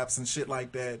mishaps and shit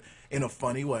like that in a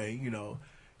funny way, you know.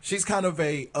 She's kind of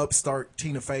a upstart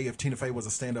Tina Fey. If Tina Fey was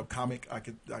a stand-up comic, I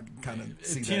could kind of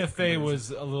see that. Tina Fey was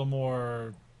a little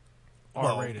more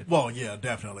R-rated. Well, yeah,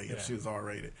 definitely. If she was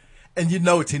R-rated, and you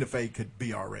know Tina Fey could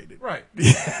be R-rated, Right.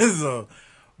 so,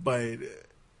 but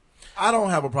I don't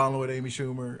have a problem with Amy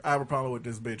Schumer. I have a problem with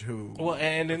this bitch who Well,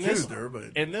 and in accused this her.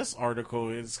 But in this article,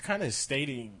 it's kind of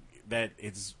stating that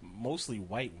it's mostly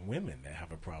white women that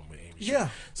have a problem with Amy Schumer. Yeah.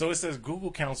 So it says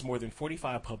Google counts more than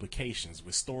 45 publications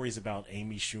with stories about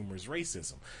Amy Schumer's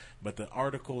racism. But the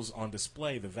articles on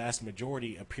display, the vast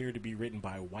majority appear to be written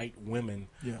by white women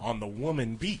on the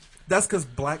woman beat. that's because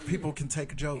black people can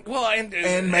take a joke. Well,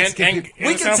 and Mexican people. We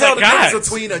it can sounds tell like the difference guys.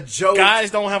 between a joke.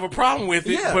 Guys don't have a problem with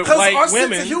it, Yeah, but because white our women.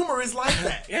 sense of humor is like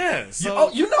that. Yeah.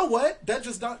 So, You know what? That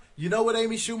just not. You know what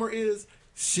Amy Schumer is?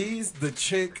 She's the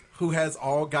chick who has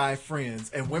all guy friends,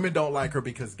 and women don't like her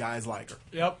because guys like her.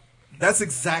 Yep. That's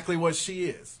exactly what she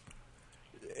is.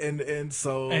 And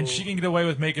so And she can get away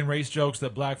with making race jokes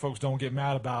that black folks don't get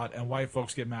mad about, and white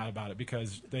folks get mad about it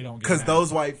because they don't get because mad.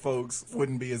 those white folks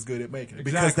wouldn't be as good at making it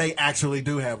because Exactly. they actually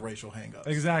do have racial hangups.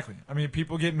 Exactly. I mean,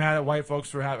 people get mad at white folks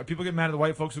for having. People get mad at the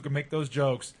white folks who can make those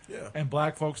jokes, Yeah. and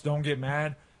black folks don't get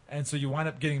mad. And so you wind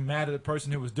up getting mad at the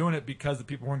person who was doing it because the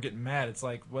people weren't getting mad. It's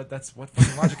like, what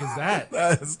fucking logic is that?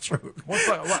 That's true.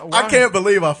 Why- I can't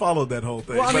believe I followed that whole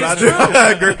thing, Well, I mean, but I it's do. true.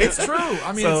 I agree. It's true.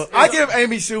 I mean, So it's, I give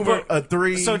Amy Schumer a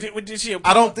 3. so did she?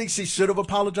 I don't think she should have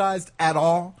apologized at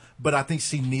all, but I think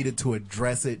she needed to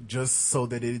address it just so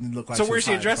that it didn't look like. So she where's was she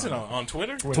hiding addressing from on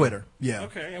Twitter? Twitter, yeah.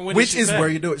 Okay, and what did which she is say? where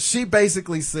you do it. She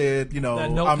basically said, you know, that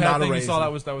I'm notepad not a thing you racist.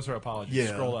 saw, that was her apology. Yeah.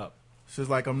 Scroll up. She's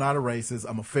like, I'm not a racist.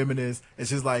 I'm a feminist. And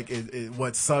she's like,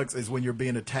 what sucks is when you're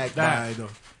being attacked by the.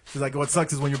 She's like, what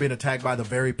sucks is when you're being attacked by the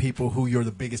very people who you're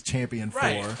the biggest champion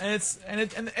Right. for. And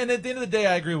at the end of the day,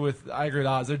 I agree with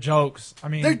Oz. They're jokes. I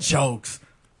mean, They're jokes.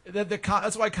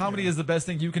 that's why comedy is the best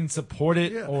thing. You can support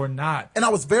it Yeah. or not. And I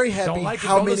was very happy Don't like it,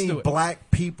 how don't listen many to it. black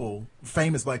people,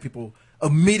 famous black people,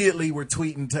 immediately were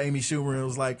tweeting to Amy Schumer and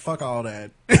was like, fuck all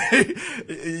that.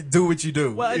 Do what you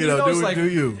do. Well, and you know, it's like, do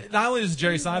you. Not only is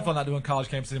Jerry Seinfeld not doing college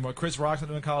campuses anymore, Chris Rock's not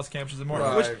doing college campuses anymore,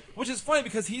 Right. which is funny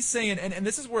because he's saying, and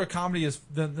this is where comedy is,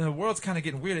 the world's kind of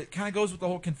getting weird. It kind of goes with the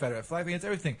whole Confederate flag thing. It's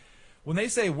everything. When they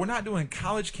say we're not doing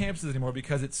college campuses anymore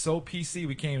because it's so PC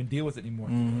we can't even deal with it anymore.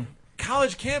 Mm-hmm.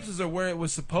 College campuses are where it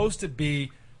was supposed to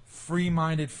be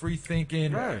free-minded,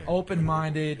 free-thinking, Right.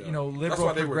 open-minded, you know, liberal,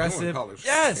 why they were doing progressive. college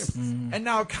Yes. Mm-hmm. And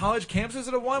now college campuses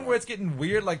are the one where it's getting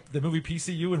weird, like the movie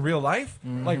PCU in real life.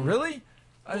 Mm-hmm. Like, really?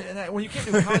 When you can't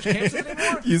do college campuses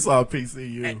anymore, You saw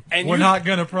PCU. And we're you, not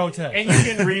gonna protest. And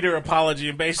you can read her apology,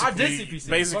 and I did see PC.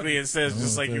 basically it says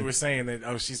just like okay. you were saying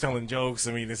that she's telling jokes.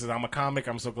 I mean, this is I'm a comic.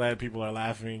 I'm so glad people are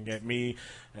laughing at me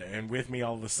and with me.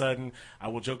 All of a sudden, I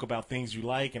will joke about things you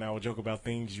like, and I will joke about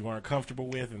things you aren't comfortable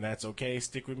with, and that's okay.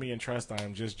 Stick with me and trust I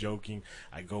am just joking.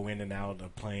 I go in and out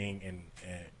of playing an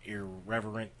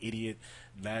irreverent idiot.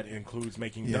 That includes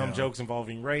making dumb jokes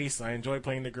involving race. I enjoy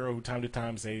playing the girl who time to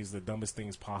time says the dumbest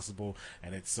things possible,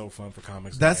 and it's so fun for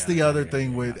comics. That's the other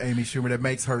thing with Amy Schumer that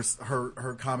makes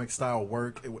her comic style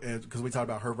work, because we talked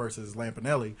about her versus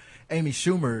Lampanelli. Amy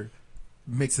Schumer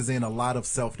mixes in a lot of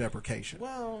self-deprecation.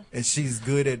 Well, and she's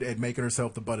good at making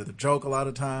herself the butt of the joke a lot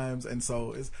of times. And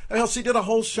so she did a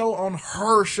whole show on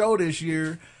her show this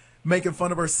year, making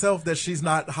fun of herself that she's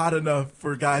not hot enough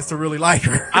for guys to really like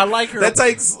her. I like her. That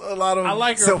takes a lot of I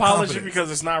like her apology self-confidence. because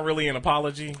it's not really an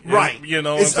apology. Right. You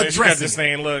know, It's what I'm saying? She's addressing just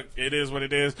saying, look, it is what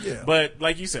it is. Yeah. But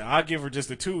like you said, I'll give her just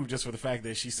a 2 just for the fact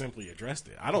that she simply addressed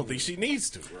it. I don't think she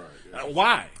needs to. Right.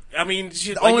 Why? I mean,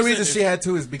 The only reason she had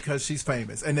to is because she's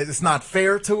famous, and it's not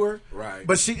fair to her. Right.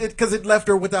 But because it left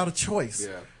her without a choice.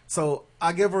 Yeah. So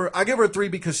I give her a 3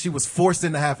 because she was forced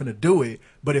into having to do it.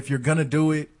 But if you're gonna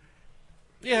do it,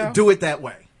 do it that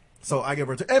way. So I give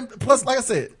her a 2. And plus, like I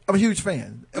said, I'm a huge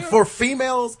fan. For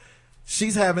females,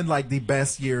 she's having like the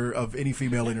best year of any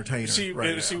female entertainer. She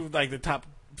was like the top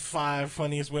 5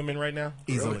 funniest women right now.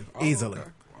 Easily. Okay.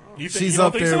 You think, She's you don't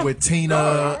up think there so? with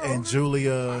Tina and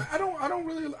Julia. I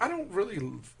don't really,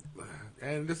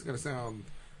 and this is gonna sound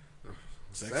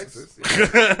sexist.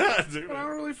 Yeah. But I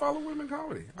don't really follow women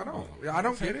comedy. I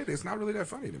don't get it. It's not really that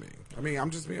funny to me. I mean,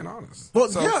 I'm just being honest. Well,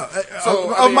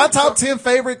 of my top 10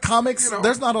 favorite comics,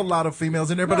 there's not a lot of females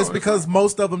in there, but it's because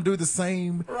most of them do the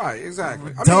same right,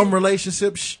 exactly. dumb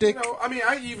relationship shtick. I mean,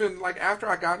 I even like after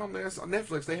I got on this on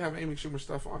Netflix, they have Amy Schumer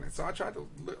stuff on it, so I tried to,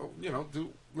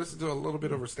 listen to a little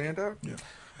bit of her stand up. Yeah,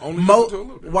 only listen to a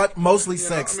little bit. Mostly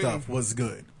sex stuff was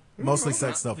good. Mostly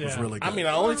sex stuff was really good. I mean,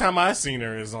 the only time I've seen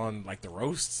her is on like the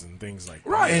roasts and things like that.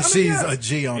 Right. And she's a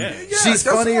G on it. Yeah, she's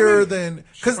that's funnier what I mean. than,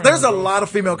 because there's a lot of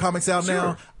female comics out now.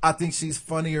 Sure. I think she's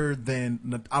funnier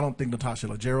than, I don't think Natasha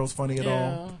Leggero's funny at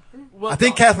all. Well, I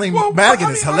think Kathleen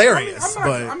Madigan is hilarious,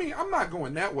 I'm not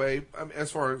going that way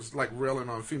as far as like railing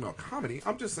on female comedy.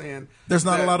 I'm just saying there's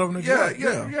not a lot of them.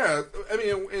 Yeah. I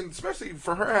mean, and especially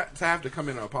for her to have to come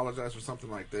in and apologize for something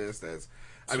like this.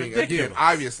 Again,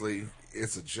 obviously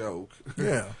it's a joke.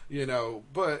 Yeah.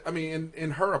 But I mean,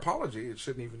 in her apology, it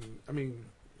shouldn't even. I mean,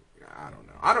 I don't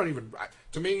know.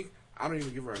 To me, I don't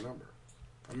even give her a number.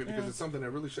 I mean, because it's something that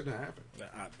really shouldn't have happened.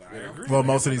 I agree. Well,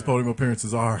 most of these podium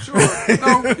appearances are. Sure.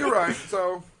 No, you're right.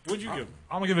 So, what'd you give?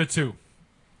 I'm gonna give it a 2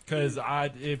 because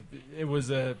it was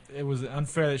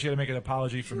unfair that she had to make an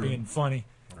apology for being funny,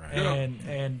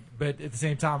 right. But at the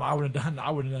same time, I wouldn't have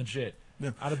done shit.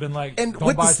 Yeah. I'd have been like, and don't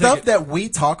with buy the a stuff ticket. that we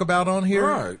talk about on here,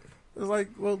 right. It's like,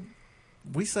 well,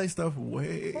 we say stuff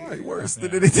way worse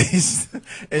than anything,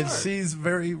 and she's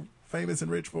very famous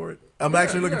and rich for it. I'm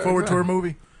actually looking forward to her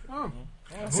movie. Oh.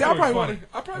 See, I probably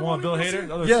want Bill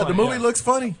Hader. Yeah, the movie looks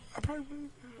funny.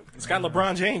 It's got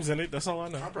LeBron James in it. That's all I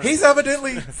know. He's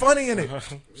evidently funny in it.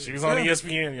 She was on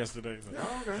ESPN yesterday.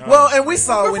 So. Well, and we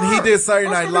saw when he did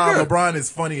Saturday Night Live, LeBron is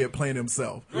funny at playing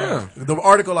himself. Yeah. The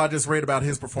article I just read about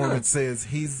his performance says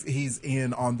he's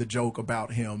in on the joke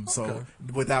about him. So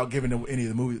without giving him any of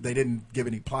the movie, they didn't give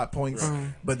any plot points,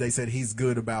 but they said he's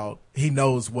good about, he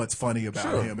knows what's funny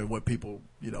about him and what people,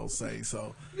 say.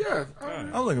 So yeah,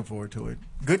 I'm looking forward to it.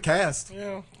 Good cast.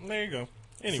 Yeah, there you go.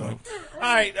 Anyway, all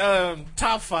right,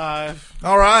 top 5.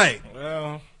 All right.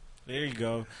 Well, there you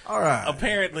go. All right.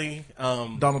 Apparently,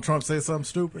 Donald Trump said something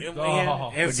stupid.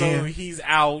 And so he's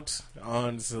out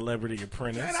on Celebrity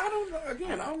Apprentice. And I don't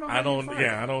know.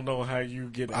 I don't know how you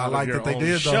get out I like of your that they own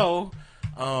did, show.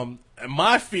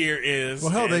 My fear is,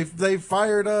 well, hell, they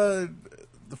fired the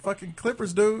fucking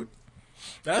Clippers dude.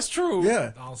 That's true.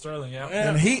 Yeah. Donald Sterling, yeah.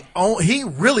 And he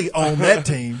really owned that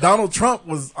team. Donald Trump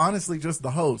was honestly just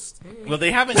the host. Well,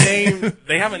 they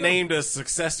haven't named a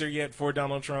successor yet for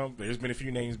Donald Trump. There's been a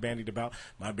few names bandied about.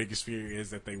 My biggest fear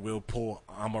is that they will pull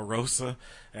Omarosa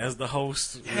as the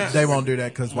host. They won't do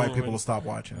that because white people will stop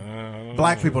watching.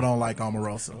 Black people don't like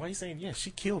Omarosa. Why are you saying yes?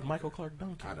 She killed Michael Clark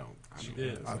Duncan. She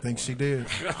did. I think she did.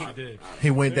 She did.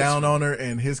 He went down on her,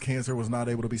 and his cancer was not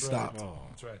able to be stopped.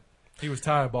 That's right. He was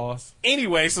tired, boss.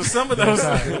 Anyway, so some of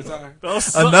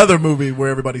those another movie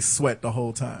where everybody sweat the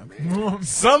whole time.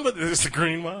 Some of this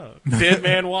Green Mile, Dead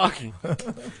Man Walking.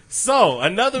 So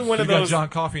another one of You got those. John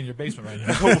Coffey in your basement right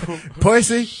now.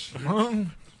 Percy,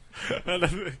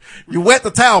 you wet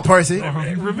the towel, Percy.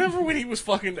 Remember when he was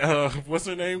fucking what's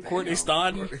her name, Courtney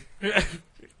Stodden?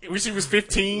 when she was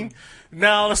 15.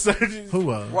 Now all of a sudden, Who?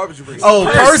 Why would you bring? Oh,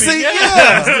 Percy, Percy. yeah.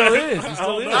 Yeah. Still is. He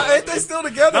still is. Ain't they still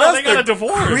together? No, That's they got the a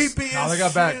divorce. Creepy. No, they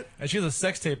got back, and she has a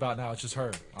sex tape out now. It's just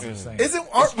her. I'm just saying. Is it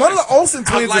one of the Olsen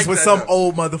twins like is with that, some though.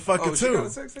 old motherfucker Oh, she got too? a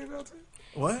sex tape out too?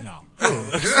 What? No.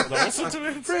 The Olsen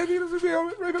twins? Brandy doesn't be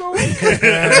raping on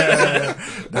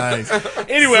Nice.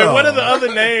 Anyway, So- one of the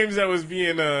other names that was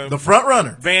being The front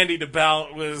runner. bandied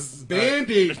about was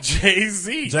Bandy.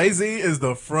 Jay-Z. Jay-Z is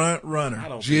the front runner. I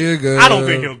don't Jigga.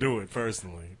 think he'll do it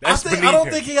personally. That's beneath I don't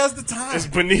him. think he has the time. It's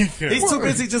beneath him. He's too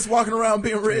busy just walking around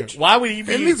being rich. Why would he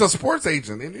be? And he's a sports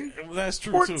agent, isn't he? Well, that's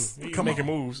true Sports. too. He's Come making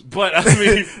on. moves, but I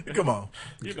mean, Come on.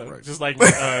 you know, just like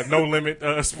No Limit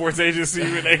Sports Agency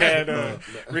when they had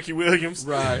Ricky Williams,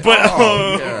 Right. But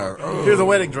Oh, yeah. Oh. Here's a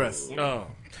wedding dress.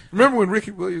 Remember when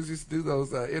Ricky Williams used to do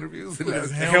those interviews and his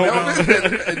helmet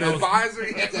helmet and the visor?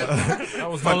 He had that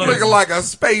That was like, no looking limit. like a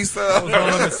space. That was no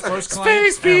limit. First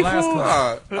client Space and last people.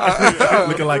 client.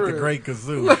 Looking like the great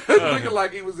kazoo. looking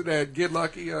like he was in that Get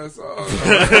Lucky song. Is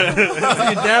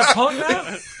he Daft Punk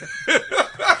now?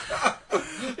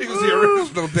 He was the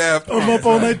original Daft Punk. I'm up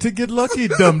all night to get lucky,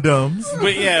 dum-dums.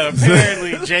 But yeah,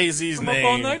 apparently Jay-Z's I'm up all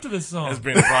name night to this song. has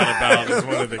been brought about as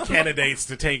one of the candidates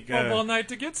to take Up all night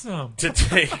to get some.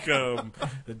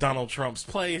 Donald Trump's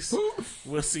place.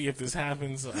 We'll see if this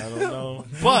happens. I don't know,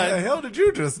 What the but hell did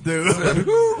you just do?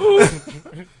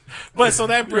 so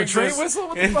that brings train us whistle?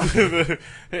 What the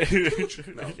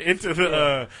into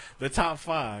the top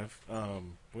five.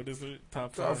 What is it?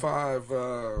 Top Top five.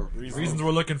 5 Reasons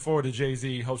we're looking forward to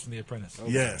Jay-Z hosting The Apprentice.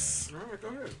 Yes. All right, go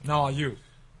ahead. No, you.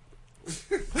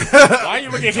 Why are you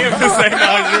looking at him to say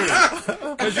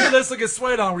no? Because your list will get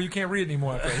swayed on where you can't read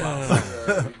anymore after a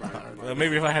while.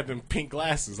 Maybe if I had them pink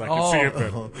glasses, I could see it better.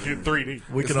 In 3D.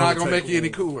 We It's can not only going to take- make you any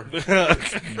cooler.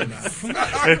 It's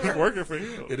working for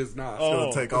you. It is not.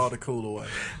 It'll take all the cool away.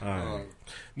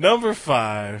 Number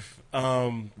 5.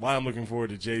 Why I'm looking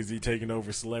forward to Jay-Z taking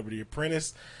over Celebrity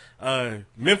Apprentice.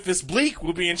 Memphis Bleak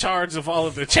will be in charge of all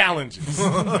of the challenges. We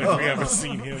haven't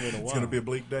seen him in a while. It's going to be a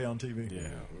bleak day on TV. Yeah.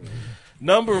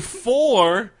 Number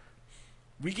 4,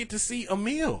 we get to see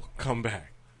Emil come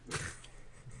back.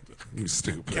 You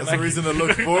stupid. That's a reason to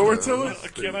look forward to it.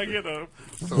 Can I get a...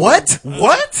 What?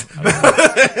 What?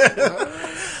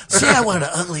 She had one of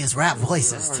the ugliest rap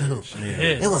voices, too.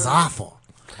 Yeah. It was awful.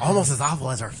 Almost as awful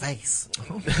as her face.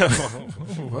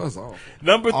 It was awful.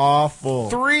 Number Awful.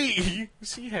 3,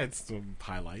 she had some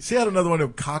highlights. She had another one of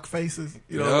them cock faces.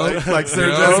 You know, Yeah. like Sarah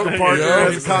Yeah. Jessica Parker Yeah.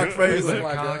 has a cock He face. looked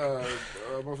like a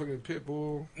motherfucking pit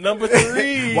bull. Number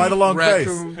 3, White long face.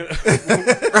 Raccoon.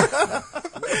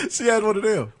 She had one of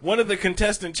them. one of the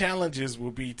contestant challenges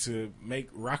will be to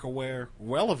make Rockaware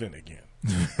relevant again.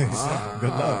 Good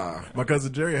luck. My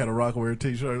cousin Jerry had a Rockaware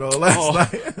t-shirt on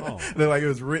last night. Looked like it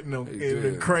was written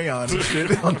in crayon and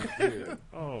shit.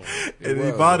 Oh, And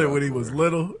he bought it when he was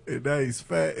little, and now he's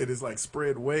fat, and it's like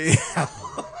spread way out.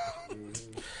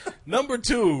 Number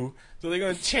 2, so they're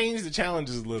going to change the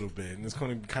challenges a little bit, and it's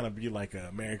going to kind of be like an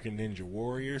American Ninja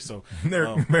Warrior. So,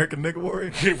 American Nigga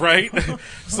Warrior. right?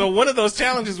 So one of those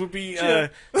challenges would be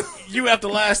you have to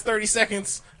last 30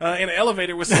 seconds in an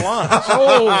elevator with Solange.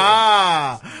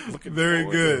 Looking Very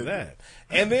forward to good. that.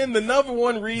 And then the number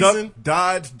one reason,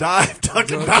 Duck, dodge, dive, duck,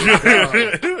 and dive.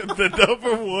 the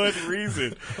number one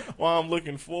reason why I'm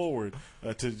looking forward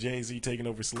to Jay-Z taking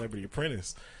over Celebrity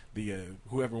Apprentice, the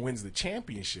whoever wins the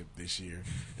championship this year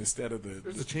instead of the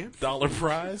a champ? dollar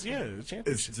prize, the It's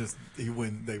championship. just they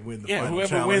win the Yeah, final whoever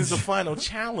challenge. wins the final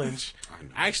challenge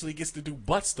actually gets to do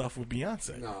butt stuff with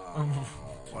Beyonce.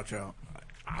 Watch out.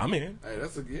 I'm in. Hey,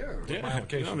 that's a yeah. Yeah. You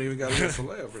Application. don't even got to get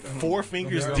celeb for that. 4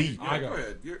 fingers Okay. deep I Go got it.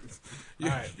 ahead. You're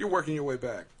right. you're working your way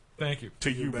back. Thank you.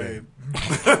 to you, babe.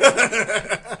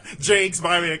 Jake's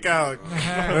buy me a cow.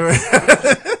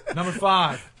 Number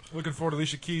 5. Looking forward to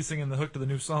Alicia Keys singing the hook to the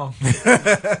new song.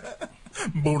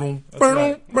 Boom,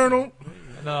 right. boom.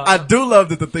 And, I do love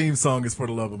that the theme song is for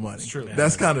the love of money. true.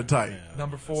 That's kind of tight.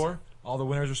 Number 4. All the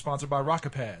winners are sponsored by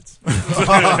Rocket Pads.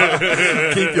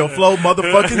 Keep your flow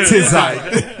motherfucking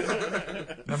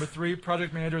tizite. Number 3.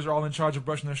 Project managers are all in charge of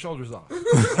brushing their shoulders off.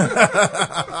 It's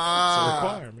a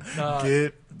requirement.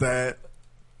 Get that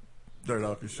dirt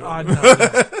off your shoulder. I know.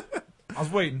 I was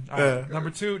waiting. All right. Number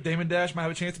 2. Damon Dash might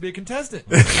have a chance to be a contestant.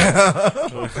 I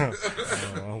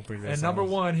don't think And number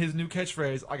 1, his new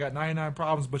catchphrase, I got 99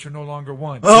 problems, but you're no longer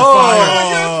one.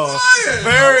 Oh,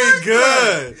 very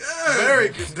good. Very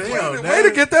good. Damn, Way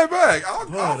to get that back. I'll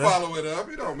that- follow it up.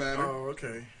 It don't matter Oh,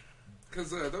 okay.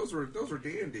 because those were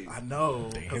dandy. I know.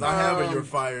 Because I have it, you're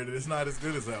fired, and it's not as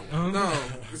good as that one. No,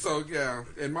 so yeah,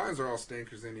 and mine's are all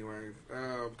stinkers anyway.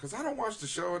 Because I don't watch the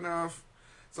show enough.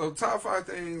 So top 5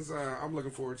 things I'm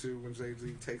looking forward to when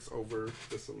Jay-Z takes over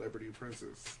the Celebrity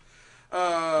Princess.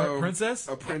 Princess?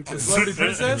 Apprentice. Celebrity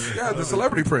princess? Yeah, the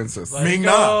Celebrity Princess. Let it Ming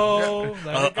go.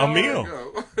 Let it go. A meal.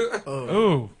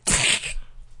 Ooh.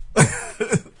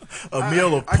 A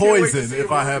meal of I can't wait to poison see if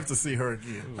him I work. have to see her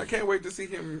again. I can't wait to see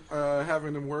him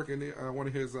having him work in one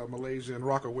of his Malaysian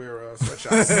Rockaware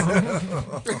sweatshops.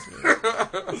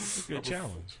 Good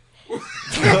challenge.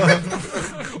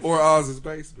 Or Oz's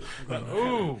basement.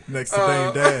 Ooh. Next to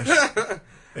Dame Dash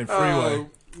and Freeway.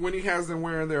 When he has them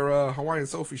wearing their Hawaiian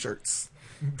Sophie shirts.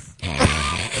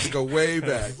 Let's go way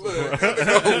back. Look, let's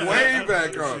go way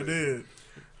back on You it. did.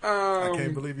 I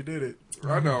can't believe you did it.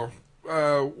 I know.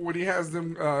 When he has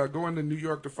them going to New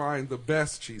York to find the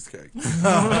best cheesecake.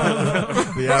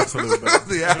 The absolute best.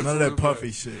 The None of absolute that puffy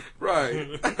best. shit. Right.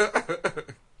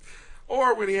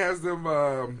 Or when he has them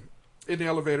in the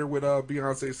elevator with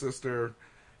Beyonce's sister,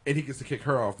 and he gets to kick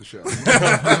her off the show.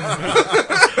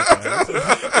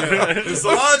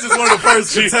 Solange is one of the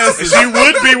first contestants. She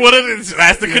would be one of the.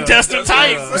 That's the contestant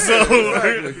type. So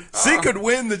Exactly. She could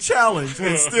win the challenge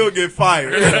and still get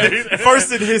fired.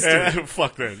 First in history.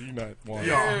 fuck that. You're not one.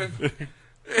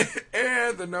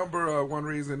 And the number one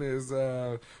reason is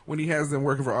when he has them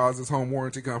working for Oz's home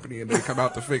warranty company and they come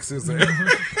out to fix his hair.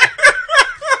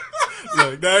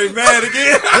 Look, now he's mad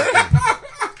again.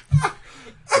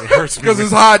 It hurts me Because when-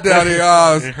 it's hot down here,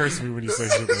 Oz. It hurts me when you say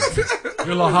something.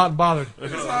 You're a little hot and bothered.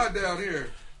 It's hot down here.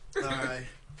 All right.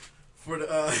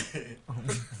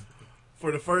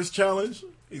 For the first challenge,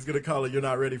 he's gonna call it "You're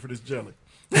not ready for this jelly."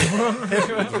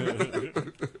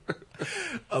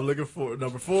 I'm looking for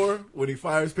number 4. When he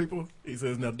fires people, he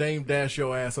says, "Now, Dame, dash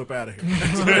your ass up out of here."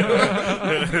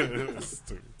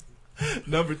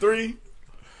 Number 3,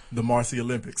 the Marcy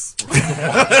Olympics.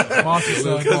 Marcy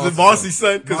son. Because it's Marcy's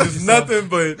son, because Marcy's there's son. nothing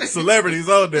but celebrities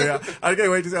on there. I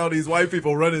can't wait to see all these white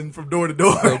people running from door to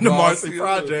door in the Marcy Marcy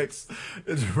projects,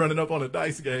 and running up on a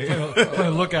dice game. Play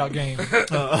a lookout game.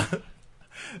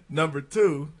 Number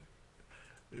 2,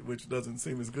 which doesn't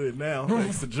seem as good now,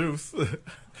 thanks to Juice,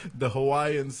 the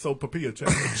Hawaiian Sopapilla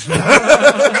Challenge.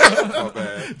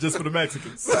 Just for the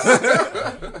Mexicans.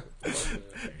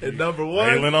 And number 1,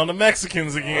 Railing on the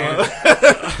Mexicans again.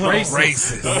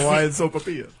 Racist. the Hawaiian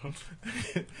Sopapilla.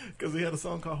 Because he had a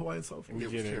song called Hawaiian Sopa. We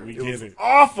get it. We It get was it.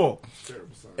 awful.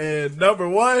 And number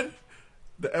 1,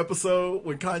 the episode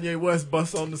when Kanye West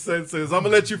busts on the set and says, "I'm gonna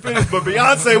let you finish," but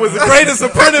Beyonce was the greatest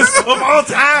apprentice of all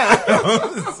time.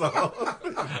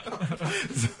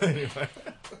 so anyway,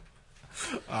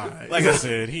 all right. Like I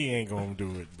said, he ain't gonna do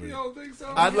it. But You don't think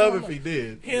so? I'd love if he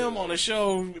did. him on the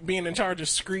show being in charge of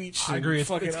Screech. I agree. and It's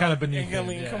fucking kinda up, beneath I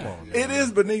mean, him, yeah. come on. It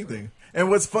is beneath him. And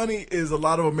what's funny is a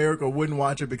lot of America wouldn't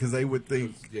watch it because they would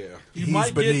think Yeah. You he's might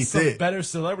get beneath some it. better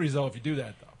celebrities, though, if you do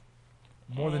that,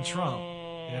 though. More than Trump.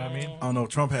 You know what I mean? I don't know.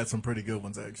 Trump had some pretty good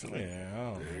ones actually. Yeah, I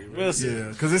don't know. We'll see. Yeah,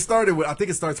 because it started with, I think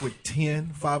it starts with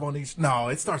 10, 5 on each. No,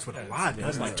 it starts with a lot.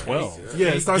 That's doesn't like it? 12. Yeah,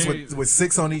 it starts Gary- with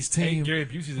 6 on each team. Gary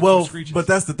Busey's in Well, two Screeches. but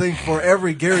that's the thing. For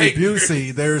every Gary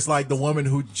Busey, there's like the woman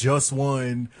who just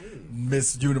won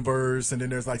Miss Universe, and then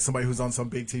there's like somebody who's on some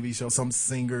big TV show, some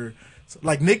singer.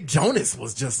 Like Nick Jonas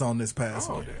was just on this past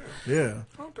one. Yeah.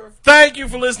 Okay. Thank you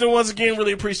for listening once again.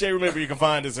 Really appreciate it. Remember, you can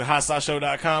find us at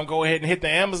hotsauceshow.com. Go ahead and hit the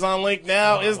Amazon link.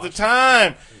 Now is the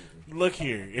time. Look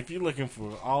here. If you're looking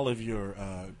for all of your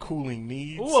cooling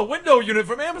needs, Ooh, a window unit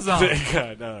from Amazon. they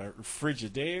got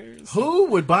Frigidaires. Who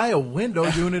would buy a window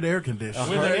unit air conditioner?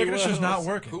 When the air conditioner's not Who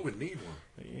working. would need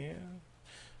one? Yeah.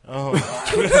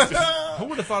 Who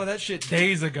would have thought of that shit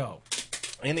days ago?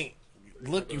 Any.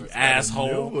 Look, you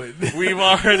asshole. knew it. We've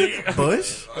already.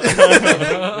 Bush?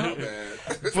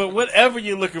 But whatever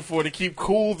you're looking for to keep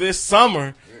cool this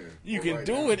summer, you can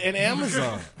do it at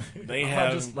Amazon. They Not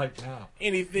have just like now.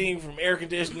 anything from air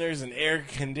conditioners and air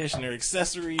conditioner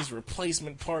accessories,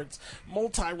 replacement parts,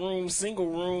 multi-room, single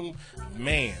room.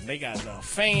 Man, they got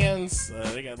fans.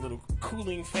 They got little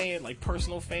cooling fan, like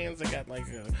personal fans. They got like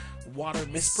water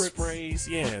mist sprays.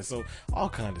 Yeah, so all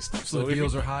kind of stuff. So So the if,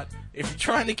 deals you, are hot. if you're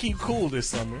trying to keep cool this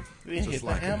summer, then hit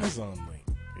like the it. Amazon link.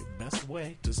 Best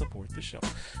way to support the show.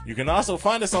 You can also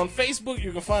find us on Facebook.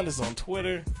 You can find us on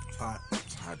Twitter. It's hot.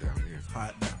 It's hot down here.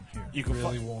 Hot down here. You can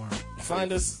Really warm.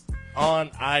 find us on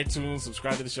iTunes.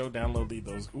 Subscribe to the show. Download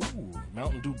those. Ooh,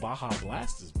 Mountain Dew Baja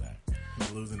Blast is back.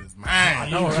 He's losing his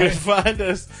mind. You can find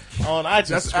us on iTunes.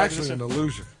 That's Subscribe to the actually an show.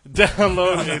 illusion.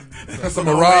 Download it. That's a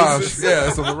mirage. Yeah,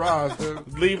 it's a mirage,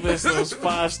 dude. Leave us those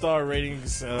 5-star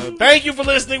ratings. Thank you for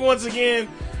listening once again.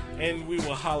 And we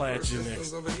will holla at you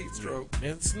next. Of a heat stroke.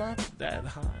 It's not that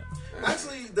hot.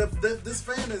 Actually, this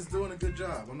fan is doing a good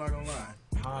job. I'm not going to lie.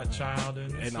 hot child in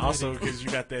the And city. also because you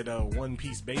got that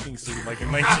one-piece bathing suit like in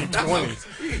 1920s.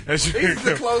 He's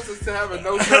the closest to having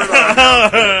no shirt on.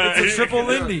 It's a triple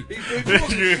Lindy. He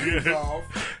pulled his shoes off,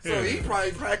 so he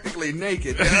probably practically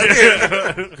naked.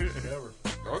 Whatever.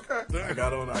 Okay. I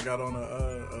got on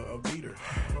a beater.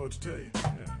 I don't know what to tell you.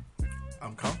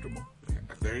 I'm comfortable.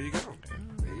 There you go.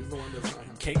 He's the one that's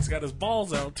not. Cake's got his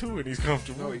balls out too, and he's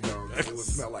comfortable. No, he don't. It would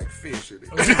smell like fish in it.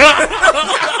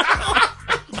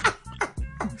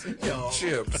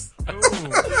 Chips.